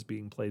mafioso, is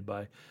being played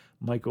by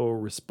Michael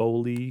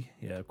Rispoli.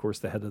 Yeah, of course,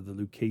 the head of the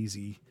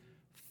Lucchese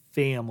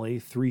family.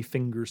 Three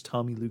Fingers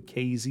Tommy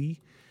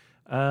Lucchese.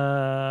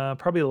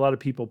 Probably a lot of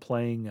people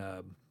playing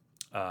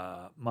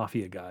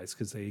mafia guys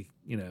because they,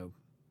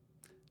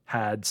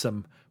 had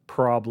some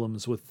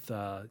problems with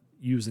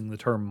using the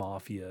term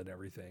mafia and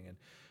everything. And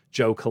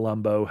Joe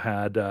Colombo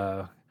had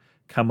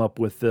come up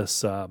with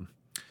this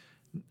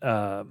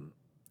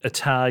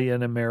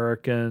Italian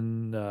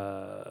American,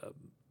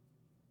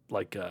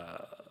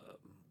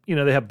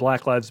 they have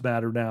Black Lives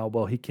Matter now.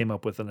 Well, he came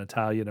up with an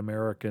Italian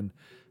American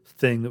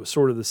thing that was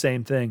sort of the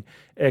same thing,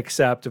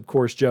 except of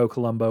course Joe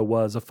Colombo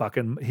was a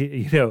fucking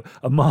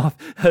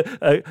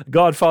a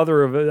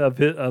godfather of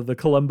the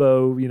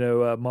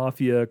Colombo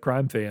mafia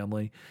crime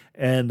family,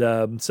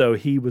 and so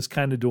he was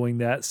kind of doing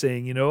that,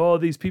 saying oh,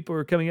 these people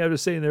are coming out of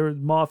saying there was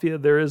mafia,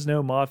 there is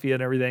no mafia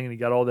and everything, and he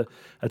got all the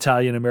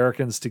Italian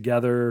Americans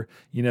together,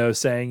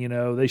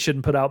 saying they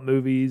shouldn't put out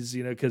movies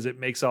because it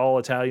makes all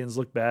Italians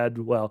look bad.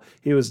 Well,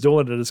 he was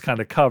doing it as kind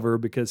of cover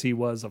because he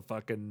was a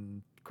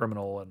fucking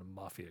criminal and a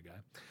mafia guy.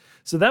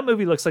 So that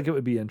movie looks like it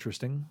would be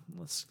interesting.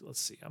 Let's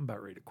see. I'm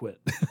about ready to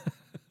quit.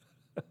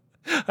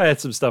 I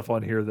had some stuff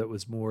on here that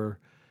was more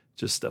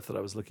just stuff that I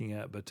was looking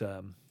at, but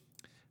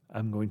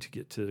I'm going to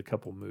get to a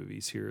couple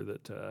movies here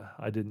that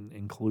I didn't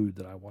include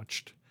that I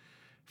watched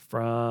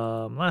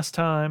from last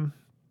time,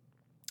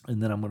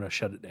 and then I'm going to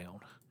shut it down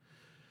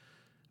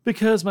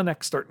because my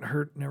neck's starting to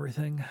hurt and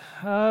everything.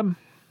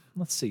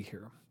 Let's see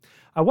here.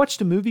 I watched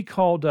a movie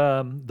called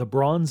The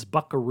Bronze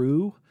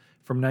Buckaroo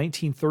from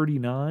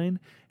 1939.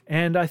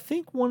 And I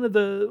think one of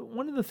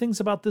the things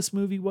about this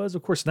movie was,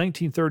 of course,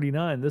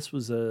 1939. This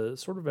was a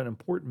sort of an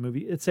important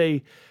movie. It's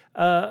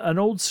an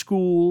old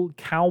school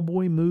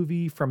cowboy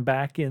movie from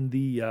back in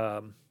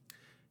the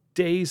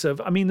days of.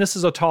 I mean, this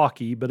is a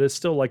talkie, but it's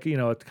still like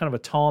it's kind of a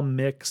Tom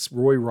Mix,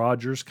 Roy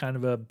Rogers kind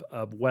of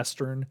a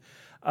western.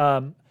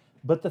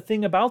 But the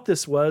thing about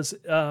this was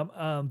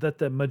that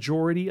the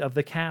majority of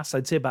the cast,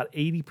 I'd say about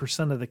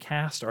 80% of the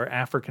cast, are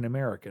African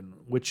American,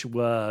 which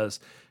was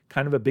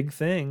kind of a big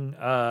thing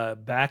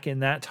back in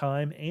that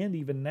time and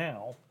even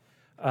now.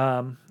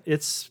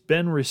 It's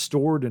been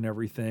restored and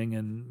everything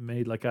and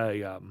made like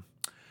a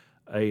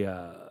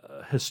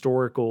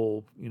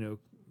historical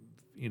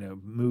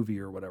movie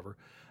or whatever.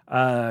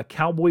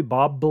 Cowboy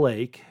Bob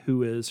Blake,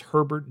 who is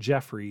Herbert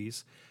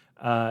Jeffries,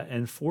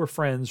 and four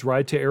friends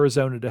ride to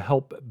Arizona to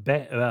help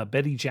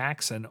Betty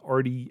Jackson,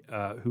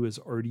 who is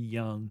Artie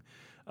Young,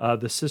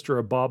 the sister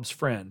of Bob's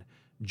friend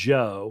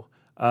Joe,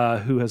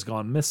 who has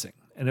gone missing.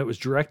 And it was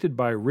directed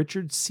by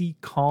Richard C.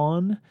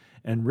 Kahn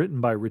and written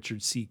by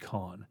Richard C.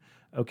 Kahn.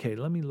 Okay,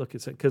 let me look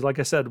at it. Because like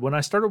I said, when I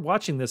started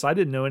watching this, I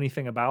didn't know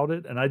anything about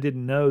it. And I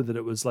didn't know that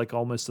it was like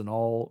almost an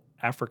all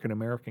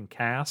African-American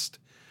cast.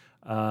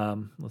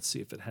 Let's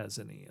see if it has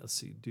any. Let's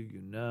see. Do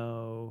you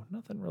know?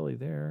 Nothing really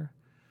there.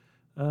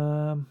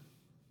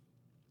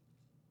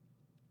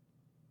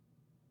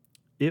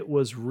 It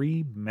was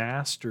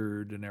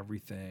remastered and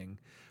everything.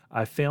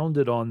 I found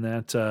it on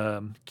that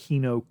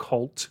Kino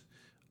Cult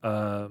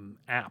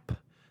app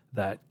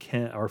that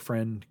our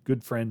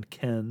good friend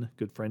Ken,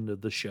 good friend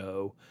of the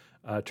show,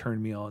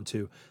 turned me on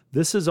to.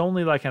 This is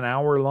only like an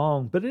hour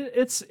long, but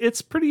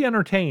it's pretty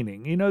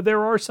entertaining.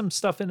 There are some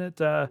stuff in it.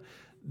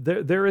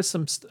 There is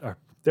some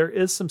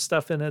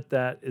stuff in it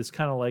that is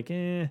kind of like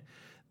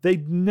They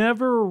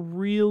never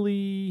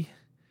really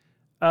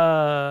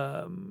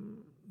the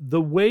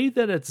way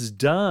that it's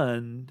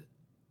done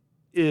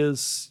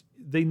is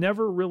they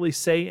never really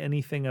say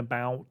anything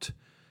about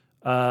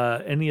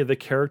any of the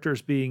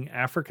characters being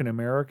African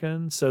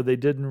American, so they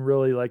didn't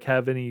really like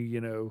have any,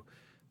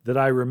 that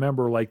I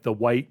remember, like the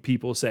white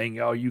people saying,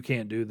 "Oh, you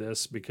can't do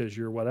this because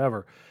you're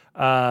whatever."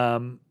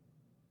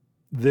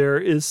 There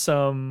is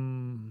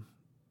some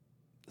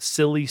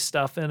silly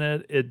stuff in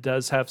it. It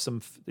does have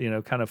some,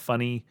 kind of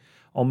funny,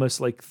 almost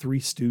like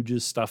Three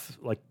Stooges stuff,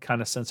 like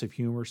kind of sense of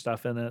humor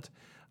stuff in it.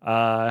 It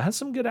has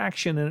some good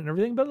action in it and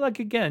everything, but like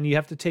again, you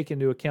have to take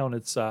into account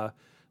it's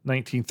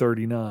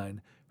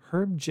 1939.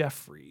 Herb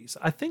Jeffries.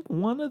 I think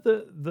one of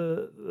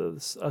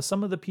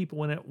some of the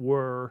people in it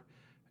were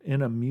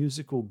in a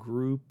musical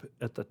group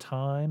at the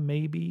time,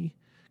 maybe,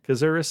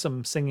 because there is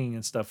some singing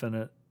and stuff in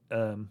it.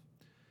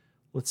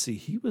 Let's see.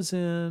 He was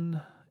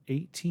in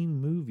 18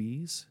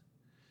 movies.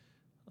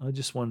 I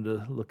just wanted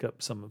to look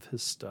up some of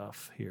his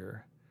stuff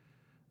here.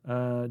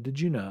 Did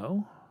you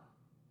know?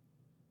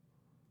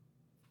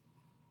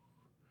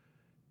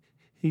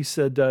 He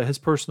said his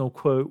personal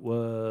quote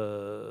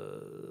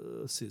was,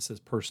 let's see, it says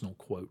personal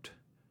quote.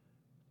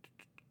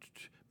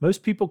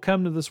 Most people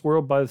come to this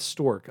world by the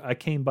stork. I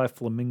came by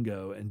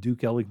flamingo, and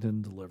Duke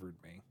Ellington delivered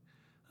me.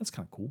 That's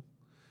kind of cool.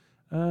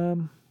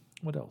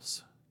 What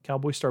else?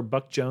 Cowboy star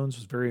Buck Jones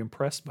was very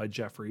impressed by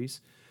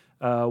Jeffries.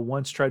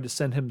 Once tried to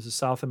send him to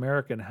South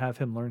America and have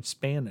him learn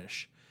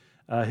Spanish.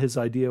 His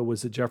idea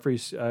was that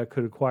Jeffries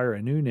could acquire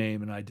a new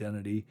name and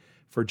identity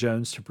for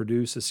Jones to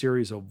produce a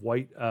series of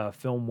white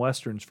film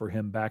westerns for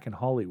him back in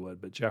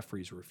Hollywood, but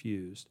Jeffries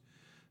refused.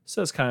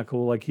 So it's kind of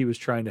cool. Like he was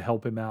trying to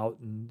help him out,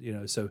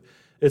 and so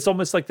it's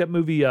almost like that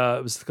movie.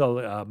 It was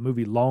called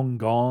movie Long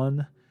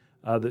Gone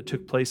that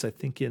took place, I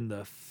think, in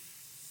the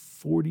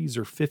 40s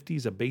or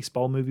 50s. A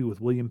baseball movie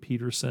with William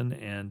Peterson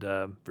and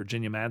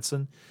Virginia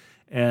Madsen,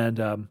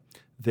 and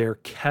their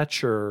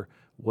catcher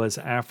was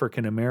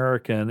African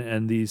American,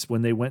 and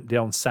when they went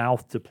down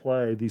south to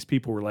play, these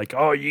people were like,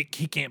 "Oh, he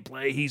can't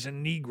play. He's a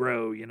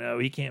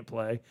Negro. He can't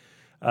play."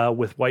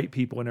 With white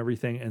people and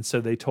everything. And so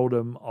they told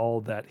him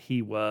all that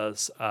he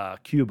was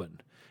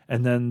Cuban.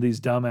 And then these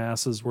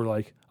dumbasses were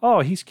like,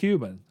 "Oh, he's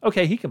Cuban.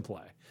 Okay, he can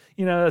play."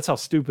 That's how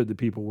stupid the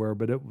people were,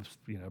 but it was,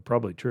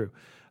 probably true.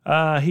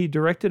 He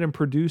directed and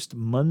produced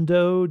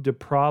Mundo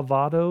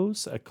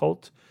Depravados, a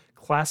cult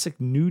classic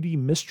nudie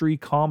mystery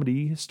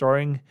comedy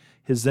starring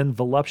his then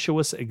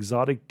voluptuous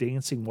exotic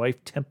dancing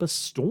wife,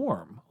 Tempest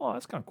Storm. Oh,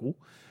 that's kind of cool.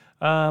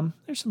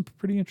 There's some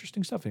pretty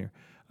interesting stuff in here.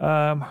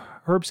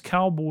 Herb's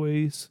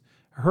cowboy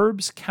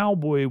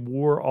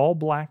wore all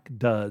black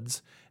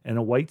duds and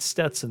a white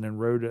Stetson and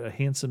rode a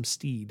handsome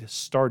steed,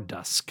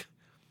 Stardusk.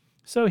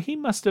 So he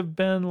must have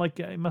been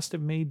he must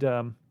have made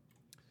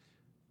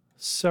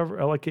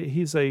several.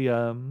 He's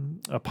a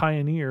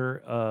pioneer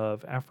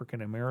of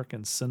African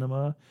American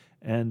cinema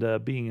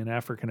and being an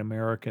African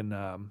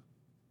American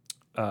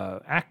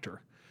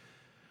actor.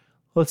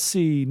 Let's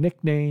see,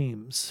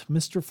 nicknames: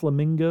 Mr.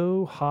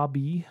 Flamingo,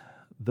 Hobby,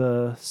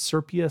 the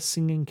Serpia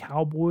Singing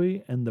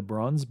Cowboy, and the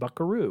Bronze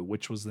Buckaroo,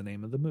 which was the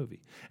name of the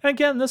movie. And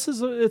again, this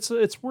is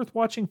it's worth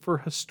watching for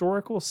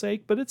historical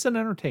sake, but it's an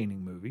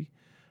entertaining movie.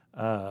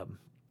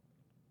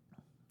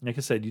 Like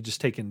I said, you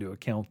just take into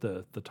account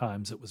the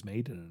times it was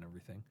made in and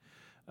everything.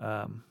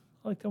 I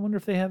wonder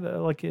if they have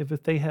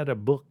if they had a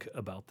book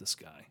about this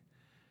guy.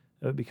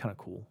 That would be kind of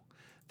cool.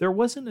 There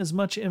wasn't as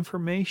much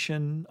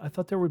information. I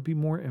thought there would be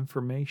more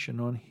information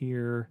on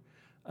here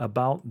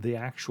about the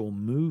actual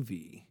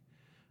movie.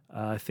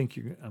 I think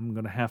I'm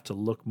going to have to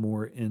look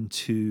more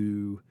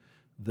into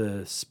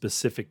the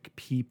specific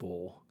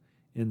people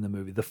in the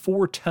movie. The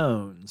Four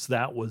Tones,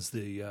 that was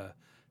the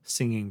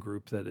singing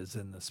group that is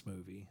in this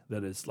movie.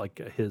 That is like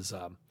his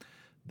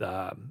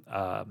Herb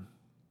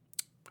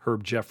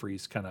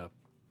Jeffries kind of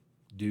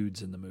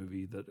dudes in the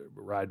movie that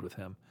ride with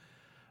him.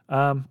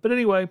 But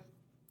anyway,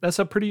 that's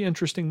a pretty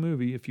interesting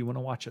movie if you want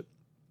to watch it.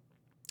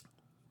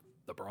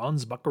 The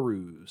Bronze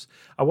Buckaroos.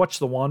 I watched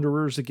The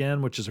Wanderers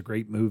again, which is a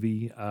great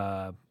movie.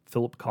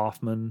 Philip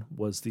Kaufman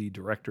was the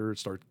director. It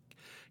starred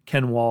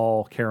Ken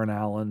Wall, Karen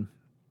Allen.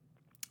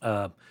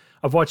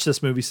 I've watched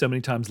this movie so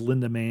many times.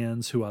 Linda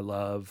Manns, who I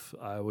love.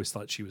 I always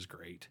thought she was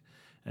great.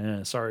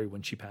 Sorry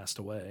when she passed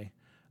away.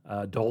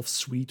 Dolph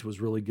Sweet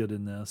was really good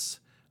in this.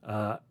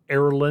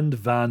 Erland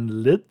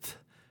van Lith,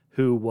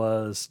 who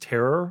was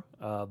Terror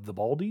of the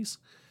Baldies.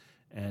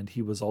 And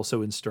he was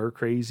also in Stir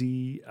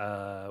Crazy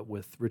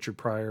with Richard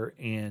Pryor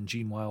and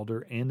Gene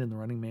Wilder, and in The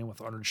Running Man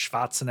with Arnold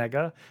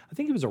Schwarzenegger. I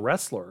think he was a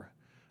wrestler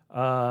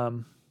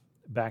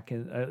back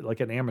in, like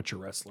an amateur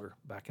wrestler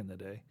back in the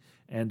day.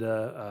 And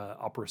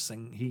opera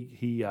sing.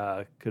 He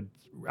could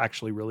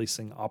actually really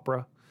sing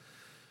opera.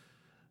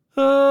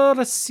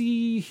 Let's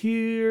see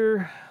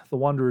here. The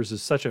Wanderers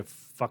is such a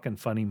fucking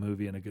funny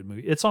movie and a good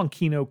movie. It's on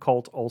Kino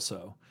Cult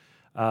also.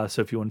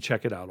 So if you want to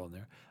check it out on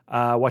there.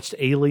 Watched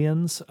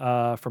Aliens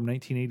from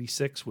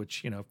 1986,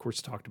 which, of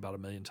course, talked about a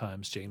million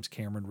times. James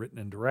Cameron written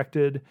and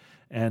directed.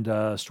 And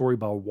a story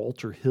by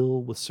Walter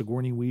Hill with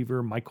Sigourney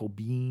Weaver, Michael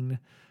Biehn.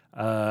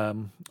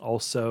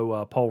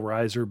 Also Paul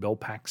Reiser, Bill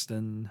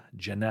Paxton,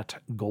 Jeanette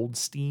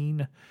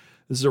Goldstein.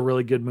 This is a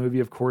really good movie.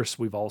 Of course,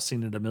 we've all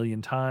seen it a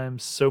million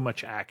times. So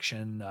much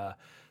action.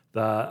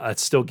 It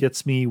still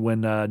gets me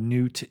when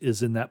Newt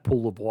is in that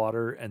pool of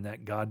water and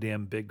that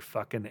goddamn big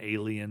fucking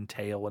alien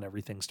tail and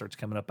everything starts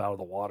coming up out of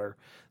the water.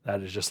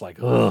 That is just like,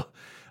 ugh.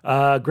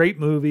 Great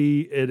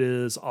movie. It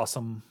is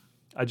awesome.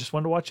 I just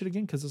wanted to watch it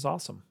again because it's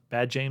awesome.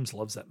 Bad James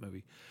loves that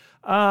movie.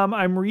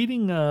 I'm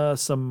reading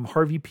some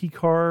Harvey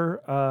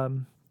Pekar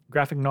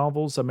graphic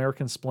novels,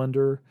 American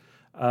Splendor,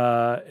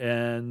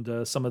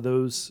 and some of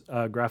those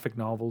graphic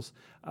novels.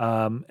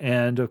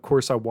 And of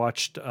course, I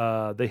watched,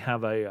 they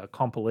have a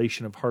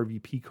compilation of Harvey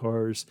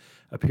Pekar's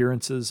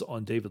appearances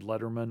on David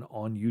Letterman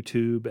on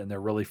YouTube, and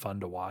they're really fun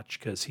to watch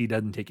because he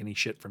doesn't take any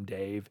shit from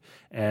Dave,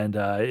 and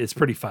it's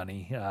pretty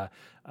funny,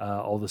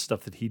 all the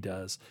stuff that he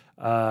does.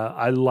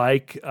 I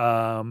like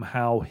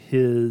how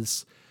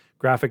his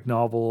graphic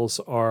novels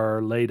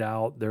are laid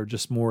out. They're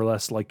just more or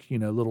less like,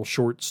 little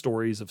short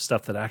stories of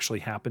stuff that actually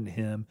happened to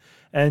him.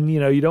 And,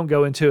 you don't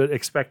go into it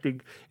expecting,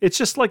 it's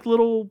just like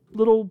little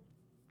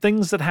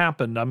things that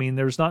happened. I mean,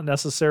 there's not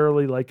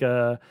necessarily like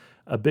a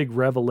big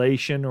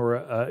revelation or,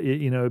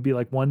 it'd be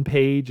like one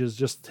page is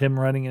just him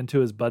running into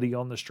his buddy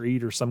on the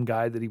street or some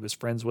guy that he was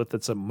friends with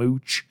that's a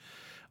mooch.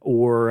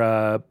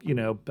 Or,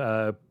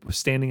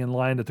 standing in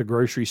line at the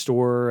grocery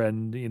store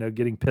and,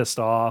 getting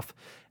pissed off.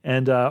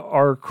 And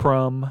R.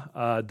 Crumb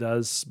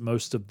does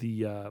most of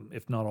the,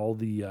 if not all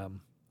the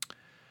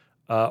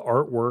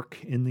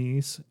artwork in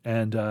these.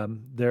 And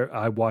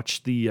I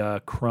watched the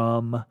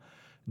Crumb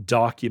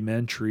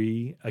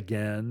documentary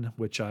again,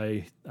 which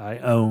I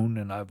own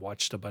and I've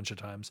watched a bunch of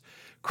times.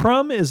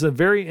 Crumb is a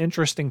very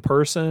interesting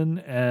person,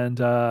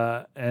 and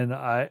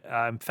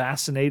I'm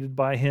fascinated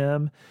by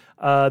him.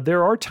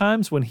 There are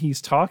times when he's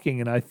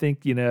talking and I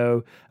think,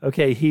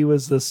 okay, he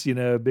was this,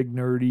 big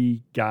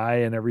nerdy guy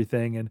and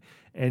everything.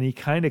 And he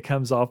kind of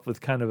comes off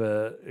with kind of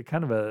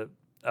a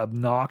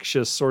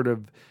obnoxious sort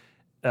of,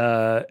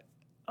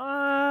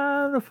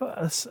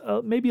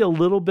 maybe a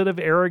little bit of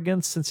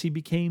arrogance since he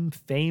became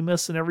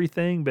famous and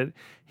everything, but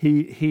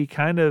he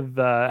kind of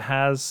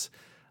has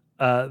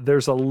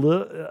there's a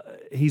little.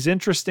 He's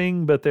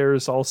interesting, but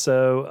there's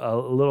also a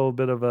little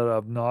bit of an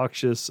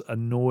obnoxious,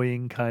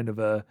 annoying kind of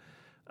a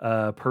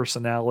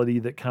personality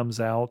that comes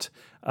out.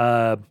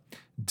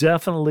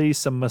 Definitely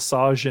some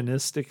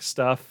misogynistic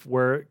stuff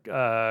where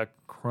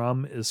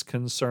Crumb is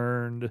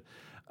concerned.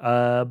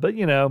 But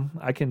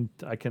I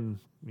can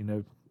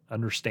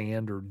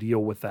understand or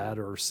deal with that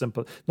or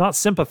not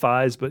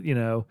sympathize, but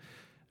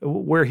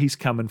where he's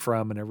coming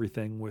from and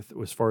everything with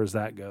as far as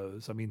that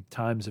goes. I mean,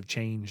 times have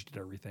changed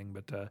and everything,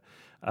 but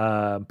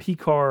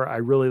Picard, I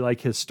really like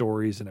his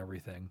stories and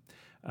everything.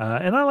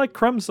 And I like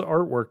Crumb's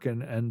artwork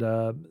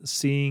and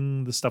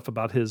seeing the stuff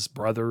about his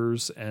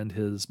brothers and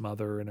his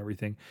mother and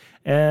everything,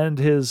 and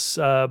his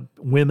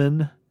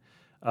women,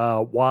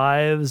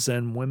 wives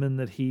and women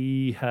that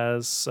he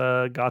has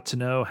got to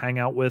know, hang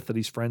out with, that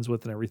he's friends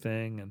with and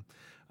everything.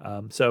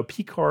 And so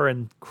Picard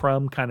and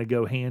Crumb kind of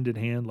go hand in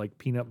hand like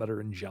peanut butter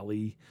and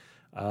jelly.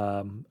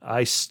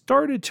 I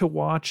started to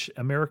watch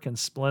American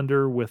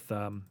Splendor with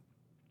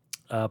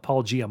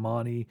Paul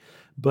Giamatti,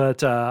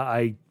 but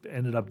I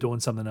ended up doing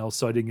something else,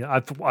 so I didn't.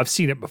 I've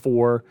seen it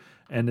before,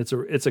 and it's a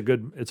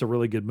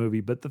really good movie.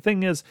 But the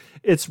thing is,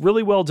 it's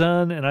really well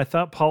done, and I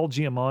thought Paul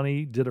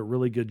Giamatti did a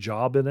really good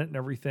job in it and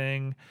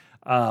everything.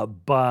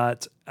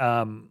 But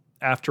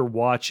after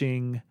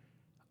watching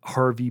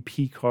Harvey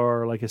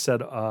Pekar, like I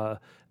said,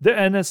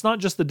 and it's not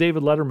just the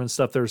David Letterman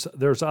stuff.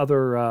 There's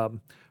other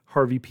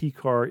Harvey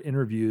Pekar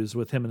interviews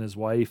with him and his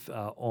wife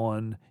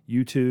on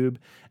YouTube.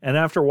 And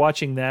after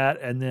watching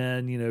that, and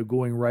then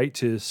going right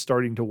to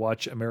starting to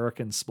watch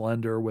American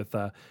Splendor with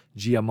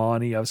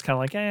Giamatti, I was kind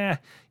of like, I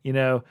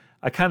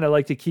kind of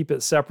like to keep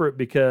it separate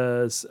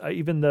because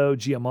even though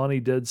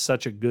Giamatti did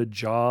such a good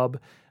job,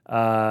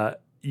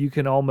 you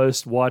can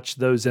almost watch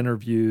those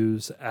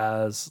interviews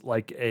as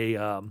like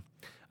a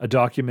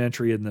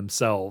documentary in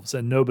themselves,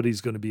 and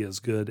nobody's going to be as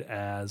good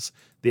as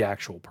the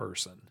actual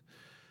person.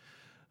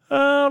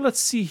 Let's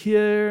see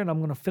here, and I'm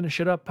going to finish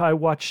it up. I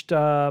watched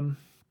Kevin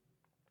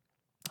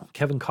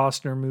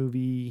Costner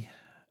movie.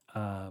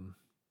 I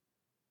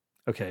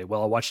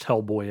watched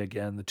Hellboy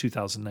again, the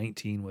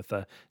 2019 with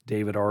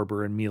David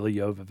Arbor and Mila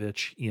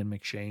Jovovich, Ian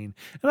McShane,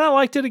 and I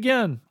liked it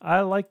again.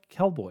 I like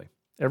Hellboy.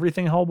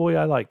 Everything Hellboy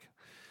I like.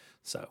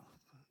 So,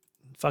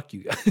 fuck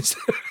you guys.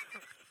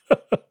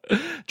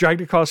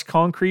 Dragged Across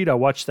Concrete. I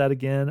watched that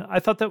again.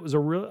 I thought it was a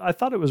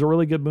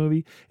really good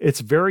movie. It's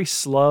very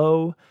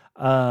slow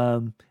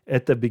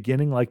at the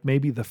beginning, like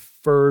maybe the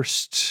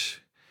first,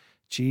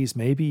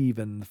 maybe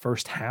even the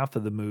first half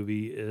of the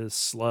movie is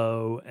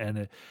slow,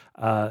 and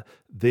I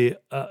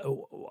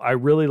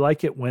really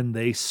like it when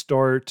they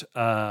start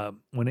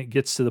when it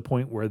gets to the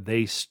point where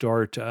they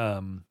start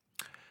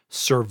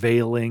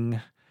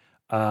surveilling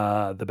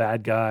the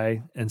bad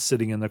guy and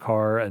sitting in the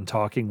car and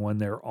talking when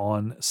they're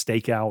on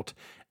stakeout,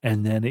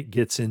 and then it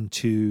gets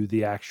into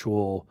the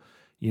actual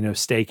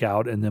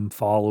stakeout and them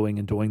following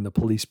and doing the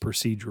police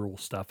procedural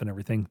stuff and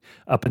everything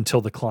up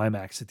until the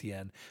climax at the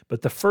end.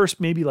 But the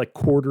first maybe like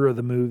quarter of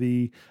the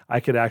movie I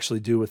could actually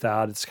do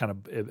without. It's kind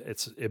of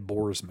it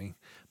bores me.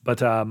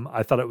 But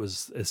I thought it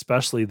was,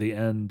 especially the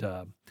end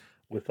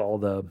with all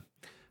the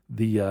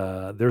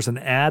there's an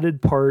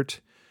added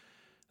part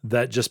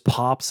that just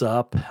pops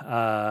up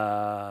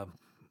about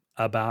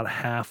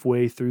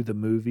halfway through the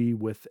movie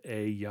with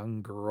a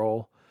young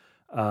girl,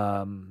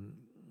 a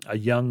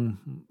young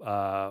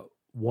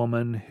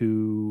woman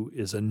who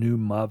is a new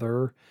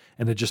mother,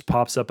 and it just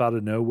pops up out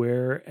of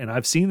nowhere. And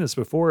I've seen this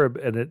before,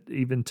 and it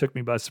even took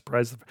me by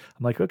surprise. I'm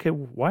like, okay,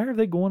 why are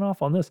they going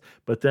off on this?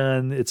 But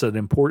then it's an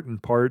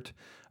important part,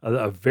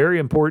 a very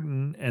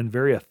important and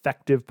very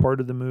effective part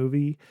of the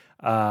movie.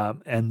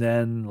 And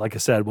then, like I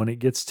said, when it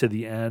gets to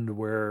the end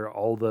where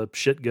all the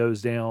shit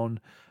goes down,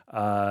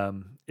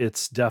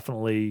 it's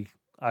definitely,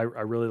 I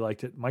really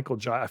liked it.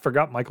 I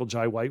forgot Michael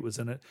Jai White was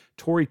in it.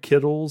 Tory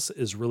Kittles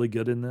is really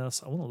good in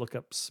this. I want to look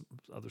up some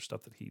other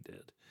stuff that he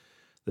did,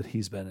 that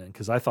he's been in,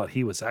 because I thought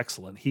he was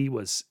excellent. He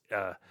was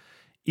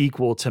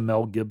equal to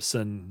Mel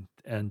Gibson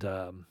and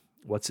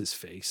what's his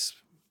face?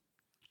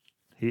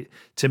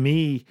 To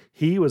me,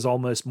 he was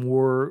almost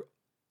more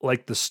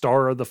like the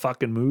star of the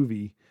fucking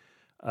movie.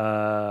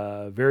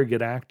 Very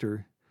good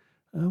actor.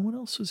 What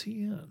else was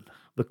he in?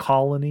 The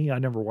Colony. I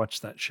never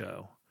watched that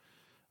show.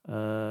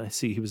 I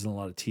see he was in a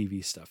lot of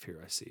TV stuff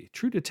here. I see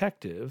True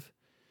Detective.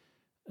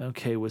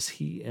 Okay, was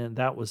he in?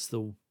 That was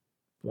the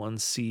one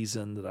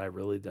season that I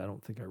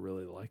don't think I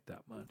really liked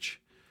that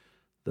much.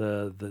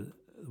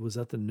 Was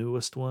that the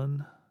newest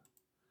one?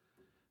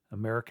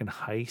 American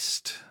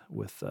Heist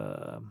with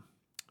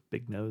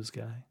big nose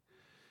guy.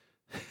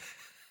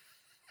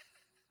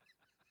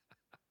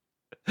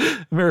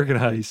 American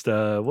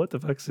Heist. What the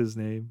fuck's his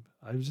name?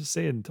 I was just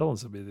telling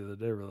somebody the other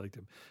day I really liked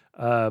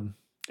him.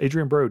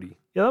 Adrian Brody.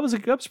 Yeah, that was a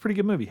pretty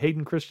good movie.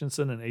 Hayden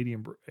Christensen and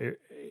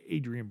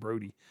Adrian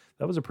Brody.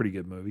 That was a pretty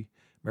good movie.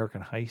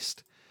 American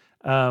Heist.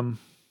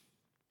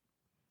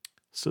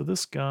 So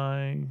this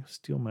guy,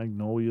 Steel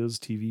Magnolias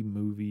TV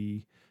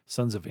movie,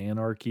 Sons of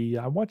Anarchy.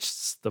 I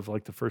watched the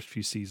first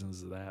few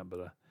seasons of that,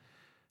 but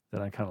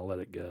then I kind of let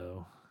it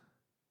go.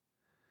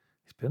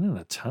 He's been in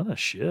a ton of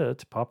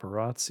shit.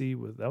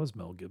 Paparazzi that was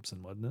Mel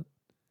Gibson, wasn't it?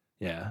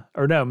 Yeah.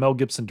 Or no, Mel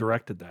Gibson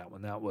directed that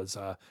one. That was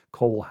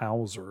Cole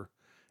Hauser.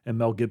 And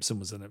Mel Gibson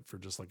was in it for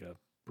just like a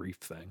brief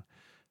thing.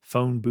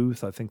 Phone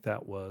Booth, I think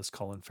that was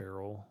Colin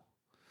Farrell.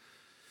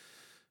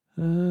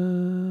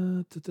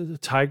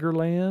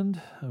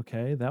 Tigerland.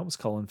 Okay, that was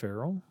Colin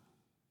Farrell.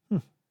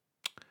 The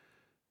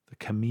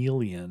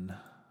Chameleon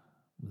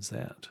was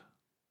that.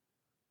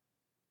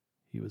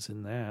 He was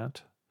in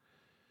that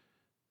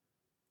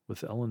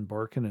with Ellen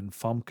Barkin and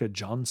Famke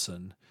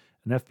Johnson.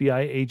 An FBI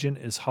agent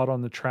is hot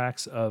on the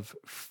tracks of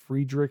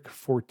Friedrich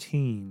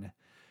Fortin,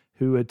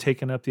 who had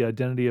taken up the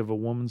identity of a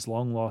woman's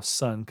long-lost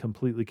son,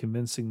 completely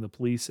convincing the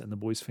police and the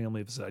boy's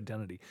family of his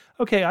identity.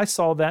 Okay, I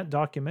saw that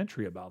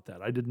documentary about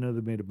that. I didn't know they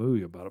made a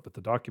movie about it, but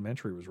the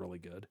documentary was really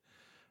good.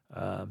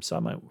 So I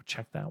might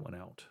check that one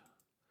out.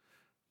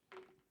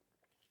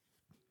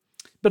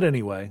 But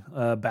anyway,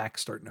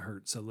 back's starting to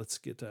hurt, so let's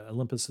get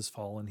Olympus Has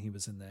Fallen. He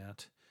was in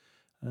that.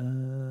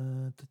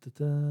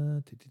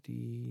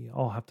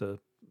 I'll have to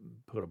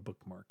put a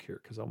bookmark here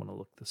because I want to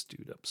look this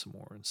dude up some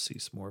more and see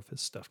some more of his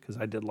stuff because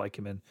I did like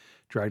him in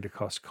Dragged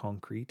Across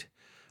Concrete.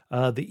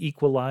 The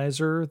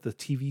Equalizer, the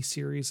TV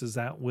series, is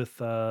that with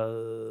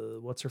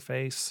what's her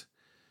face?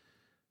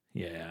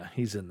 Yeah,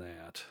 he's in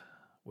that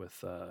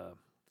with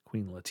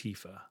Queen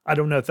Latifah. I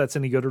don't know if that's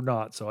any good or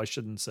not, so I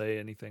shouldn't say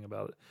anything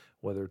about it,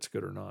 whether it's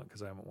good or not,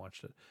 because I haven't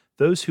watched it.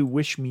 Those Who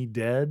Wish Me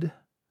Dead.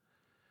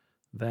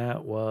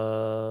 That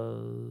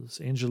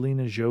was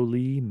Angelina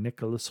Jolie,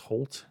 Nicholas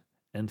Hoult,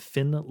 and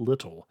Finn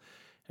Little.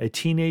 A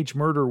teenage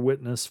murder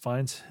witness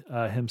finds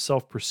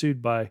himself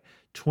pursued by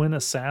twin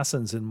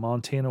assassins in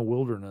Montana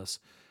wilderness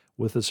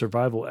with a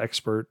survival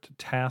expert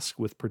tasked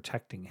with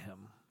protecting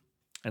him.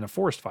 And a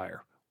forest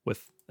fire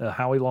with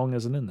Howie Long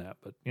isn't in that,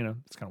 but, you know,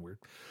 it's kind of weird.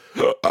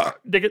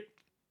 Dig it.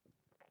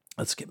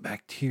 Let's get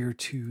back here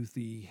to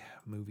the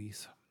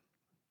movies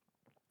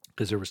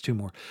because there was two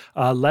more.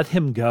 Let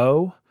Him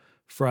Go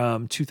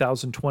from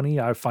 2020.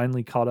 I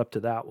finally caught up to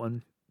that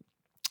one.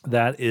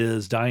 That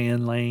is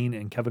Diane Lane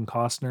and Kevin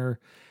Costner.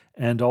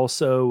 And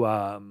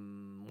also,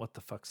 what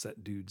the fuck's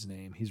that dude's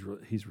name? He's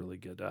really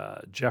good.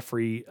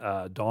 Jeffrey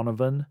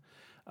Donovan,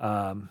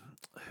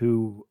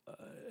 who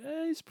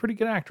he's a pretty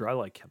good actor. I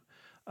like him.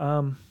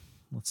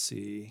 Let's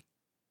see.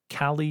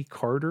 Callie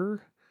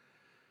Carter.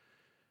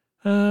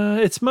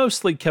 It's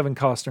mostly Kevin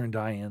Costner and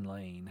Diane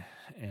Lane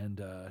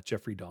and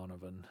Jeffrey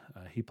Donovan.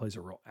 He plays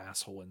a real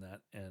asshole in that.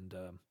 And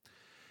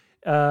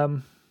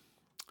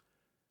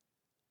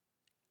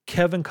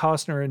Kevin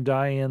Costner and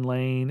Diane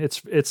Lane.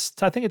 It's.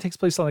 I think it takes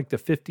place in like the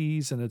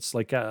 50s, and it's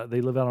like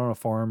they live out on a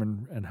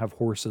farm and have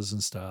horses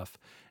and stuff.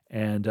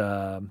 And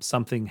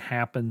something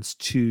happens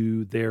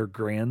to their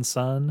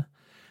grandson,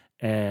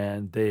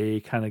 and they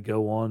kind of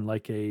go on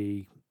like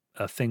a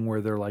thing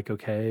where they're like,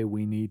 okay,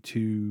 we need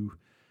to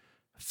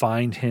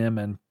find him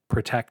and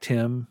protect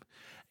him.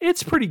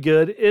 It's pretty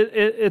good.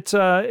 It's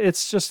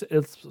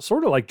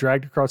sort of like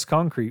Dragged Across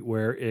Concrete,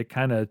 where it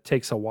kind of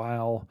takes a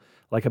while.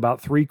 Like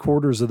about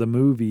 3/4 of the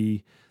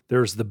movie,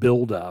 there's the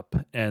build up,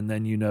 and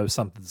then you know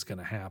something's going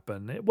to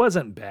happen. It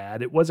wasn't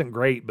bad. It wasn't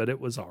great, but it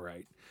was all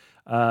right.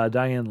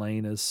 Diane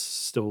Lane is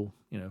still,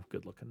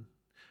 good looking.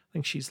 I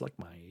think she's like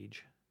my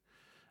age.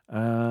 I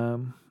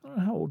don't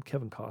know how old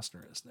Kevin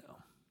Costner is now.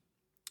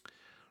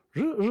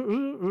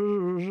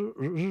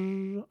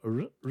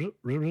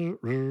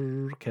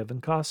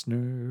 Kevin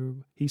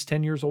Costner. He's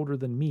 10 years older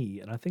than me,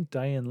 and I think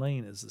Diane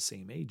Lane is the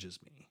same age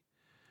as me.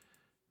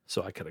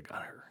 So I could have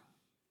got her.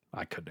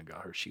 I couldn't have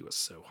got her. She was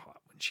so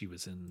hot when she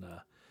was in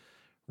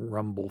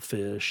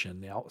Rumblefish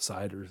and The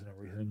Outsiders and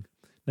everything.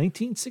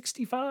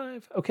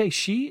 1965. Okay,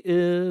 she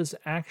is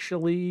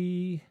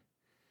actually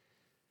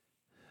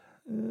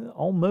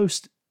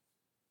almost,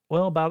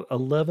 about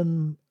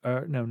 11.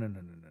 No.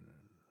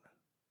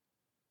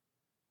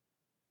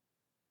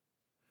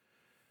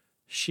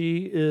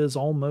 She is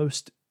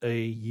almost a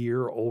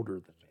year older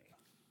than me,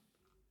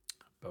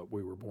 but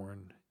we were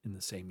born in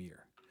the same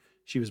year.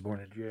 She was born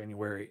in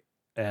January,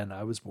 and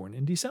I was born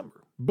in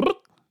December.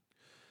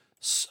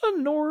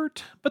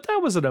 Snort. But that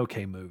was an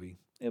okay movie.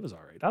 It was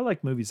all right. I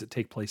like movies that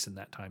take place in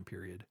that time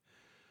period.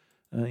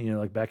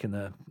 Like back in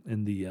the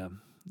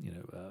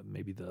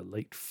maybe the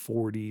late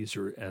 40s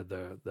or in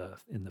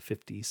the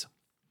 50s.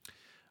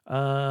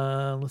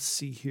 Let's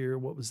see here.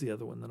 What was the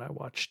other one that I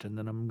watched? And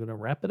then I'm going to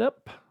wrap it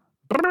up.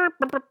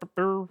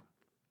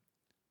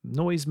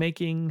 Noise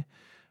making.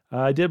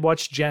 I did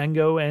watch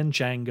Django and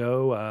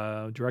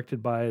Django,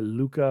 directed by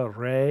Luca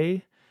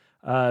Ray.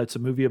 It's a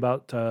movie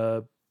about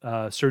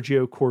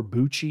Sergio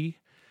Corbucci.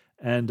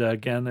 And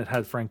again, it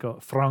had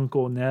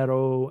Franco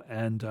Nero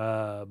and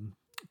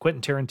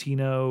Quentin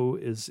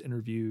Tarantino is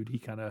interviewed. He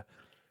kind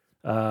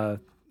of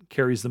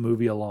carries the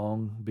movie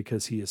along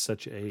because he is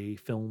such a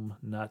film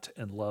nut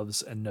and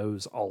loves and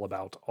knows all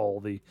about all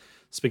the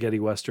spaghetti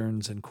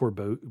westerns and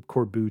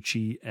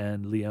Corbucci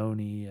and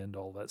Leone and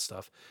all that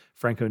stuff.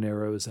 Franco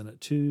Nero is in it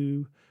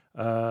too.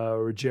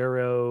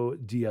 Ruggero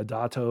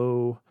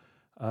Deodato.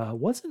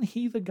 Wasn't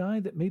he the guy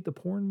that made the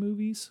porn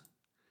movies?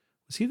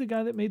 Was he the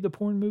guy that made the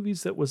porn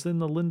movies that was in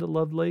the Linda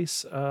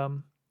Lovelace?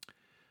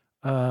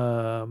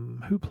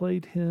 Who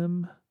played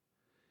him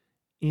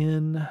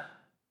in?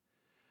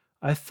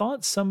 I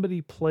thought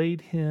somebody played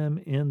him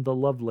in the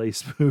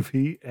Lovelace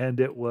movie, and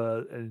it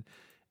was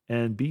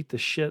and beat the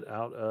shit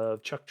out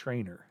of Chuck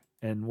Trainer.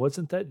 And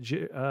wasn't that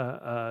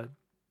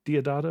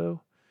Diodato?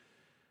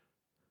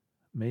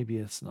 Maybe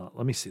it's not.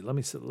 Let me see. Let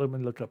me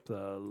look up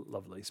the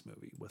Lovelace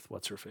movie with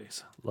what's her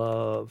face.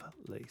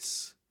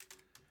 Lovelace.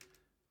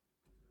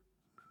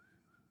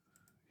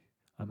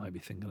 I might be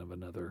thinking of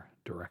another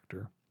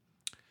director.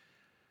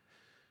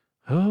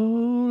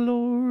 Oh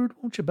Lord,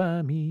 won't you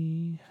buy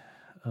me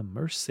a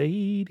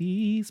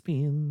Mercedes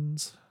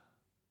Benz?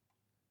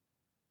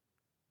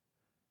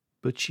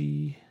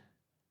 Butchie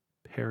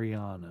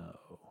Periano.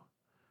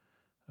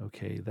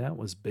 Okay, that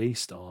was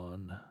based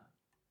on.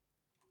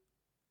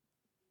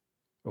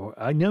 Or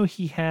I know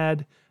he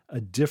had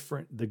a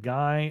different.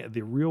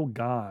 The real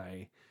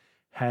guy,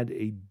 had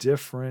a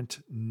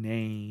different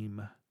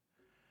name.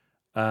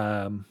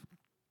 Let me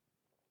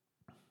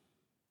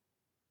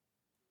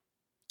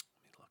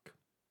look.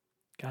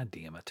 God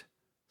damn it,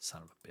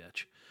 son of a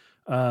bitch.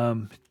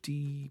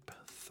 Deep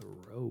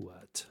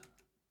Throat.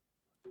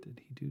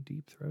 Did he do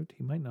Deep Throat?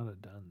 He might not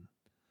have done.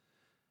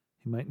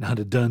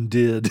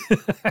 Did.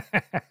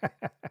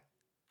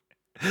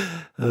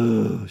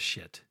 Oh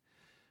shit.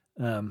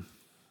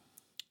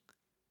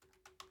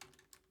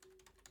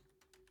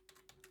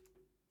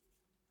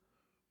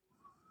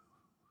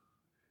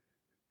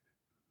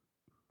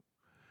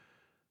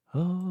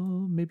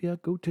 Oh, maybe I'll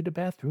go to the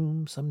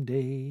bathroom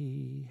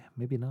someday.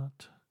 Maybe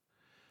not.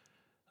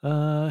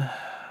 The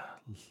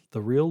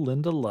real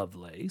Linda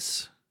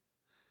Lovelace.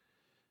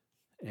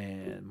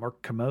 And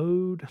Mark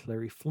Commode,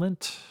 Larry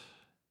Flint.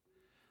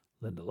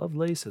 Linda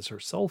Lovelace as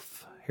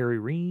herself. Harry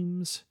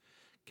Reams.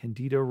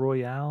 Candido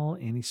Royale.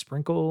 Annie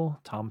Sprinkle.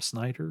 Tom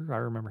Snyder. I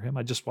remember him.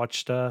 I just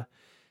watched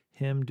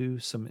him do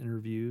some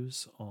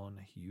interviews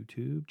on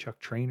YouTube. Chuck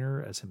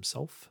Trainer as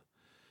himself.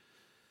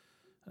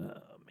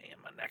 Man,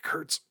 my neck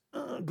hurts.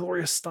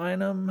 Gloria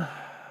Steinem.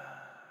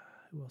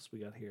 Who else we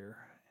got here?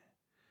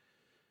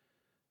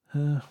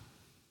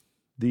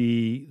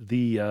 The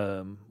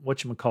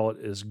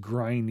whatchamacallit is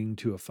grinding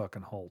to a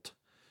fucking halt.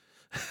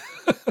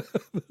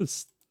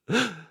 Let's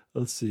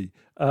see.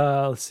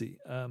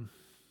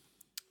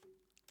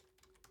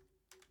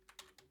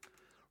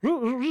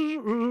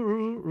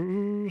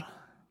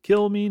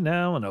 Kill me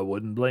now, and I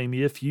wouldn't blame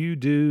you if you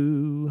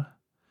do.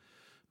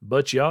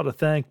 But you ought to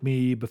thank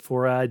me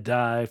before I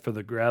die for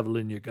the gravel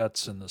in your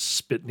guts and the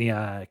spit in the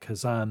eye,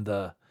 'cause I'm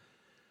the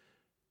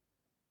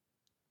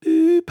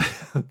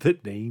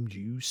that named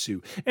you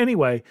Sue.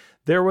 Anyway,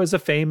 there was a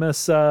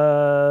famous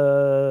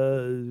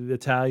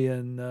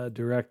Italian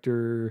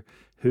director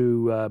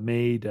who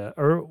made,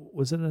 or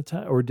was it an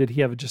Italian, or did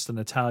he have just an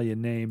Italian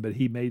name? But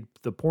he made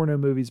the porno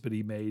movies, but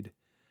he made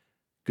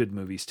good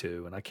movies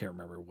too. And I can't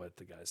remember what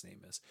the guy's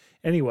name is.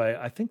 Anyway,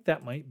 I think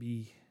that might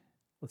be,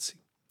 let's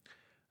see.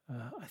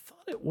 I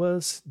thought it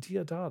was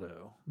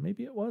Diodato.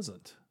 Maybe it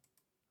wasn't.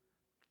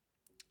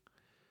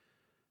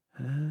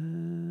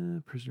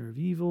 Prisoner of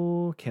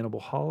Evil,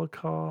 Cannibal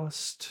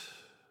Holocaust,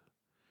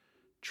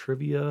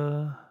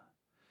 Trivia,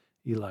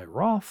 Eli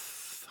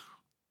Roth,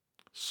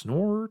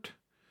 Snort,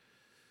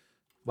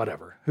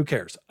 whatever. Who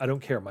cares? I don't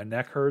care. My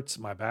neck hurts,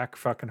 my back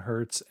fucking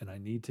hurts, and I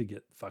need to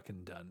get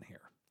fucking done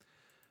here.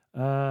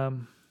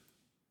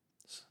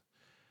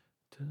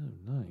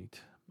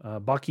 Tonight,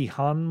 Baki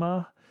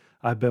Hanma.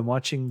 I've been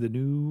watching the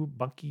new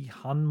Baki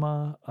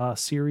Hanma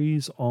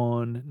series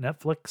on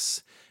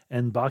Netflix,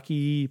 and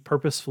Baki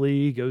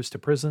purposefully goes to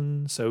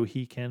prison so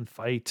he can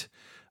fight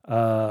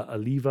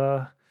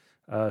Oliva,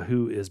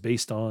 who is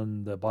based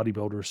on the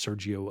bodybuilder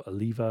Sergio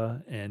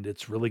Oliva, and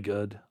it's really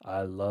good.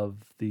 I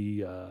love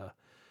the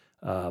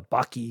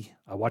Baki.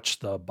 I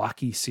watched the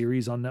Baki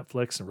series on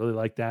Netflix and really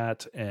like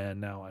that, and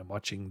now I'm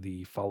watching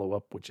the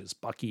follow-up, which is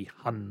Baki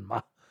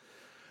Hanma.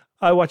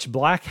 I watched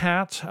Black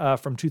Hat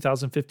from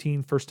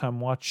 2015, first time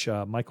watch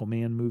Michael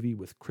Mann movie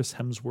with Chris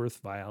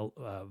Hemsworth,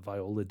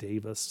 Viola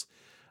Davis,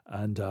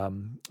 and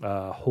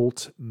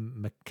Holt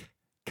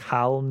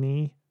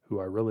McCallany, who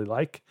I really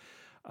like.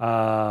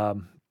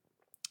 And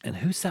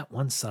who's that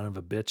one son of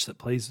a bitch that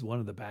plays one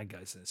of the bad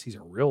guys in this? He's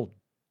a real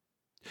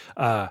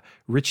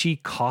Richie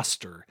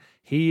Coster.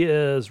 He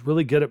is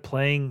really good at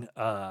playing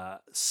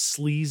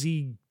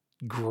sleazy,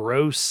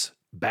 gross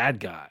bad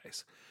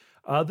guys.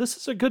 This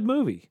is a good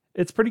movie.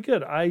 It's pretty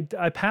good.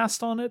 I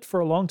passed on it for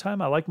a long time.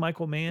 I like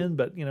Michael Mann,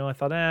 but I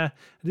thought, I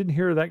didn't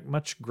hear that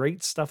much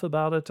great stuff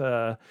about it.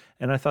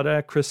 And I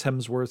thought, Chris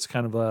Hemsworth's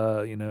kind of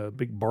a,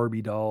 big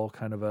Barbie doll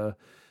kind of a,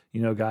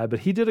 guy,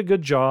 but he did a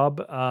good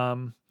job.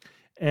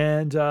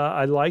 And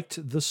I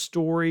liked the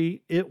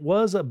story. It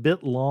was a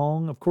bit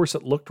long. Of course,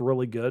 it looked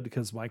really good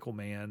because Michael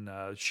Mann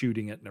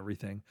shooting it and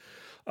everything.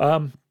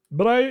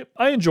 But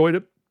I enjoyed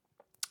it.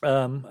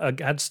 I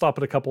had to stop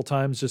it a couple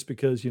times just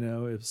because, it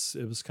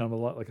was kind of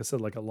a lot, like I said,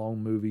 like a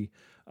long movie.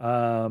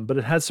 But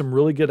it had some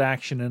really good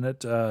action in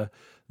it.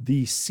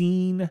 The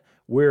scene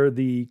where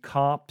the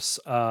cops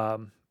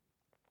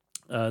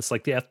It's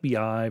like the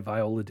FBI,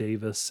 Viola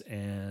Davis,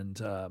 and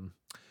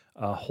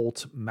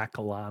Holt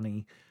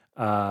McCallany,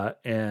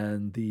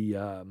 and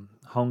the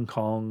Hong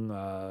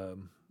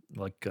Kong,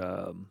 like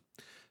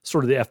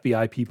sort of the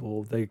FBI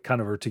people. They kind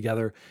of are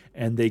together,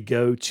 and they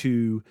go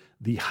to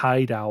the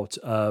hideout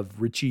of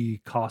Richie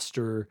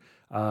Coster,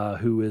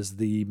 who is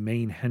the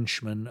main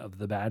henchman of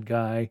the bad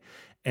guy,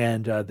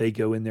 and they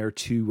go in there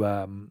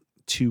to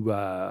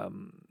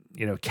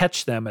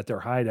catch them at their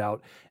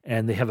hideout,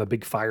 and they have a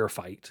big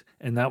firefight,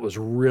 and that was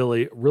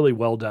really, really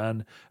well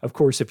done. Of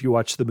course, if you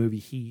watch the movie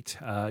Heat,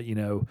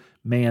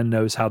 Mann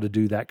knows how to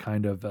do that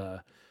kind of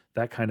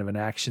an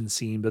action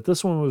scene, but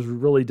this one was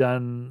really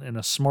done in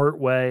a smart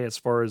way as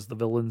far as the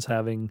villains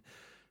having,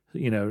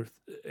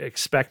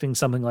 expecting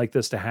something like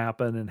this to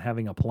happen and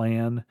having a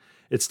plan.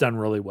 It's done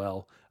really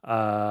well.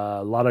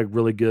 A lot of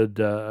really good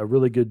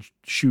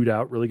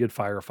shootout, really good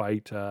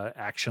firefight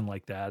action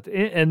like that,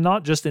 and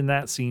not just in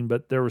that scene,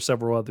 but there were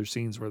several other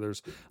scenes where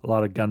there's a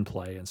lot of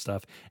gunplay and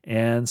stuff,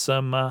 and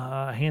some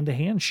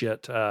hand-to-hand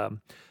shit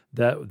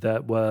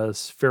that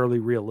was fairly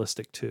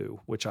realistic too,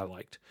 which I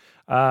liked.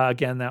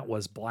 Again, that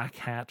was Black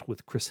Hat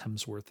with Chris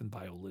Hemsworth and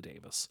Viola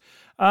Davis.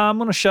 I'm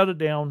going to shut it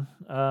down.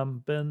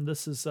 Ben,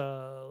 this is,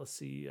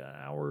 an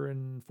hour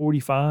and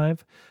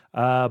 45.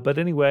 But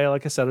anyway,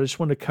 like I said, I just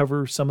wanted to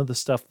cover some of the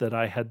stuff that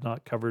I had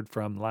not covered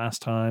from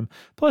last time.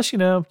 Plus,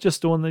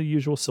 just doing the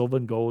usual Silva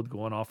and Gold,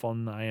 going off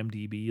on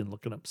IMDb and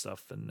looking up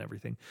stuff and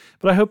everything.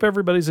 But I hope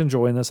everybody's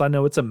enjoying this. I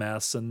know it's a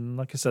mess. And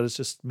like I said, it's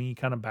just me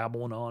kind of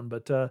babbling on.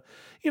 But,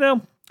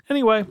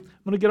 anyway, I'm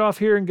going to get off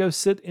here and go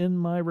sit in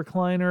my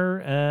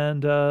recliner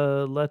and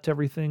let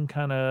everything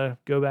kind of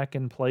go back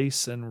in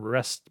place and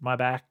rest my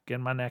back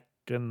and my neck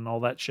and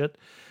all that shit.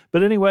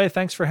 But anyway,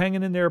 thanks for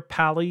hanging in there,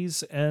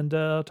 pallies, and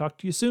talk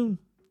to you soon.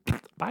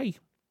 Bye.